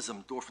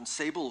experimentalism. Dorff and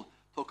Sable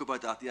talk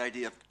about that, the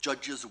idea of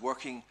judges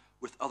working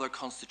with other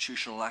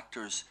constitutional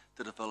actors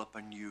to develop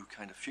a new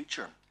kind of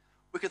future.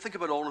 We could think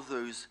about all of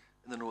those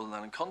in the Northern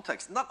Ireland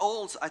context. And that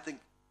all, I think,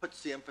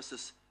 puts the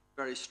emphasis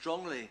very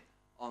strongly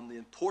on the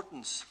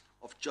importance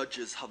of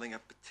judges having a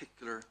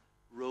particular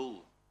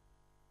role.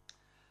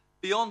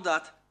 Beyond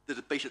that, the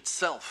debate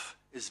itself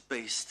is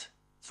based,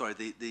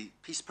 the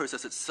peace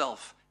process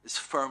itself is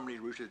firmly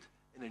rooted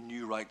in a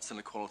new rights and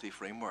equality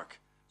framework.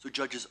 So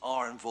judges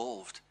are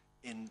involved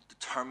in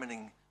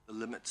determining the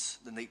limits,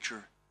 the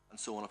nature, and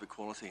so on of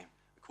equality.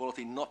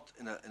 Equality not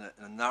in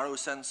a narrow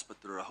sense,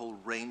 but there are a whole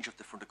range of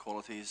different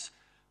equalities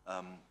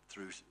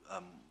through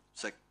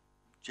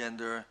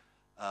gender,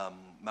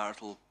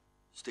 marital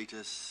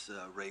status,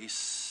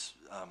 race,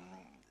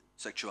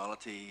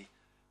 sexuality,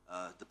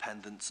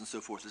 dependence, and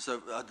so forth. It's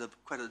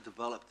quite a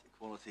developed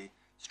equality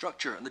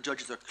structure, and the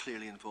judges are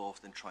clearly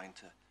involved in trying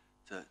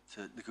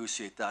to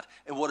negotiate that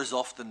in what is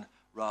often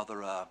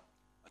rather a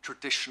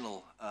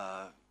traditional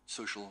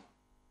social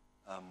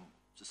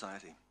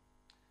society,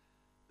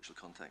 social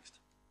context.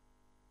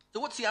 So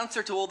what's the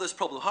answer to all this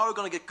problem? How are we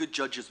going to get good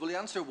judges? Well, the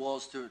answer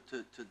was to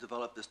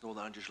develop this Northern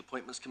Ireland Judicial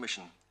Appointments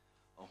Commission,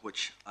 on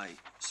which I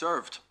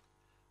served.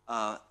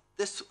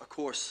 This, of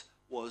course,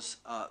 was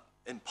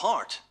in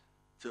part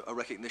to a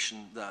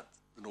recognition that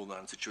the Northern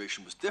Ireland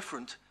situation was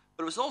different,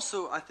 but it was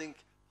also, I think,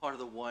 part of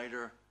the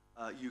wider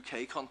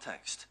UK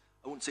context.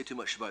 I won't say too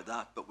much about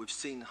that, but we've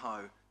seen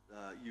how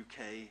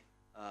UK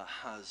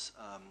has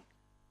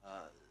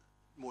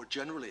more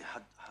generally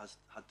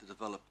had to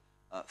develop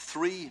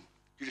 3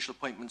 judicial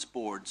appointments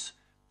boards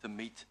to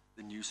meet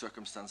the new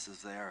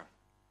circumstances there.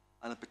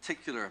 And in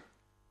particular,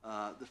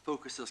 the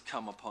focus has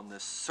come upon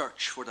this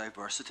search for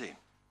diversity.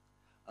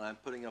 And I'm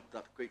putting up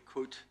that great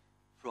quote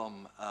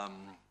from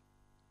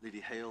Lady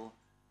Hale,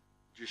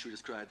 Judiciary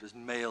described as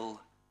male,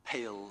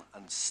 pale,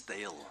 and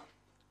stale,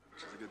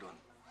 which is a good one.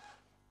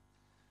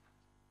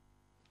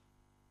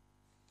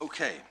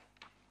 Okay.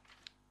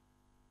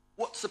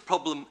 What's the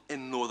problem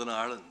in Northern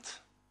Ireland?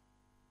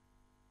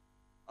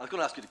 I was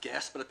going to ask you to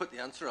guess, but I put the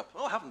answer up.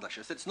 Oh, I haven't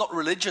actually. I said it's not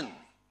religion.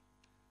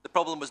 The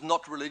problem was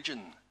not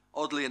religion,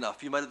 oddly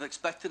enough. You might have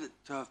expected it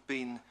to have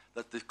been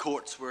that the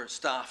courts were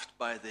staffed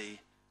by the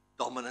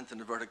dominant, in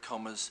inverted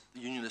commas,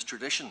 the unionist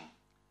tradition.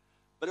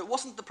 But it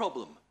wasn't the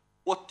problem.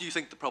 What do you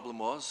think the problem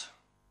was?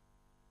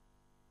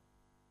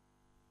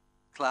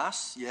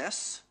 Class,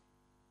 yes.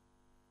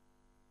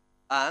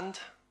 And?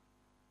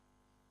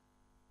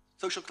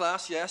 Social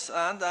class, yes.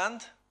 And?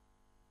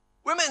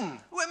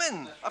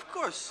 Women, of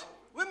course,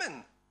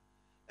 women.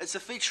 It's a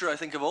feature, I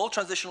think, of all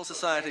transitional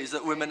societies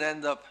that women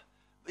end up,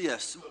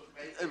 yes,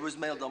 it was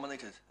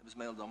male-dominated. It was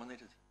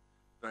male-dominated,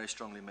 very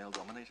strongly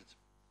male-dominated.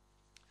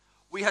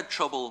 We had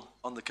trouble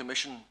on the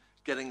Commission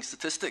getting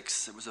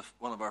statistics. It was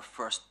one of our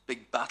first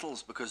big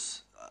battles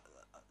because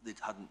they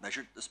hadn't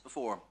measured this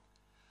before.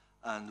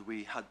 And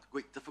we had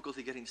great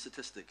difficulty getting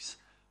statistics.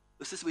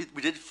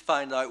 We did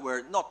find out where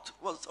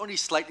it's only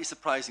slightly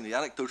surprisingly,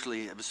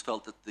 anecdotally, it was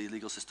felt that the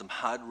legal system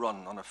had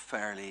run on a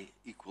fairly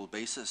equal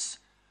basis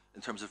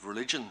in terms of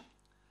religion.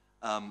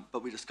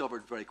 But we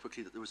discovered very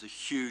quickly that there was a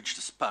huge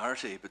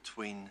disparity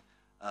between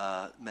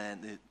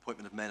the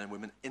appointment of men and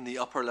women in the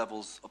upper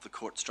levels of the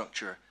court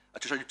structure.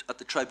 At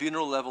the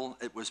tribunal level,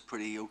 it was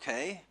pretty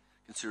okay,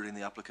 considering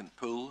the applicant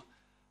pool.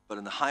 But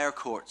in the higher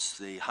courts,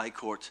 the High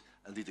Court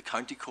and the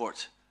County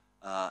Court,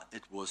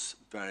 it was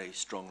very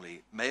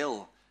strongly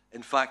male.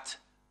 In fact,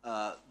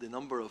 the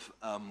number of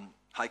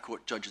High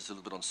Court judges is a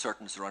little bit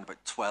uncertain. It's around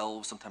about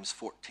 12, sometimes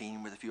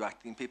 14, with a few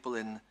acting people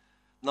in.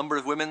 Number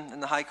of women in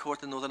the High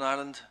Court in Northern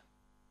Ireland?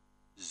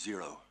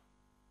 0.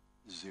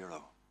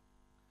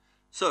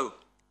 So,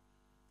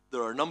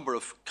 there are a number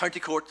of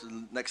County Court,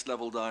 the next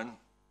level down,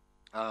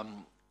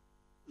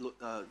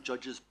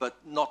 judges, but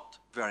not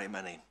very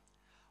many.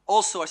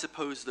 Also, I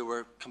suppose there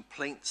were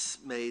complaints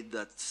made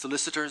that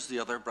solicitors, the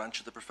other branch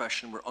of the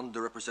profession, were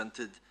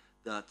underrepresented,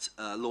 that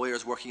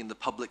lawyers working in the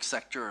public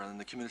sector and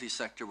the community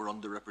sector were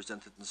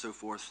underrepresented and so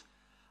forth.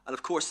 And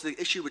of course, the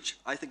issue which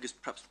I think is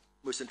perhaps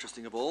most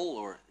interesting of all,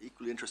 or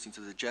equally interesting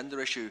to the gender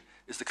issue,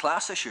 is the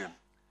class issue.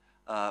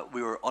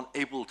 We were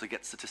unable to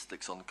get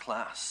statistics on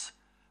class,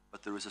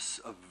 but there was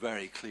a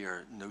very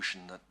clear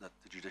notion that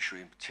the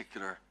judiciary in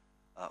particular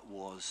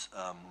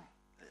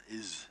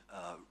is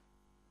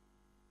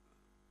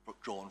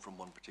drawn from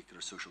one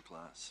particular social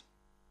class.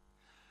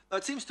 Now,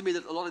 it seems to me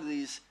that a lot of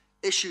these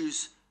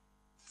issues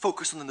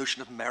focus on the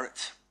notion of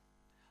merit.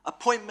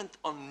 Appointment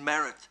on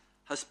merit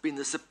has been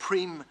the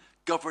supreme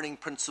governing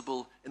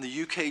principle in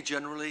the UK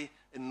generally,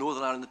 in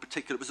Northern Ireland in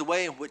particular. It was the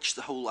way in which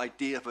the whole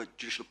idea of a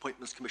Judicial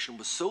Appointments Commission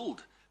was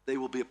sold. They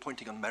will be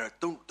appointing on merit.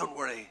 Don't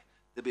worry,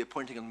 they'll be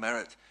appointing on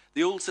merit.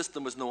 The old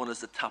system was known as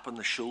the tap on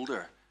the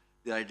shoulder,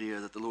 the idea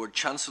that the Lord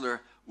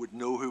Chancellor would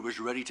know who was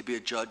ready to be a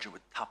judge and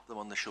would tap them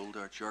on the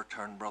shoulder. It's your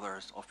turn,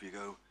 brothers, off you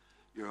go.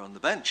 You're on the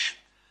bench.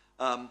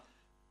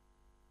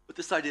 But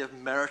this idea of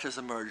merit has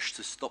emerged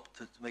to stop,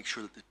 to make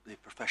sure that the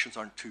professions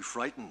aren't too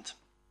frightened.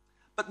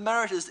 But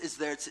merit is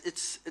there.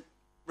 It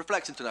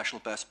reflects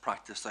international best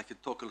practice. I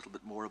could talk a little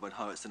bit more about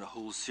how it's in a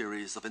whole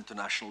series of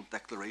international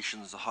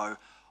declarations, of how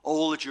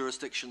all the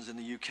jurisdictions in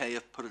the UK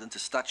have put it into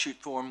statute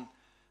form.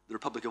 The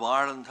Republic of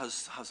Ireland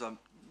has a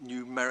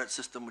new merit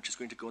system which is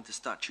going to go into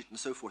statute and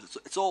so forth.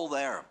 It's all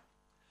there.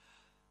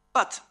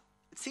 But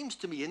it seems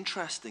to me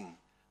interesting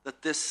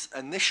that this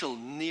initial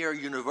near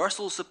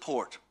universal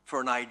support for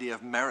an idea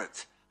of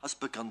merit has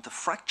begun to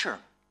fracture.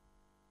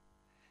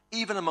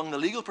 Even among the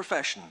legal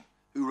profession,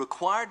 who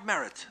required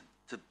merit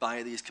to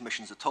buy these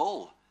commissions at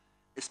all,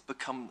 it's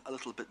become a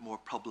little bit more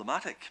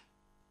problematic.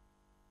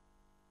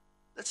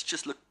 Let's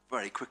just look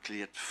very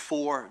quickly at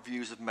 4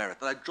 views of merit.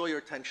 And I draw your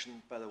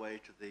attention, by the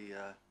way, to the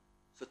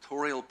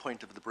sartorial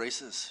point of the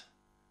braces.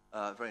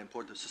 Very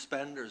important.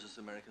 Suspenders, as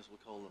Americans will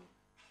call them.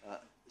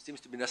 It seems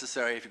to be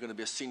necessary if you're going to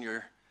be a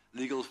senior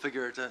legal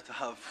figure to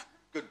have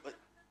good...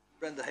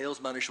 Brenda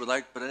Hale's managed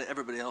without, but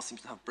everybody else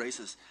seems to have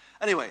braces.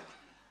 Anyway,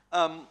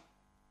 top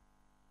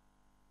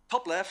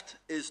left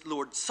is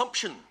Lord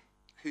Sumption,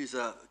 who's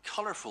a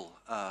colourful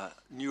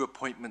new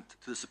appointment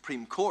to the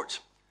Supreme Court.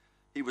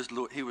 He was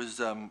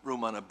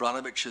Roman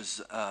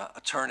Abramovich's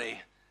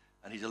attorney,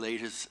 and he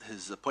delayed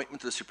his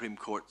appointment to the Supreme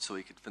Court so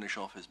he could finish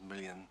off his £1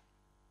 million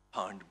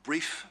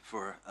brief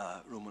for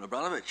Roman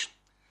Abramovich.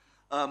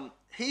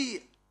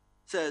 He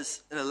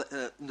says, in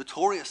a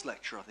notorious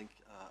lecture, I think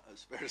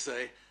it's fair to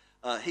say,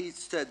 he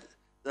said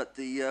that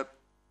the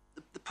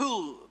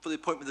pool for the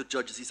appointment of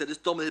judges, he said, is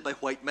dominated by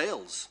white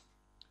males.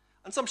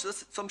 And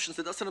Sumption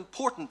said that's an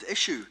important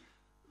issue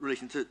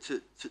relating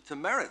to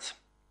merit.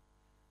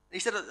 And he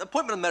said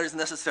appointment of merit is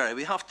necessary.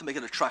 We have to make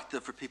it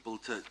attractive for people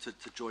to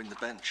join the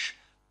bench.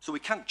 So we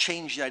can't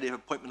change the idea of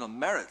appointment on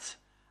merit.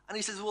 And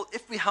he says, well,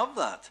 if we have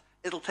that,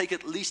 it'll take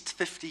at least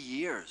 50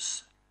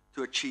 years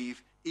to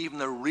achieve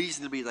even a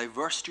reasonably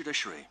diverse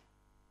judiciary.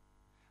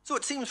 So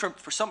it seems for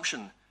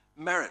Sumption,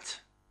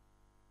 merit,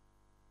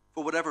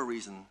 for whatever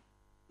reason,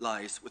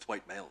 lies with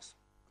white males.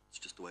 It's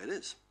just the way it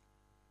is.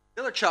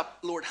 The other chap,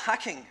 Lord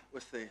Hacking,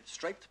 with the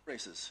striped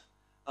braces,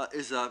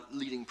 is a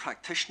leading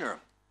practitioner.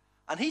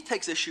 And he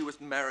takes issue with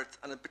merit,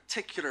 and in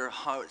particular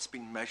how it's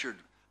been measured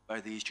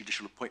by these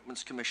judicial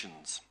appointments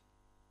commissions.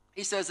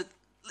 He says that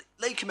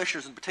lay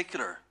commissioners in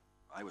particular,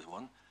 I was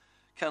one,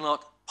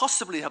 cannot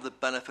possibly have the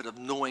benefit of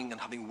knowing and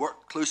having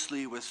worked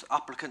closely with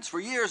applicants for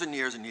years and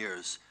years and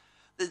years.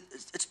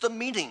 It's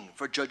demeaning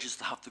for judges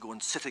to have to go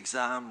and sit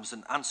exams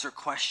and answer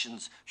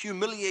questions.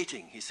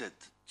 Humiliating, he said.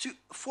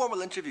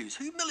 Formal interviews,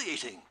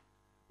 humiliating.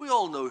 We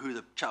all know who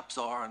the chaps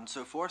are and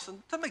so forth,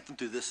 and to make them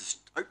do this is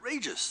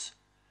outrageous.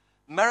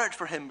 Merit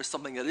for him is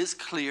something that is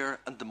clear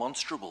and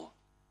demonstrable,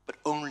 but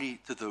only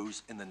to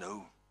those in the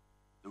know,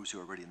 those who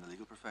are already in the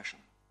legal profession.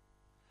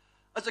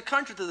 As a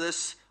counter to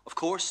this, of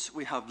course,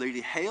 we have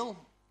Lady Hale,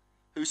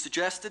 who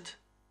suggested,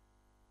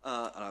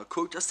 and I'll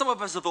quote, as some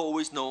of us have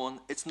always known,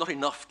 it's not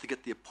enough to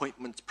get the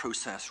appointment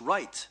process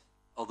right,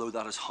 although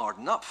that is hard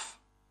enough.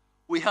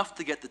 We have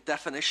to get the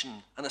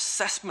definition and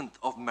assessment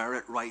of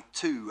merit right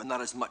too, and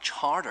that is much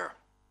harder.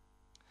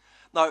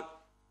 Now,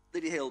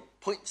 Lady Hale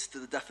points to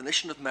the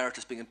definition of merit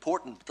as being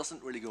important, but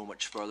doesn't really go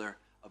much further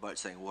about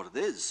saying what it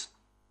is.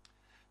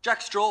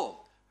 Jack Straw,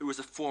 who was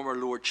a former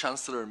Lord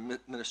Chancellor and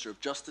Minister of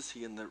Justice,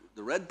 he in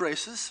the red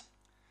braces,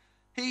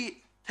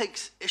 he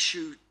takes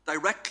issue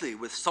directly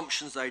with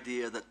Sumption's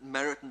idea that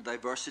merit and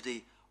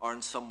diversity are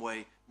in some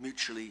way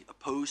mutually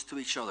opposed to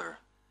each other.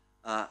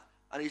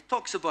 And he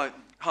talks about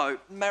how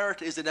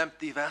merit is an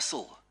empty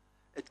vessel.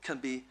 It can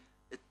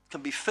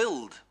be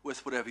filled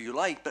with whatever you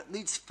like, but it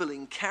needs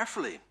filling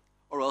carefully,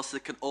 or else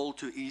it can all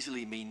too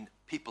easily mean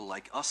people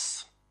like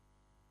us.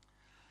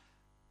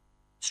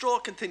 Straw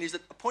continues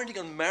that appointing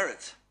on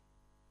merit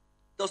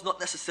does not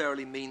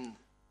necessarily mean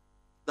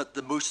that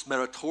the most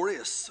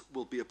meritorious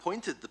will be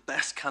appointed, the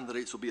best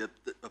candidates will be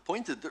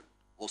appointed. There are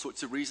all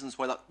sorts of reasons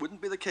why that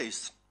wouldn't be the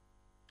case.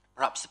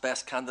 Perhaps the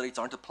best candidates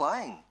aren't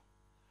applying.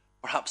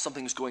 Perhaps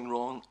something's going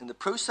wrong in the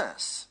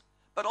process.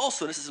 But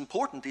also, and this is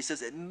important, he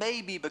says it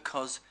may be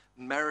because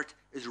merit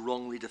is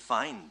wrongly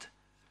defined.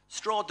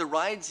 Straw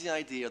derides the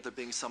idea of there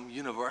being some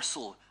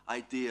universal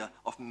idea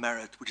of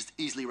merit which is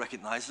easily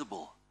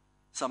recognizable,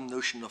 some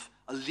notion of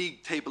a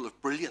league table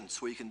of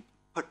brilliance where you can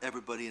put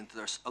everybody into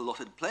their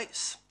allotted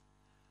place.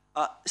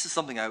 This is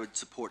something I would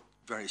support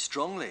very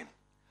strongly.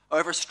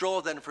 However,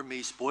 Straw then for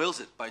me spoils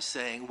it by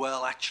saying,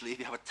 well, actually, if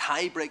you have a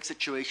tie-break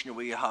situation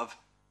where you have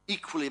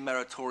equally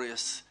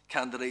meritorious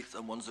candidate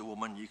and one's a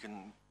woman, you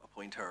can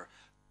appoint her.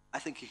 I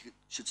think he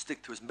should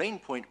stick to his main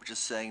point, which is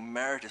saying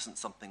merit isn't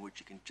something which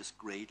you can just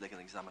grade like an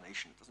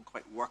examination. It doesn't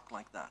quite work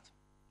like that.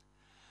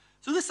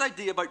 So this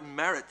idea about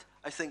merit,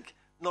 I think,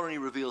 not only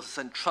reveals the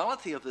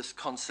centrality of this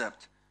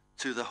concept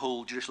to the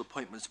whole judicial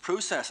appointments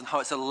process and how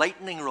it's a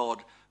lightning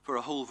rod for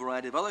a whole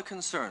variety of other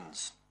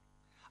concerns.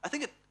 I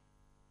think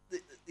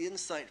the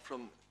insight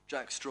from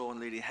Jack Straw and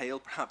Lady Hale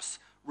perhaps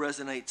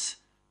resonates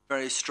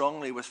very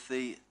strongly with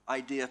the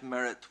idea of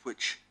merit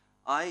which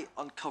I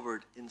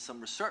uncovered in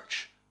some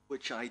research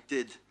which I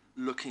did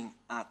looking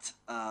at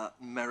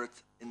merit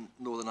in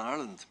Northern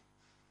Ireland.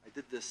 I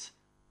did this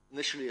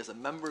initially as a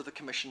member of the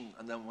commission,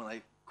 and then when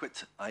I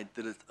quit, I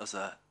did it as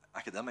an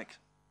academic.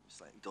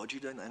 It's like dodgy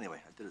doing that. Anyway,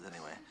 I did it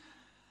anyway.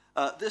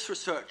 This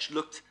research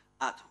looked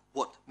at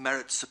what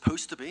merit's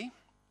supposed to be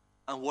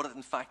and what it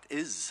in fact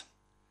is.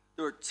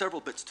 There were several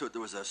bits to it.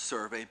 There was a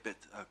survey bit,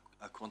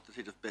 a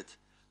quantitative bit,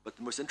 but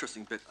the most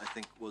interesting bit, I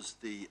think, was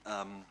the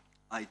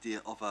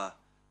idea of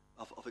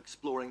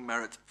exploring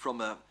merit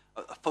from a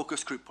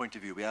focus group point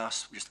of view. We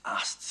just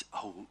asked a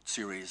whole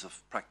series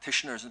of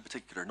practitioners in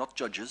particular, not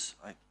judges.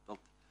 I felt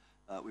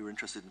we were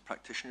interested in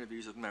practitioner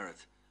views of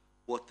merit,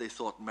 what they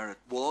thought merit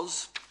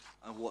was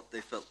and what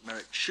they felt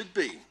merit should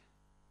be.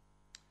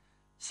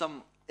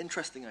 Some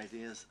interesting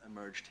ideas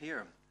emerged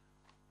here.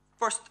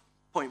 First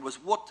point was,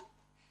 what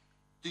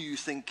do you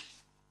think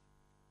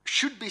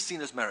should be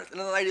seen as merit? In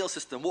an ideal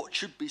system, what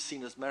should be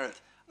seen as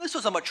merit? And this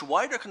was a much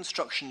wider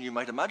construction, you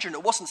might imagine.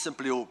 It wasn't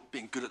simply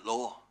being good at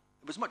law.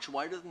 It was much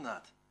wider than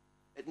that.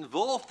 It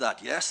involved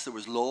that, yes, there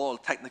was law,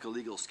 technical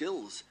legal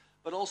skills,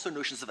 but also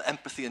notions of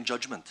empathy and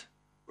judgment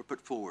were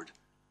put forward.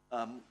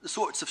 The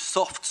sorts of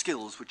soft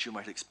skills which you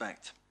might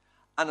expect.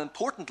 And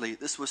importantly,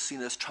 this was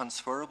seen as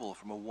transferable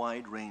from a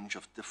wide range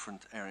of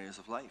different areas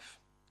of life.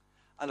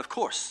 And of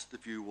course, the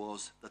view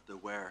was that there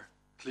were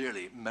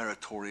clearly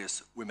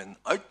meritorious women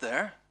out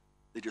there.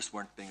 They just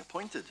weren't being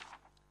appointed.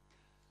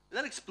 We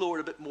then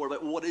explored a bit more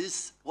about what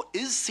is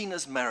seen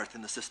as merit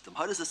in the system.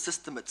 How does the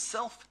system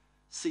itself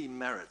see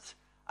merit?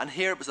 And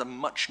here it was a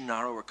much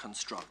narrower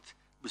construct.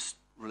 It was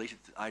related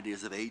to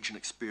ideas of age and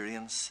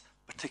experience,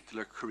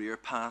 particular career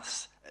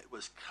paths. It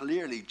was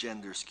clearly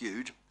gender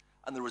skewed,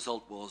 and the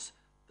result was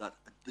that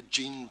the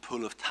gene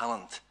pool of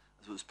talent,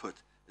 as it was put,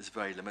 is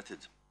very limited.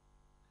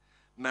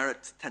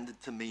 Merit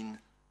tended to mean,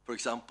 for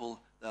example,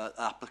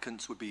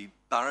 applicants would be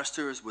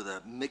barristers with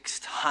a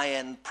mixed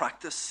high-end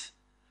practice.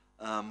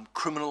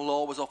 Criminal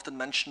law was often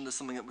mentioned as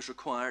something that was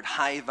required.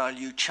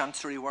 High-value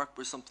chancery work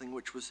was something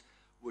which was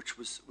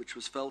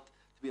felt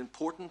to be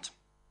important.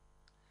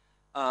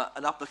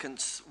 An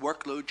applicant's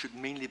workload should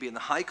mainly be in the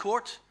High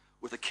Court,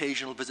 with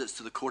occasional visits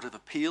to the Court of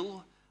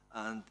Appeal,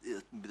 and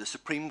the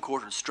Supreme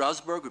Court of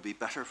Strasbourg would be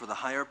better for the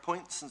higher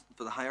points, and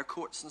for the higher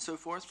courts and so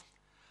forth.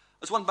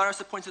 As one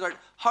barrister pointed out,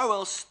 how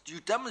else do you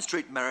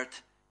demonstrate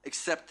merit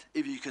except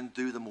if you can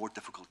do the more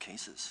difficult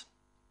cases?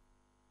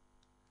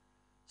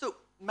 So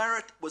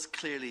merit was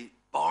clearly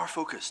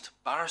bar-focused.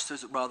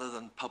 Barristers rather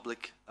than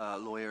public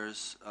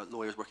lawyers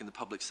working in the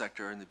public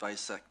sector, in the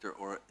advice sector,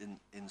 or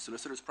in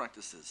solicitors'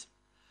 practices.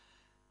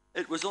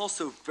 It was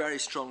also very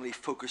strongly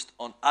focused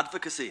on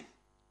advocacy.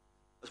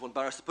 As one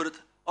barrister put it,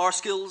 our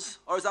skills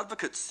are as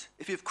advocates.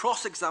 If you've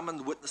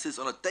cross-examined witnesses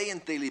on a day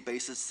and daily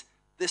basis,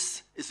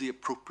 this is the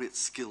appropriate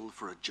skill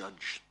for a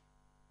judge.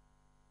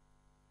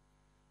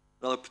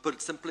 Well, to put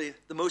it simply,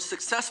 the most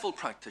successful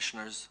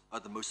practitioners are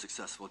the most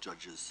successful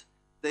judges.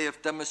 They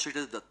have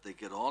demonstrated that they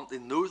get on, they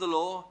know the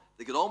law,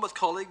 they get on with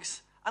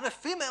colleagues, and if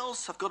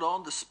females have got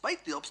on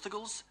despite the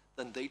obstacles,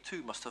 then they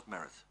too must have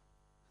merit.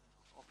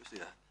 Obviously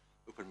an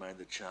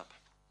open-minded chap.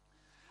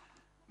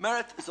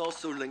 Merit is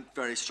also linked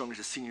very strongly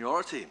to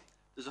seniority.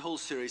 There's a whole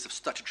series of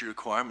statutory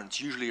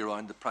requirements, usually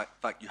around the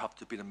fact you have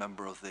to be a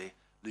member of the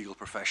legal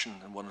profession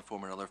in one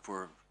form or another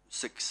for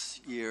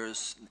 6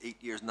 years,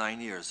 8 years, 9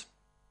 years.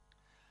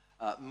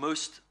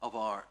 Most of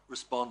our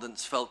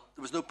respondents felt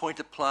there was no point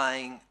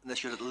applying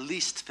unless you had at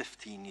least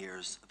 15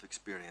 years of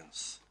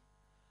experience.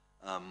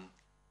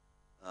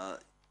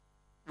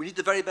 We need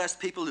the very best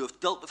people who have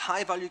dealt with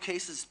high-value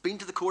cases, been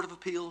to the Court of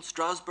Appeal,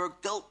 Strasbourg,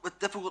 dealt with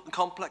difficult and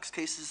complex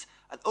cases,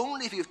 and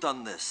only if you've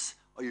done this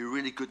are you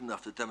really good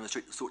enough to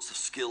demonstrate the sorts of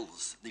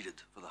skills needed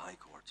for the High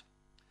Court.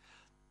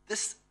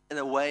 This, in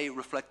a way,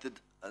 reflected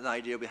an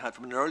idea we had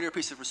from an earlier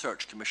piece of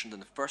research commissioned in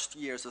the first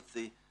years of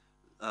the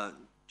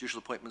Judicial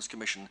Appointments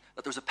Commission,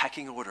 that there was a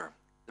pecking order.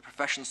 The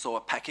profession saw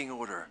a pecking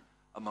order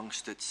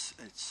amongst its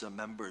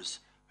members.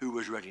 Who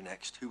was ready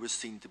next? Who was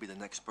seen to be the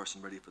next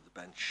person ready for the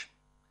bench?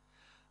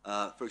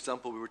 For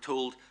example, we were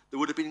told there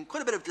would have been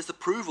quite a bit of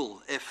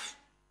disapproval if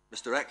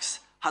Mr. X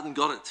hadn't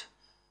got it.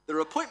 There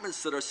are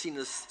appointments that are seen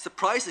as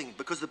surprising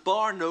because the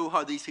bar know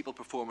how these people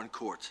perform in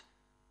court,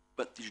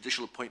 but the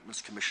Judicial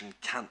Appointments Commission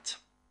can't.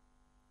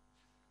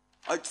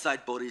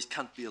 Outside bodies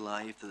can't be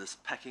alive to this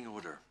pecking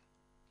order.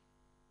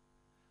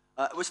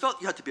 It was felt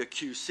you had to be a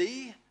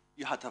QC,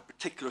 you had to have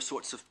particular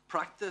sorts of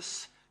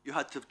practice, you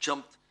had to have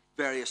jumped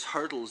various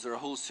hurdles. There are a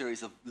whole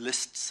series of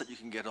lists that you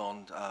can get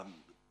on,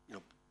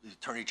 the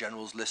Attorney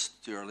General's list,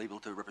 you're able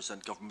to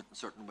represent government in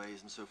certain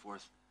ways and so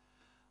forth.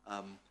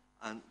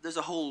 And there's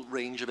a whole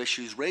range of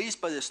issues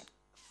raised by this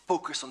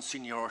focus on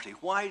seniority.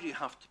 Why do you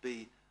have to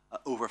be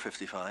over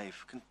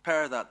 55?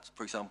 Compare that,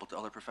 for example, to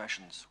other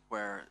professions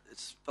where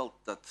it's felt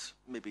that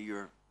maybe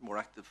you're more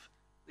active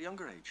at a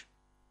younger age.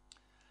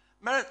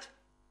 Merit,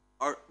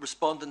 our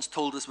respondents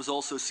told us, was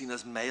also seen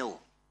as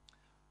male,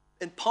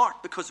 in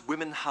part because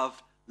women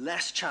have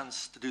less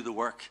chance to do the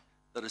work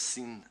that is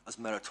seen as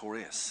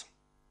meritorious.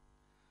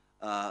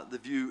 The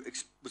view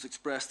was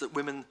expressed that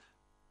women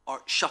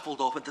are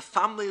shuffled off into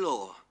family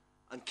law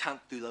and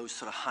can't do those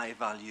sort of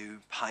high-value,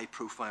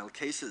 high-profile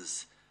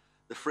cases.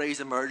 The phrase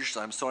emerged,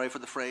 I'm sorry for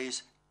the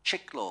phrase,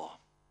 chick law.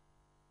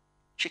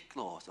 Chick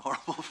law, it's a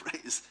horrible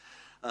phrase.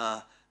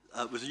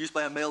 It was used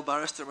by a male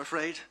barrister, I'm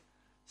afraid,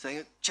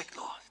 saying, chick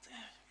law. You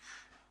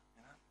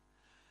know?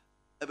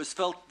 It was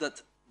felt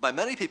that by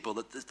many people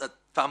that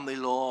family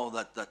law,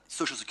 that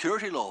social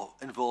security law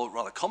involved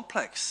rather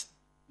complex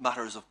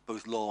matters of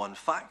both law and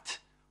fact,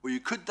 where you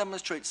could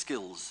demonstrate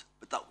skills,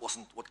 but that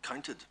wasn't what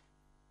counted.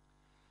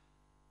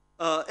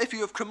 If you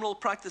have criminal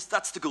practice,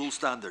 that's the gold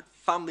standard.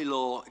 Family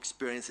law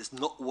experience is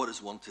not what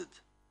is wanted.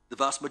 The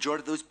vast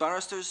majority of those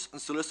barristers and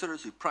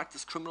solicitors who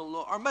practice criminal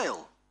law are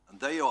male, and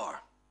there you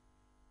are.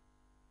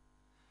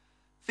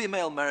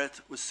 Female merit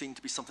was seen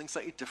to be something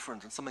slightly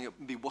different and something that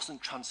maybe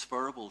wasn't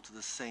transferable to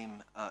the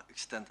same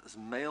extent as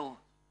male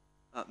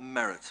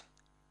merit.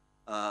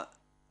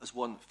 As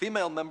one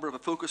female member of a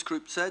focus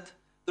group said,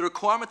 the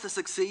requirement to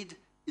succeed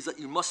is that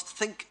you must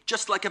think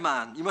just like a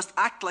man, you must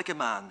act like a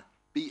man,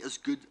 be as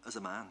good as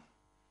a man.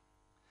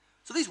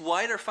 So these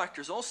wider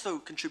factors also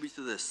contribute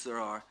to this. There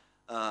are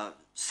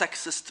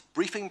sexist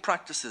briefing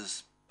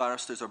practices.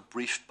 Barristers are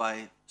briefed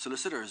by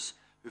solicitors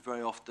who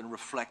very often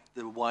reflect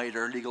the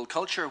wider legal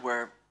culture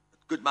where a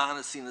good man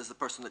is seen as the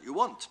person that you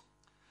want.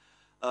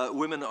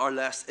 Women are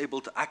less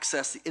able to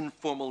access the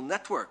informal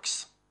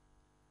networks.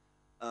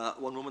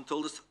 One woman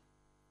told us,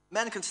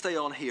 men can stay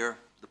on here,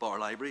 the bar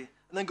library,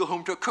 and then go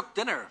home to a cooked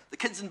dinner, the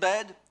kids in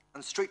bed,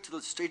 and straight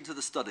into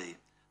the study.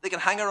 They can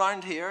hang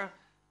around here,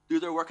 do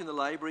their work in the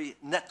library,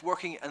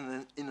 networking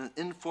in an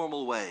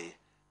informal way.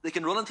 They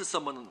can run into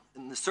someone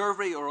in the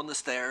survey or on the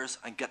stairs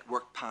and get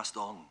work passed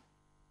on.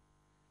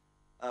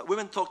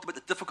 Women talked about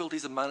the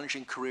difficulties of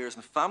managing careers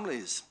and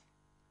families.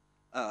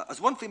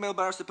 As one female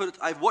barrister put it,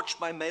 I've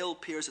watched my male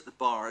peers at the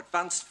bar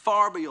advance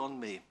far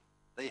beyond me.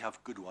 They have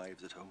good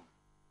wives at home.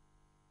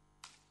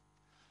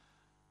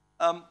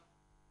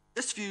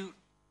 This view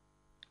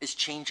is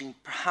changing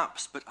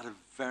perhaps, but at a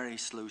very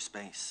slow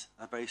pace.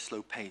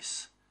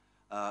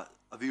 A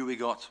view we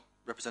got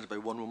represented by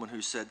one woman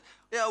who said,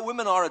 yeah,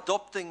 women are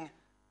adopting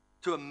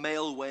to a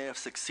male way of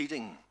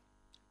succeeding,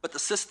 but the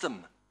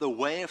system, the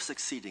way of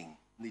succeeding,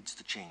 needs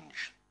to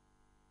change.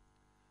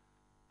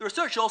 The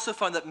research also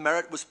found that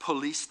merit was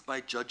policed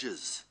by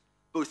judges.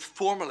 Both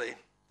formally,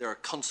 there are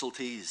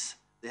consultees.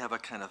 They have a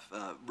kind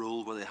of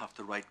role where they have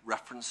to write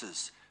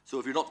references. So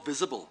if you're not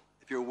visible,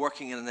 if you're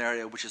working in an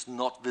area which is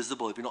not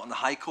visible, if you're not in the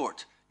High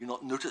Court, you're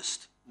not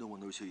noticed. No one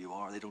knows who you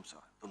are. They don't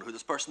know who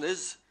this person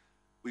is.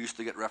 We used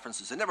to get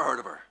references. They never heard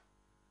of her.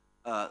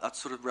 That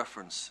sort of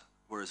reference.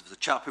 Whereas if it was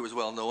a chap who was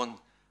well known,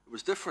 it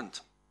was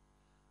different.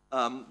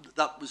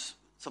 That was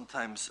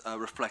sometimes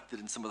reflected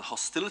in some of the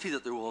hostility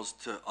that there was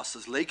to us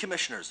as lay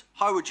commissioners.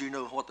 How would you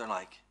know what they're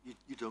like?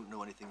 You don't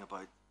know anything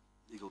about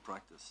legal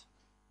practice.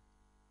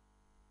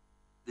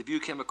 The view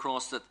came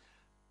across that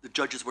the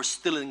judges were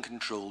still in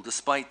control,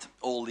 despite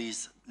all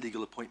these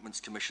legal appointments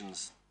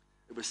commissions.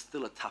 It was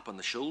still a tap on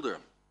the shoulder.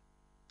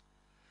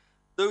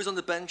 Those on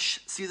the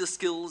bench see the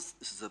skills.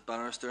 This is a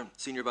barrister,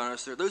 senior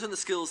barrister. Those on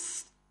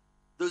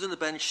the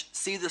bench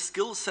see the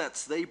skill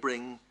sets they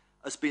bring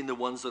as being the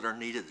ones that are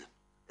needed.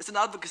 It's an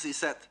advocacy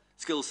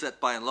skill set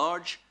by and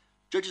large.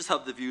 Judges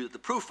have the view that the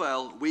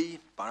profile we,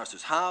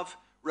 barristers, have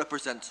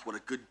represents what a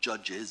good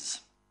judge is.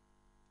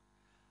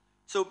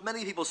 So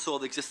many people saw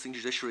the existing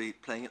judiciary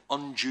playing an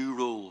undue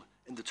role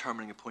in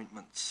determining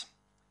appointments.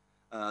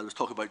 There was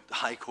talk about the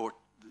High Court,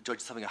 the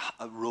judges having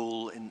a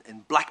role in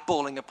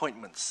blackballing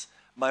appointments.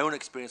 My own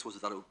experience was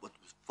that it was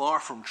far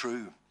from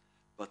true,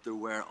 but there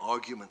were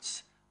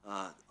arguments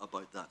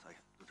about that. I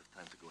don't have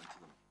time to go into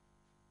them.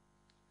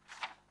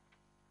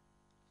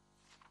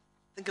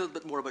 Think a little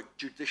bit more about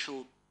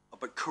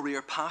about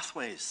career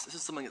pathways. This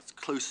is something that's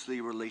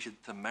closely related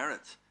to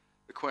merit.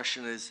 The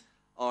question is,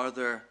 are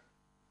there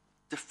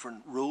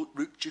different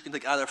routes you can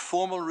take, either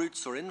formal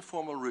routes or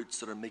informal routes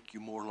that make you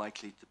more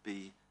likely to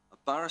be a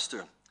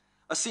barrister?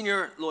 A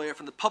senior lawyer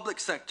from the public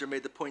sector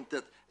made the point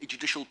that a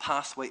judicial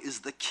pathway is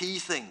the key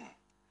thing.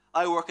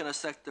 I work in a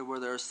sector where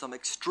there are some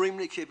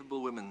extremely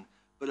capable women,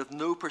 but have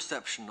no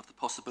perception of the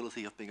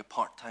possibility of being a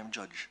part-time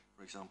judge,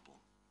 for example.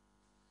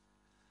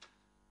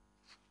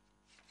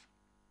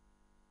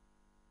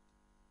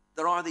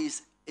 There are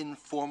these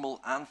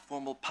informal and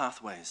formal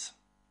pathways.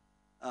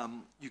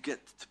 You get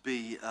to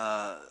be,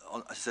 I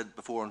said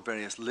before, on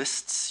various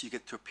lists. You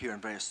get to appear in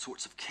various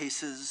sorts of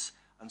cases,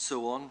 and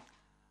so on.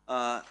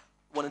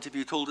 One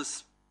interview told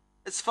us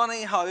It's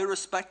funny how,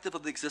 irrespective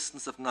of the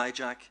existence of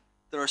NIJAC,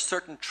 there are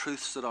certain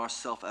truths that are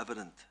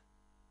self-evident.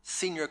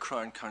 Senior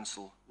Crown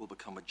Counsel will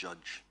become a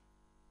judge.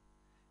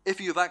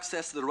 If you have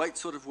access to the right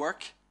sort of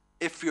work,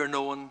 if you're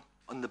known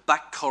on the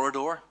back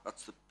corridor,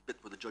 that's the bit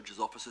where the judge's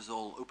offices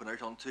all open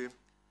out onto,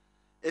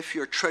 if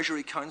you're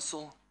Treasury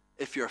Counsel,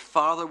 if your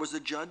father was a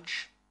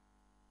judge.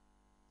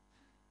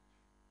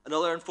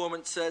 Another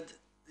informant said,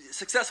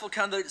 successful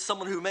candidate is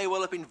someone who may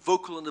well have been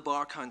vocal in the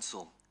Bar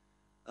Council,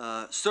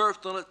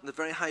 served on it in a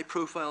very high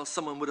profile,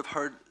 everyone would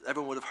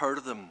have heard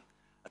of them.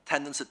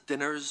 Attendance at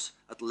dinners,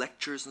 at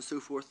lectures and so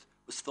forth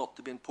was thought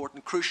to be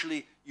important.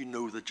 Crucially, you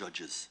know the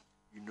judges.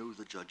 You know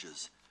the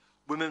judges.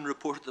 Women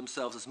reported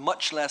themselves as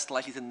much less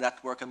likely to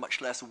network and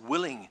much less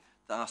willing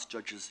to ask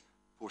judges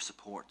for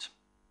support.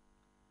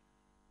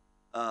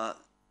 I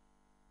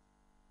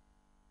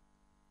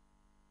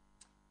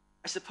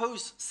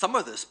suppose some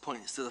of this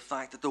points to the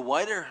fact that the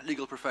wider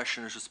legal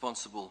profession is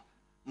responsible,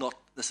 not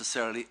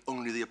necessarily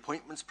only the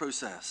appointments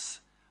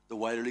process. The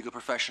wider legal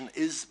profession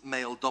is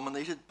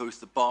male-dominated, both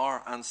the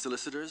bar and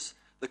solicitors.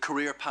 The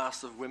career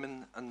paths of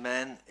women and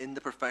men in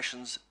the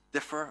professions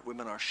differ.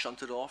 Women are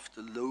shunted off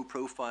to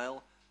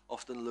low-profile,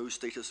 often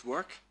low-status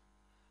work,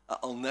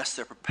 unless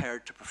they're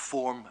prepared to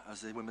perform,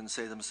 as the women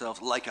say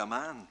themselves, like a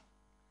man.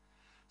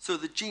 So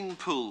the gene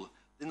pool,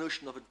 the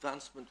notion of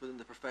advancement within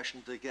the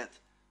profession to get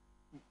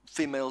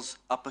females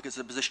applicants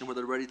in a position where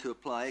they're ready to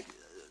apply,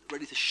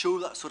 ready to show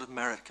that sort of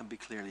merit, can be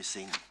clearly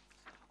seen.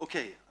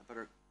 Okay, I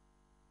better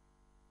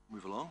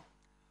move along.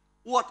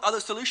 What are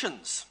the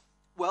solutions?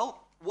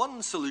 Well,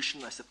 one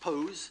solution, I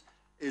suppose,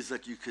 is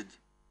that you could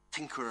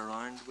tinker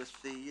around with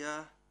the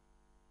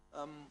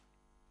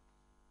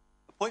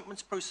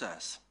appointments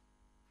process.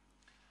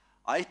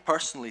 I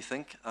personally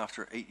think,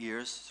 after 8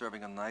 years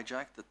serving on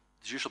NIJAC, that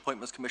judicial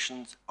appointments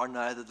commissions are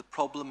neither the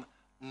problem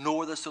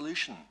nor the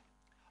solution.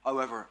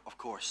 However, of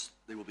course,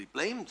 they will be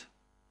blamed.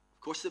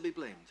 Of course they'll be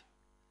blamed.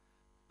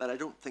 But I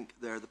don't think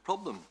they're the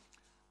problem.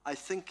 I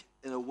think,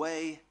 in a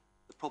way,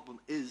 the problem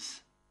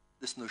is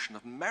this notion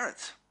of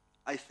merit.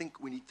 I think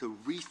we need to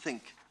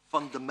rethink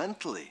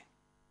fundamentally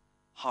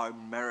how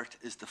merit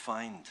is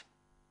defined.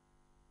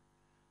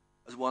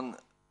 As one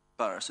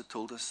barrister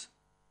told us,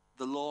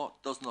 the law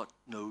does not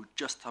know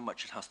just how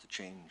much it has to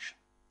change.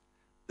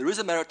 There is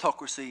a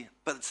meritocracy,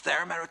 but it's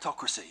their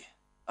meritocracy.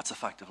 That's a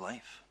fact of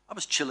life. I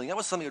was chilling. That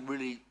was something that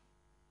really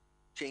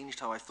changed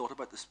how I thought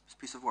about this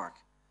piece of work.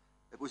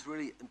 It was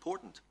really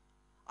important.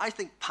 I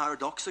think,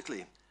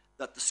 paradoxically,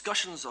 that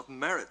discussions of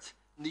merit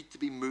need to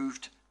be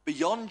moved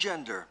beyond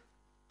gender,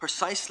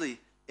 precisely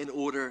in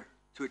order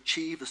to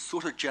achieve the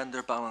sort of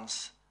gender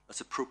balance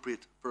that's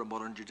appropriate for a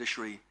modern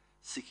judiciary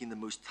seeking the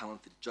most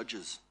talented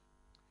judges.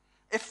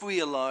 If we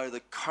allow the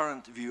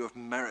current view of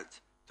merit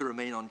to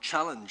remain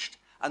unchallenged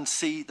and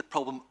see the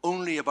problem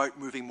only about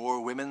moving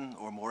more women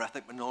or more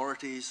ethnic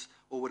minorities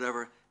or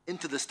whatever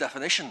into this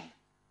definition,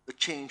 the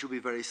change will be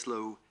very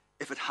slow,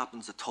 if it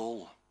happens at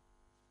all.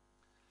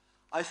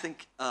 I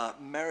think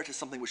merit is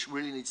something which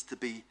really needs to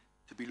be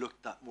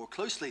looked at more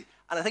closely.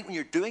 And I think when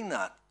you're doing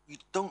that, you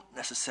don't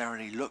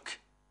necessarily look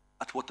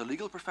at what the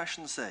legal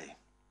profession say.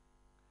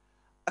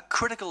 A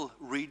critical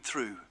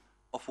read-through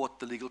of what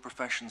the legal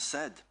profession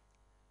said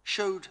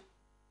showed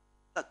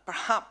that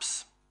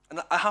perhaps,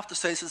 and I have to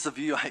say this is a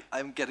view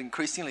I'm getting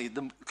increasingly,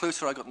 the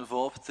closer I got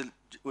involved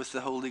with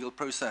the whole legal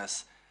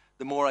process,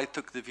 the more I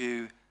took the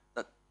view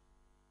that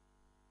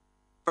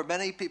for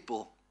many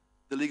people,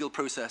 the legal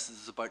process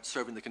is about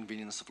serving the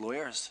convenience of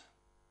lawyers.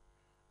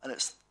 And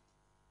this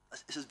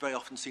is very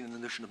often seen in the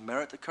notion of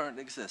merit that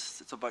currently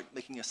exists. It's about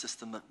making a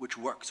system which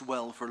works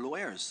well for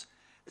lawyers.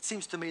 It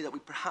seems to me that we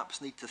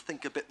perhaps need to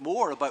think a bit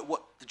more about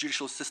what the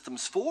judicial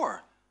system's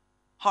for.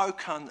 How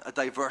can a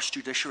diverse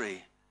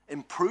judiciary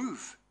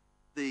improve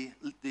the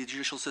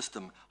judicial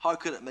system? How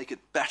could it make it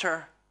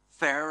better,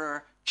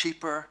 fairer,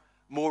 cheaper,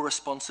 more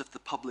responsive to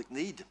public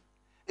need?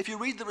 If you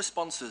read the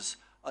responses,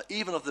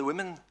 even of the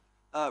women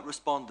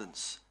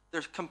respondents,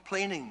 they're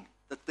complaining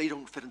that they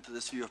don't fit into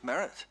this view of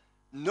merit.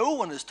 No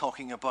one is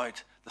talking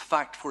about the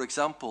fact, for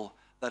example,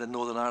 that in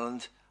Northern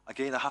Ireland,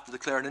 again, I have to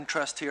declare an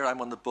interest here.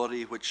 I'm on the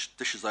body which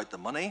dishes out the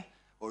money,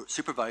 or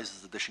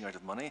supervises the dishing out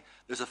of money.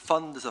 There's a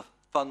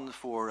fund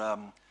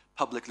for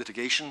public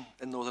litigation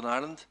in Northern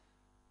Ireland.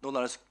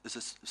 Northern Ireland is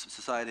a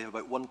society of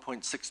about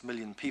 1.6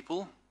 million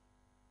people.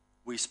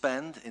 We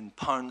spend in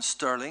pounds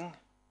sterling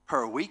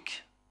per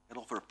week. I'd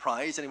offer a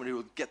prize, anyone who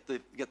will get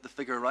the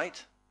figure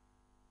right.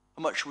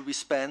 How much would we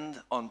spend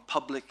on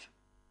public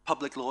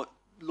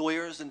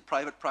lawyers in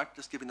private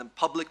practice, giving them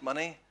public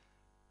money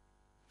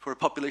for a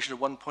population of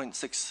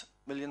 1.6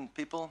 million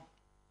people?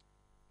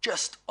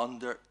 Just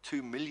under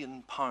 £2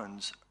 million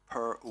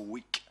per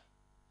week.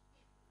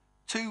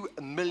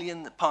 £2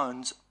 million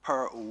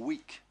per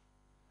week.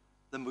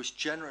 The most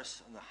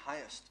generous and the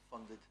highest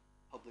funded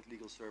public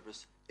legal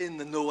service in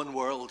the known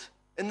world,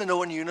 in the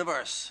known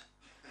universe.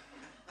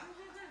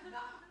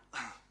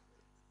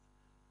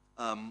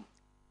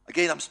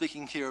 Again, I'm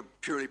speaking here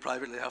purely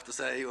privately, I have to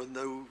say, with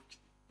no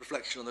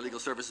reflection on the Legal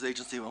Services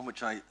Agency on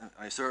which I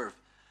serve.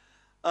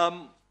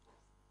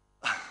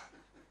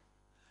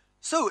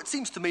 So it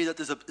seems to me that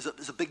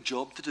there's a big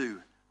job to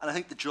do. And I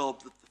think the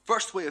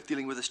first way of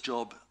dealing with this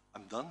job,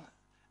 I'm done.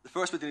 The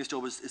first way of dealing with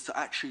this job is to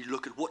actually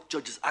look at what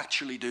judges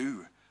actually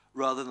do,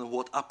 rather than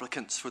what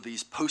applicants for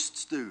these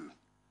posts do.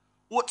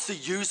 What's the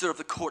user of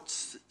the court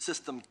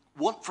system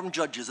want from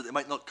judges that they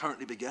might not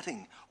currently be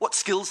getting? What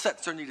skill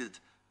sets are needed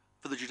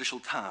for the judicial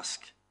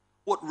task?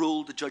 What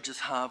role do judges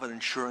have in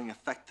ensuring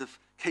effective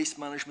case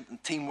management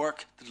and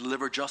teamwork to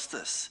deliver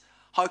justice?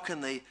 How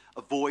can they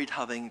avoid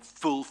having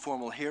full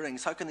formal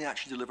hearings? How can they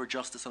actually deliver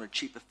justice in a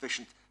cheap,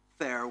 efficient,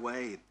 fair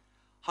way?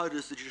 How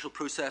does the judicial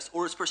process,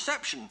 or its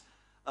perception,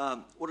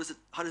 how does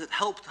it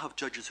help to have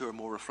judges who are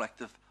more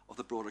reflective of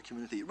the broader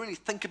community? Really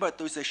think about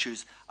those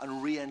issues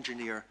and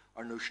re-engineer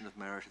our notion of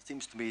merit. It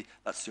seems to me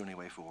that's the only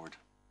way forward.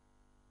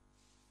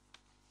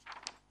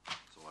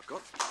 That's all I've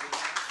got.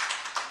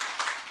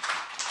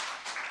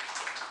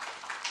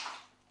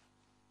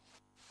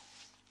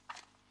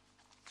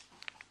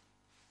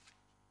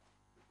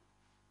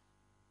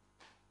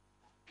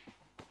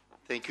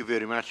 Thank you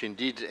very much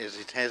indeed, as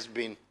it has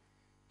been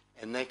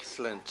an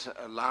excellent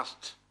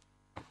last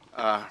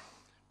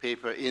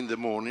paper in the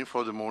morning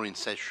for the morning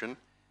session.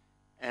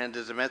 And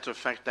as a matter of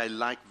fact, I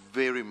like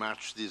very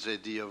much this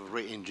idea of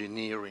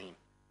re-engineering.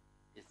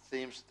 It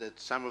seems that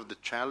some of the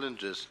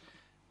challenges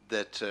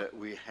that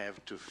we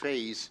have to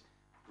face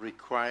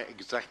require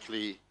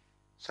exactly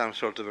some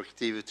sort of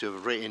activity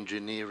of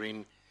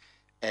re-engineering,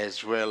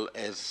 as well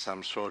as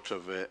some sort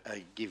of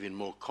giving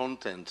more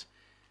content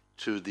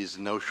to this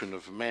notion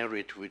of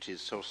merit, which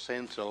is so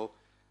central,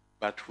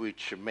 but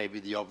which may be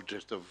the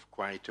object of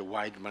quite a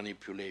wide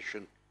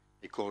manipulation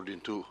according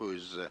to who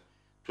is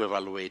to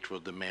evaluate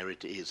what the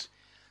merit is.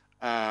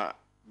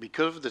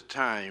 Because of the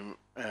time,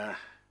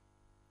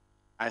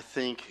 I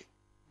think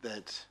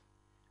that,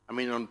 I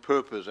mean, on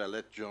purpose, I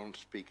let John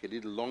speak a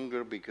little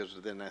longer, because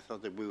then I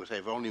thought that we would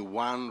have only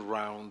one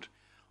round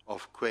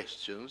of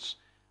questions.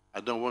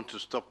 I don't want to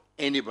stop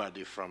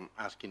anybody from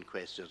asking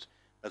questions,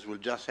 but we'll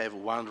just have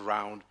one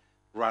round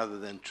rather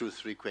than 2 or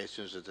 3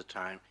 questions at a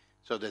time,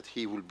 so that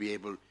he will be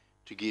able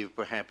to give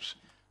perhaps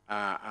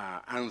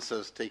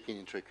answers taking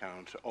into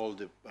account all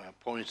the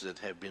points that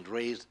have been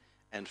raised.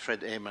 And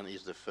Fred Aman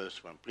is the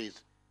first one.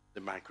 Please,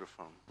 the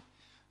microphone.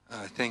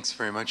 Thanks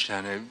very much,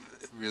 John. I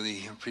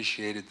really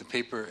appreciated the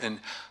paper. And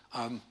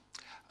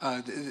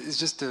it's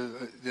just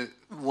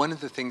one of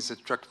the things that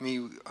struck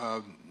me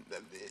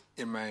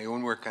in my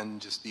own work on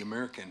just the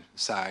American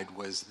side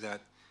was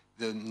that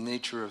the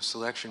nature of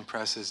selection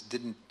process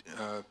didn't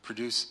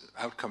produce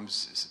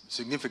outcomes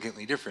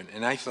significantly different.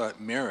 And I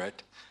thought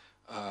merit,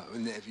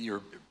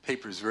 your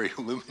paper is very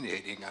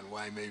illuminating on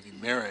why maybe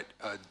merit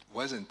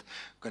wasn't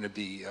going to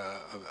be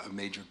a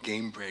major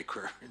game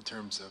breaker in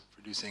terms of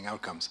producing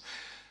outcomes.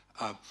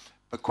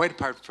 But quite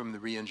apart from the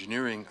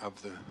re-engineering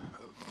of the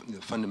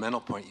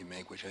fundamental point you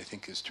make, which I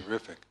think is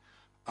terrific,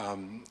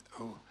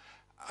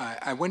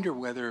 I wonder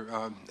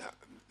whether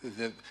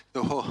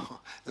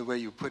the way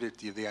you put it,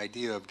 the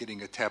idea of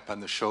getting a tap on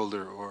the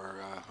shoulder or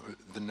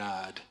the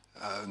nod,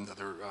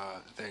 another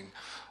thing,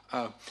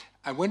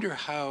 I wonder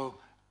how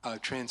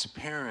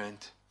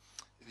transparent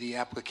the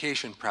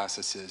application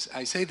process is.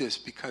 I say this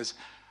because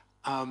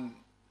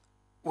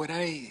what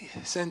I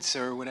sense,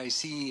 or what I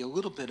see a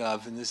little bit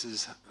of, and this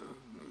is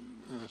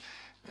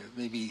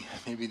maybe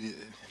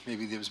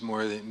there's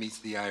more that meets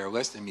the eye or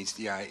less than meets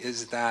the eye,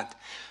 is that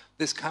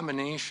this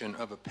combination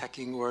of a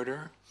pecking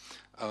order,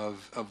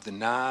 of the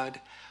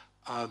nod,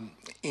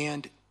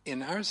 and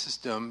in our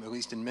system, at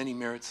least in many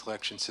merit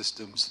selection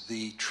systems,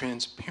 the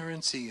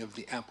transparency of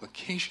the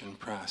application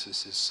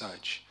process is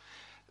such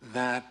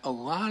that a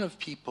lot of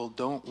people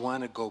don't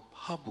want to go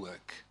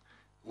public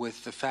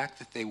with the fact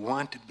that they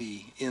want to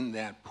be in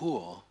that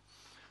pool,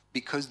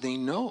 because they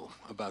know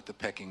about the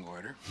pecking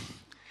order,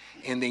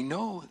 and they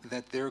know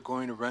that they're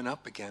going to run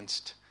up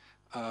against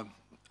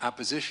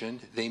opposition.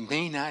 They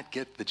may not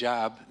get the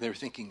job. They're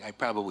thinking, I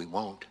probably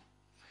won't.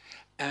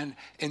 And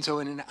so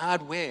in an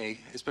odd way,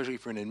 especially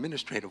for an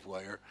administrative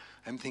lawyer,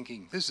 I'm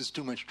thinking, this is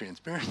too much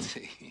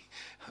transparency.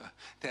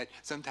 That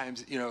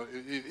sometimes, you know,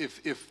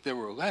 if there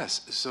were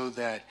less, so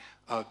that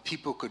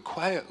people could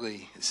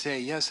quietly say,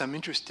 yes, I'm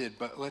interested,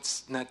 but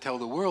let's not tell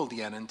the world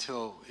yet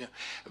until, you know.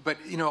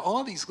 But, you know,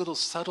 all these little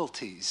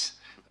subtleties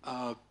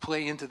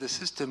play into the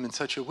system in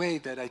such a way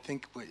that I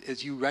think,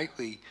 as you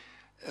rightly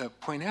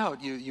point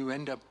out, you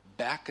end up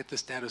back at the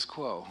status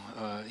quo,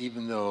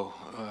 even though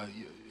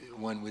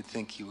one would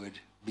think you would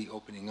be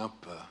opening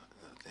up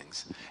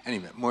things.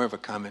 Anyway, more of a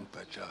comment,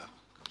 but...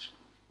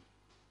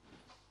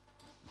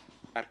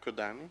 Marco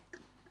Dani?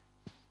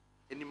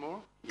 Any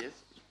more? Yes?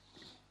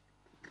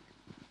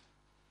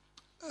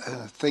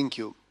 Thank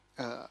you.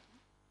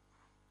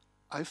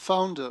 I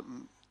found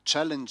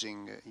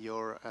challenging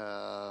your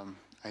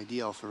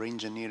idea of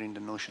re-engineering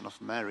the notion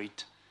of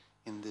merit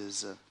in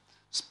this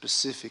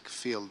specific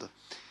field.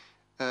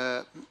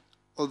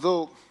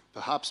 Although,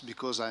 perhaps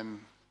because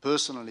I'm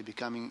personally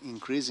becoming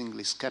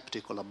increasingly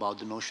skeptical about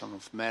the notion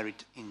of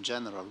merit in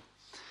general,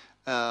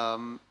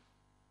 I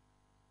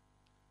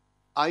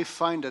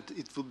find that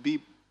it would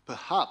be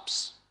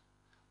perhaps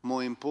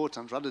more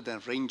important, rather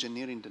than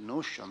re-engineering the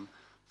notion,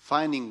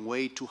 finding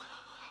way to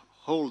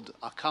hold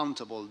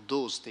accountable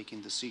those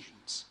taking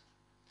decisions.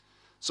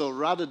 So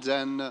rather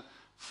than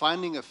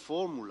finding a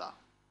formula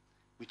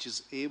which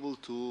is able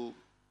to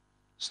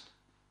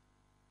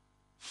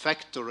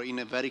factor in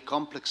a very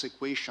complex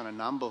equation a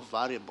number of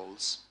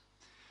variables,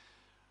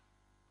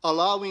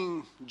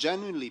 allowing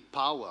genuinely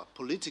power,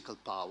 political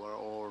power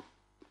or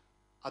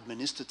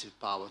administrative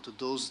power to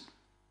those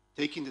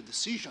taking the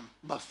decision,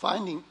 but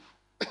finding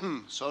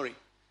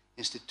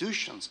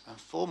institutions and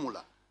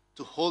formula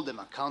to hold them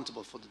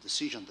accountable for the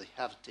decision they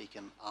have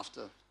taken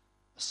after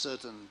a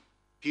certain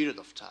period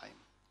of time.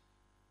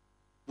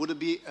 Would it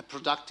be a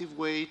productive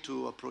way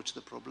to approach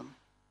the problem?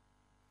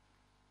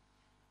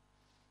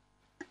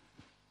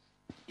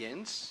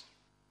 Jens?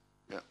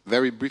 Yeah,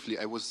 very briefly,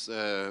 I was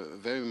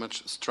very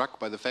much struck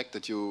by the fact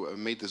that you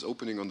made this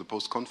opening on the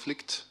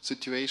post-conflict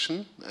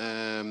situation,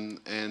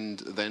 and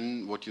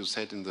then what you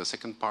said in the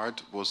second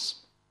part was,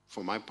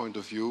 from my point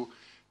of view,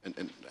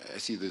 and I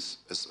see this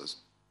as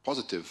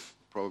positive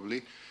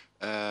probably,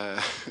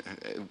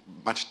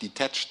 much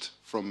detached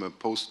from a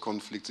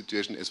post-conflict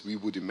situation as we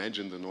would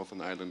imagine the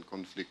Northern Ireland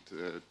conflict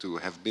to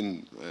have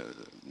been,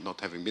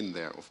 not having been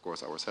there, of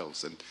course,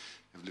 ourselves, and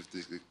have lived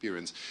this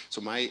experience.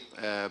 So my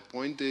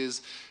point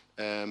is,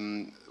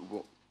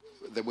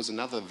 there was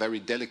another very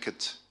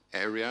delicate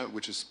area,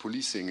 which is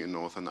policing in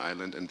Northern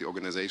Ireland and the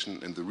organization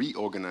and the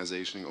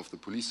reorganization of the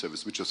police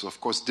service, which is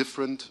of course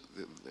different.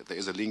 There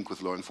is a link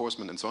with law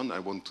enforcement and so on. I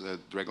won't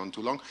drag on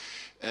too long.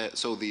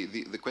 So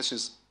the question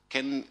is,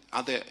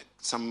 are there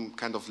some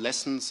kind of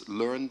lessons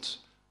learned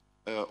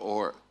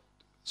or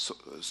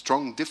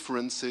strong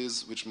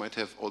differences which might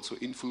have also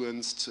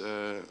influenced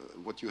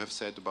what you have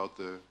said about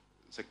the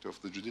sector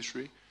of the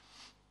judiciary?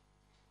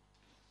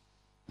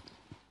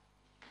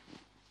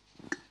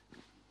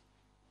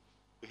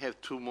 We have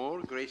two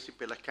more, Gracie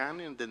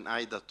Pelacani and then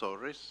Aida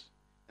Torres,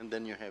 and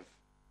then you have...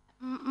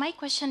 My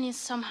question is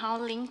somehow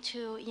linked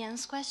to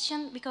Jens'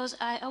 question, because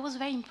I was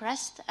very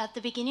impressed at the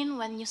beginning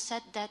when you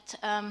said that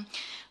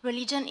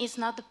religion is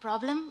not the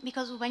problem,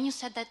 because when you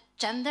said that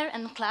gender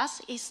and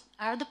class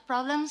are the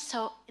problems,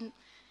 so it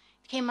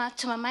came out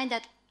to my mind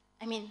that,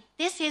 I mean,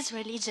 this is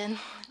religion,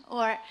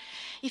 or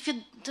if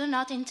you do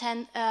not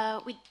intend,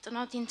 we do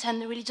not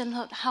intend religion,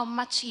 how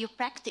much you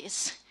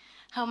practice,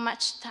 how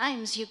much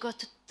times you go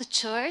to the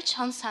church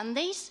on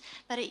Sundays,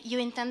 but you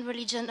intend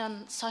religion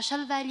on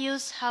social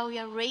values, how you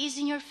are raised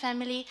in your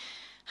family,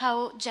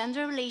 how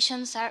gender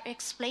relations are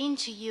explained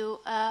to you,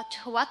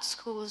 to what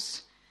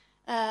schools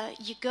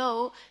you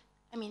go.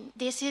 I mean,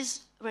 this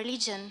is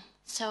religion.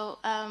 So,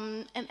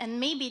 and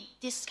maybe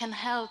this can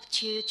help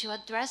to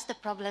address the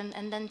problem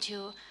and then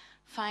to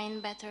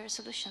find better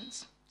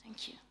solutions.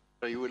 Thank you.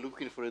 So you were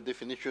looking for a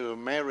definition of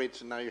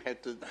marriage, now you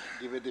had to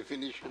give a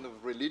definition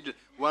of religion.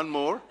 One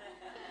more?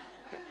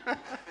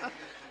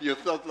 You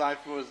thought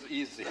life was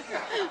easy.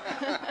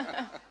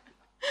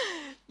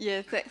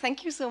 Yes,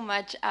 thank you so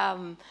much.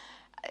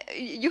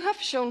 You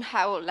have shown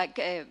how, like,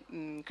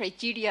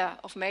 criteria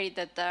of merit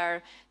that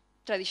are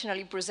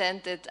traditionally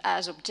presented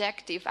as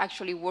objective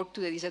actually work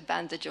to the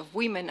disadvantage of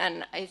women,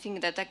 and I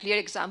think that a clear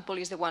example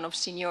is the one of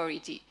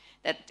seniority.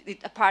 That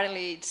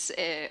apparently it's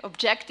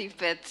objective,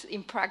 but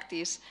in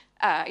practice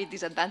it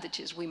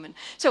disadvantages women.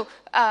 So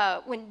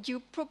when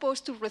you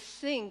propose to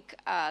rethink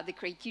the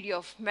criteria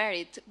of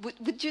merit,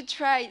 would you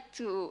try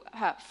to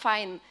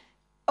find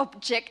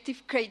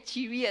objective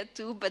criteria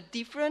too, but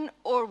different,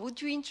 or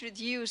would you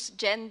introduce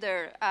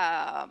gender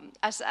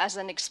as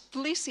an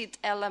explicit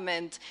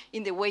element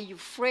in the way you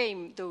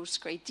frame those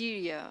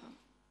criteria?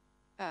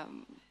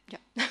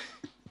 Yeah.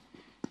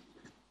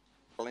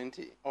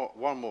 Plenty. Oh,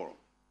 one more.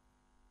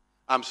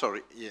 I'm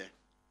sorry, yeah.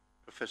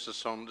 Professor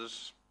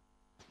Saunders.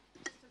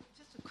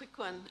 Just a quick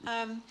one.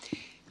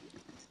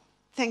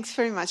 Thanks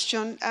very much,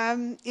 John.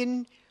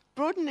 In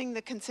broadening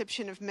the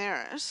conception of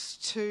merit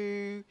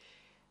to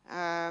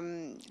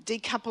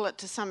decouple it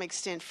to some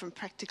extent from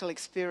practical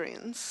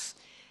experience,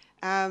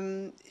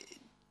 in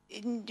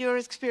your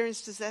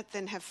experience, does that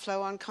then have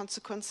flow-on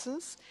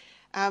consequences?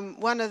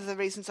 One of the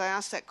reasons I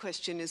asked that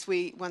question is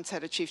we once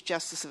had a Chief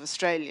Justice of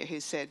Australia who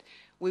said,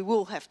 we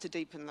will have to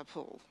deepen the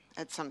pool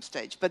at some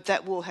stage, but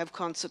that will have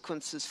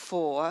consequences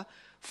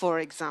for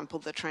example,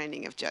 the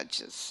training of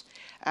judges.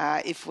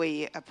 If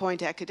we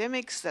appoint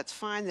academics, that's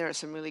fine, there are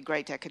some really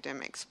great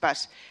academics,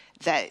 but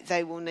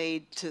they will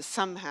need to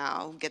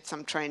somehow get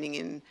some training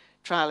in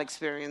trial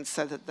experience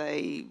so that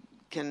they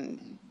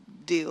can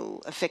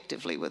deal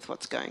effectively with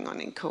what's going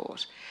on in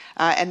court.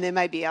 And there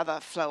may be other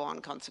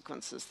flow-on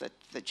consequences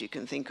that you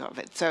can think of.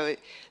 So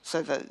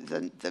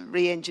the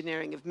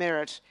re-engineering of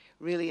merit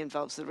really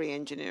involves the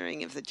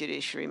re-engineering of the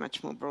judiciary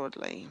much more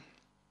broadly.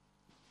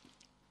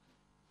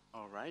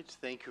 All right,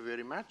 thank you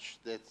very much.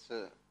 That's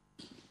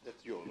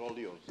yours, all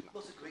yours now.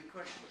 Those are great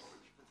questions,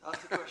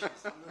 fantastic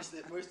questions.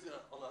 Mostly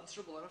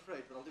unanswerable, I'm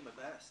afraid, but I'll do my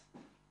best.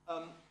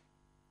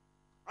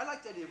 I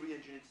like the idea of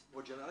re-engineering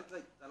more generally.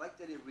 I like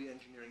the idea of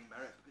re-engineering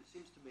merit, because it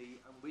seems to me,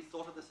 and we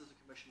thought of this as a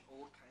commission,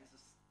 all kinds of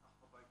stuff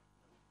about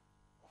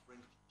offering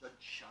judge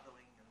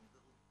shadowing and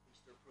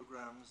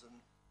programs and,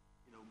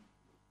 you know,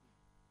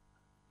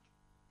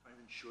 trying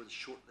to ensure the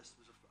shortlist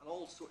was, and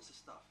all sorts of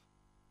stuff.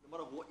 No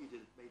matter what you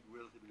did, it made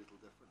relatively little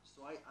difference.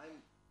 So I'm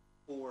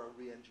for a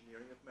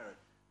re-engineering of merit.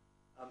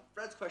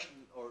 Fred's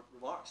question or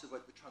remarks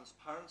about the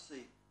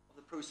transparency of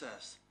the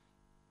process.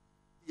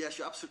 Yes,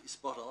 you're absolutely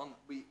spot on.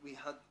 We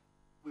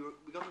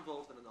got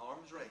involved in an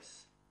arms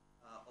race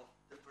of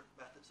different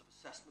methods of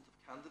assessment of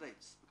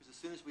candidates, because as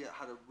soon as we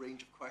had a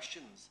range of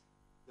questions,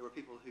 there were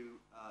people who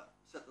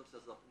set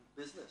themselves up in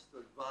business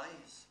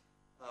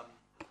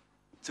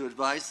to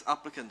advise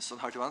applicants on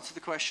how to answer the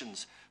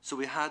questions. So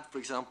we had, for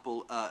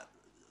example,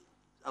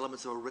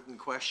 elements of a written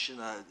question,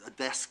 a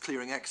desk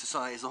clearing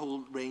exercise, a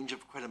whole range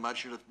of quite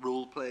imaginative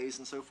role plays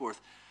and so forth.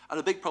 And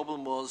a big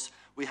problem was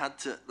we had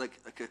to,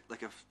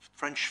 like a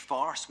French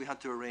farce, we had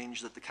to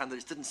arrange that the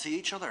candidates didn't see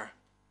each other.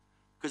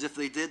 Because if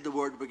they did, the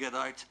word would get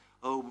out,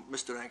 oh,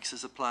 Mr. X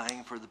is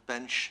applying for the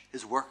bench,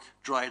 his work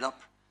dried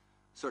up,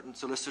 certain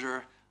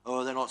solicitor,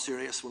 oh, they're not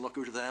serious, we'll not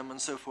go to them, and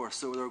so forth.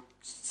 So there were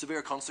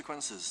severe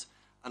consequences.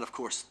 And of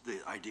course, the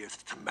idea,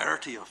 the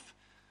temerity of,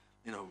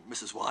 you know,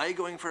 Mrs. Y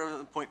going for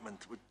an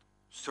appointment would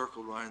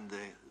circle around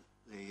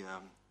the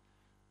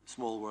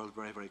small world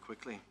very, very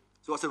quickly.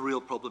 So that's a real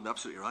problem,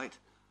 absolutely right.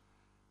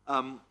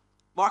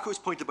 Marco's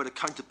point about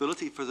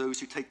accountability for those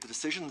who take the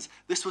decisions,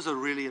 this was a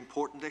really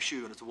important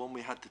issue, and it's one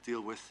we had to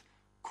deal with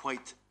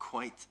quite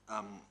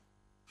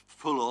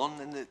full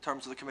on in the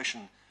terms of the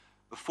Commission.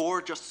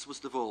 Before justice was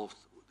devolved,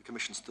 the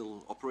Commission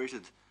still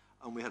operated,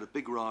 and we had a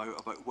big row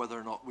about whether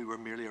or not we were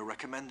merely a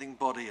recommending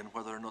body and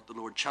whether or not the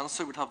Lord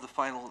Chancellor would have the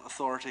final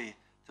authority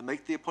to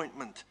make the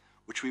appointment,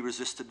 which we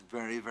resisted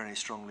very, very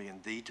strongly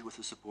indeed with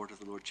the support of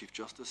the Lord Chief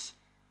Justice.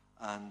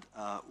 And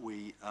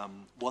we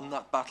won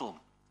that battle.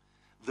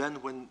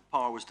 Then when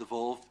power was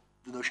devolved,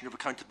 the notion of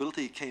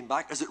accountability came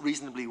back, as it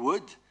reasonably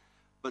would.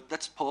 But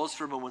let's pause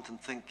for a moment and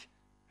think,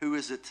 who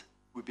is it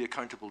we'd be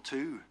accountable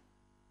to?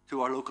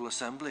 To our local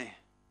assembly?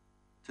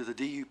 To the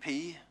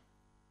DUP?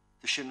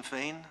 To Sinn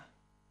Féin?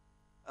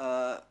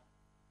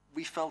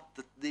 We felt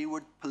that they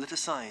would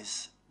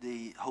politicise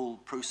the whole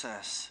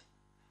process.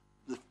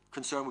 The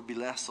concern would be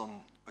less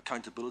on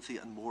accountability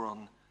and more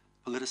on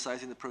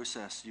politicising the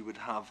process. You would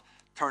have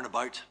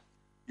turnabout.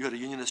 You had a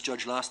unionist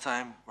judge last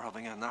time, we're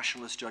having a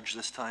nationalist judge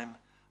this time,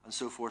 and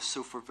so forth.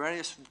 So for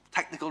various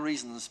technical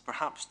reasons,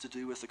 perhaps to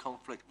do with the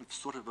conflict, we've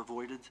sort of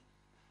avoided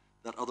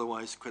that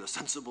otherwise quite a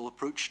sensible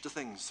approach to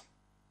things.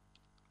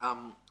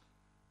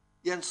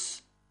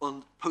 Jens,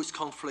 on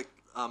post-conflict,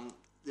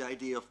 the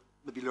idea of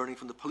maybe learning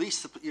from the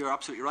police, you're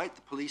absolutely right.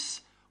 The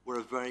police were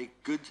a very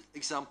good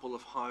example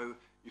of how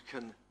you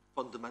can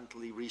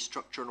fundamentally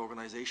restructure an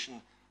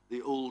organisation.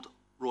 The old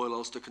Royal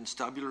Ulster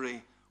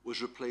Constabulary was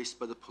replaced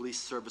by the Police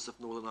Service of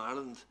Northern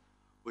Ireland,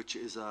 which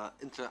is, I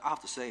have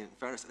to say, in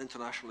fairness, an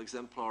international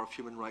exemplar of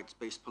human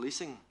rights-based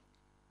policing.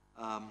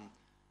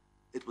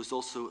 It was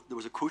also, there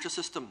was a quota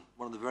system,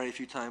 one of the very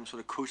few times when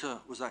a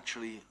quota was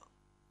actually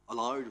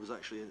allowed, was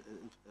actually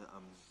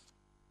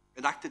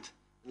enacted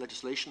in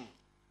legislation,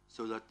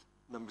 so that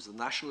members of the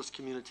nationalist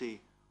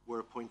community were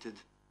appointed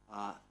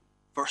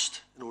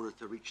first in order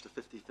to reach the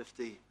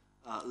 50-50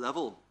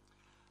 level.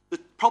 The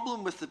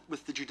problem with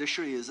the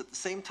judiciary is at the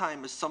same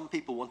time as some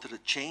people wanted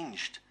it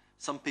changed,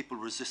 some people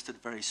resisted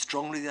very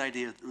strongly the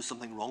idea that there was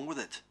something wrong with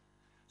it.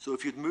 So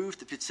if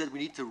you'd said we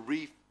need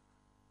to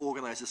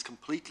reorganize this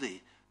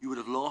completely, you would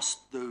have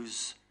lost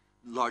those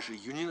largely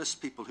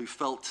unionist people who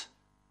felt,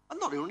 and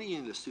not only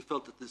unionists, who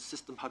felt that the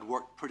system had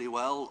worked pretty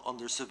well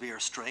under severe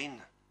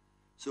strain.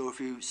 So if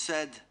you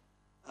said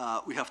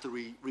we have to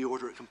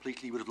reorder it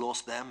completely, you would have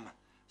lost them.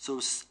 So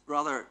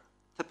rather,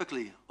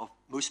 typically, of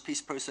most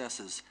peace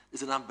processes,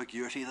 there's an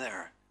ambiguity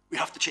there. We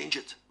have to change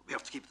it, we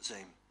have to keep it the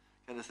same,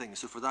 kind of thing.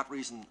 So for that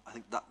reason, I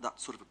think that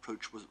sort of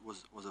approach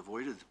was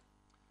avoided.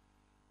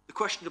 The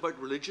question about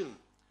religion,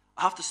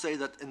 I have to say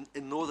that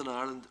in Northern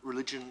Ireland,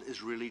 religion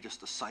is really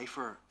just a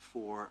cipher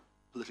for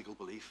political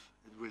belief.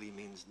 It really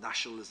means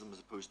nationalism as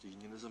opposed to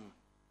unionism.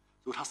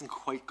 So it hasn't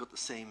quite got the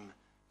same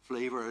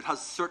flavour. It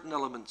has certain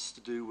elements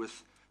to do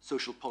with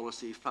social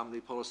policy, family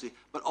policy,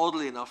 but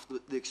oddly enough,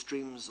 the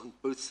extremes on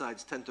both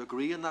sides tend to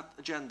agree on that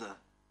agenda,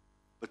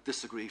 but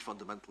disagree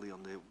fundamentally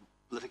on the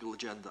political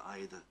agenda,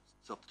 i.e. the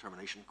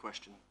self-determination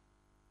question.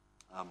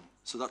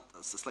 So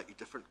that's a slightly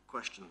different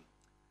question.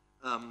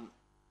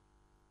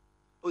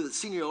 The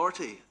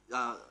seniority,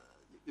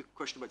 your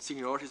question about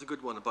seniority is a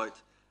good one, about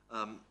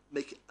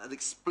make an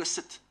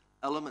explicit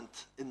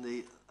element in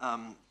the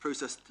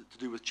process to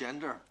do with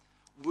gender.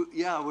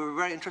 We were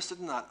very interested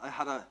in that. I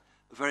had a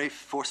very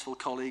forceful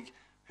colleague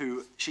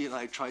who, she and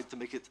I tried to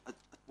make it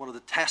one of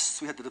the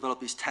tests. We had to develop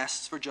these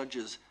tests for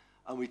judges,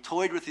 and we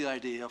toyed with the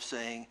idea of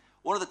saying,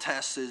 one of the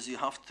tests is you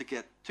have to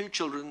get 2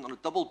 children on a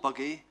double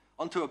buggy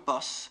onto a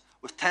bus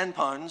with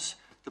 £10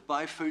 to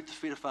buy food to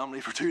feed a family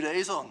for 2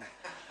 days on.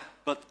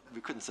 But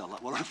we couldn't sell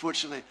that one,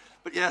 unfortunately.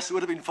 But yes, it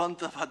would have been fun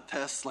to have had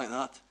tests like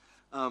that.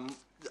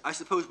 I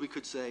suppose we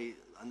could say,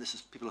 and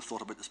people have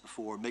thought about this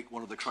before, make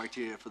one of the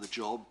criteria for the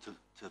job to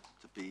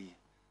be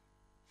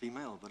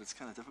female, but it's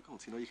kind of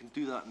difficult. You know, you can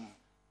do that in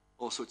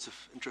all sorts of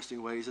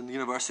interesting ways. In the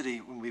university,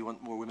 when we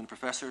want more women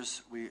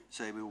professors, we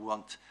say we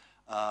want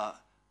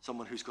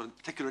someone who's got a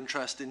particular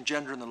interest in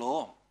gender in the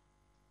law.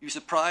 You'd be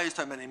surprised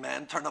how many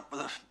men turn up with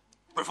a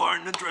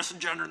profound interest in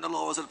gender in the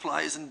law as it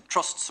applies in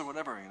trusts or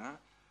whatever, you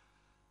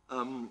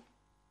know.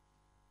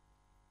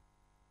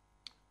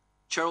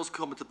 Cheryl's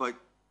comment about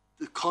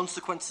the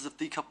consequences of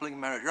decoupling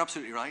marriage. You're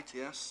absolutely right,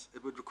 yes.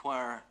 It would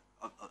require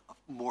a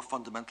more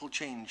fundamental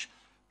change,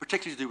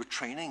 particularly to do with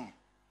training.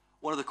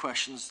 One of the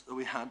questions that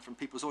we had from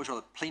people was always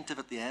rather plaintive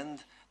at the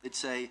end. They'd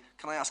say,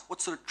 can I ask,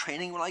 what sort of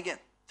training will I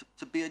get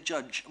to be a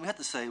judge? And we had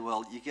to say,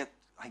 well, you get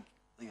a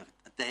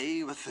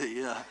day with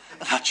the,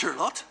 that's your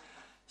lot.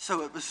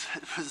 So it was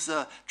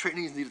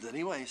training is needed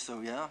anyway. So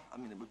yeah, I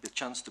mean, it would be a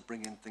chance to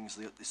bring in things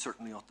they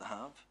certainly ought to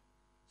have.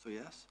 So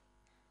yes,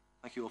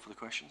 thank you all for the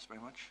questions very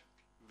much.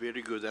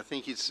 Very good. I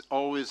think it's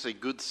always a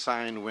good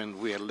sign when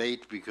we are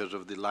late because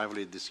of the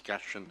lively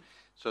discussion.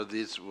 So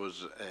this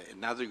was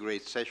another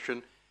great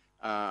session.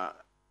 I'll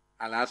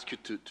ask you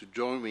to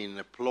join me in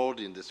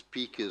applauding the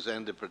speakers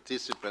and the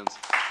participants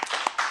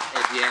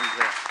at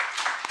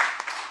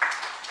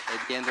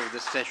the end of the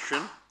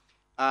session.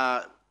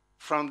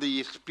 From the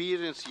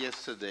experience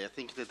yesterday, I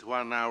think that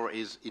 1 hour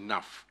is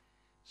enough.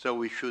 So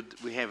we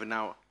have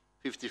now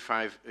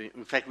 55,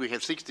 in fact we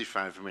have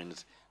 65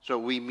 minutes. So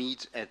we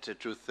meet at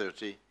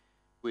 2:30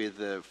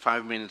 with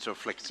 5 minutes of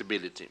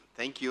flexibility.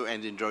 Thank you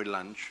and enjoy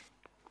lunch.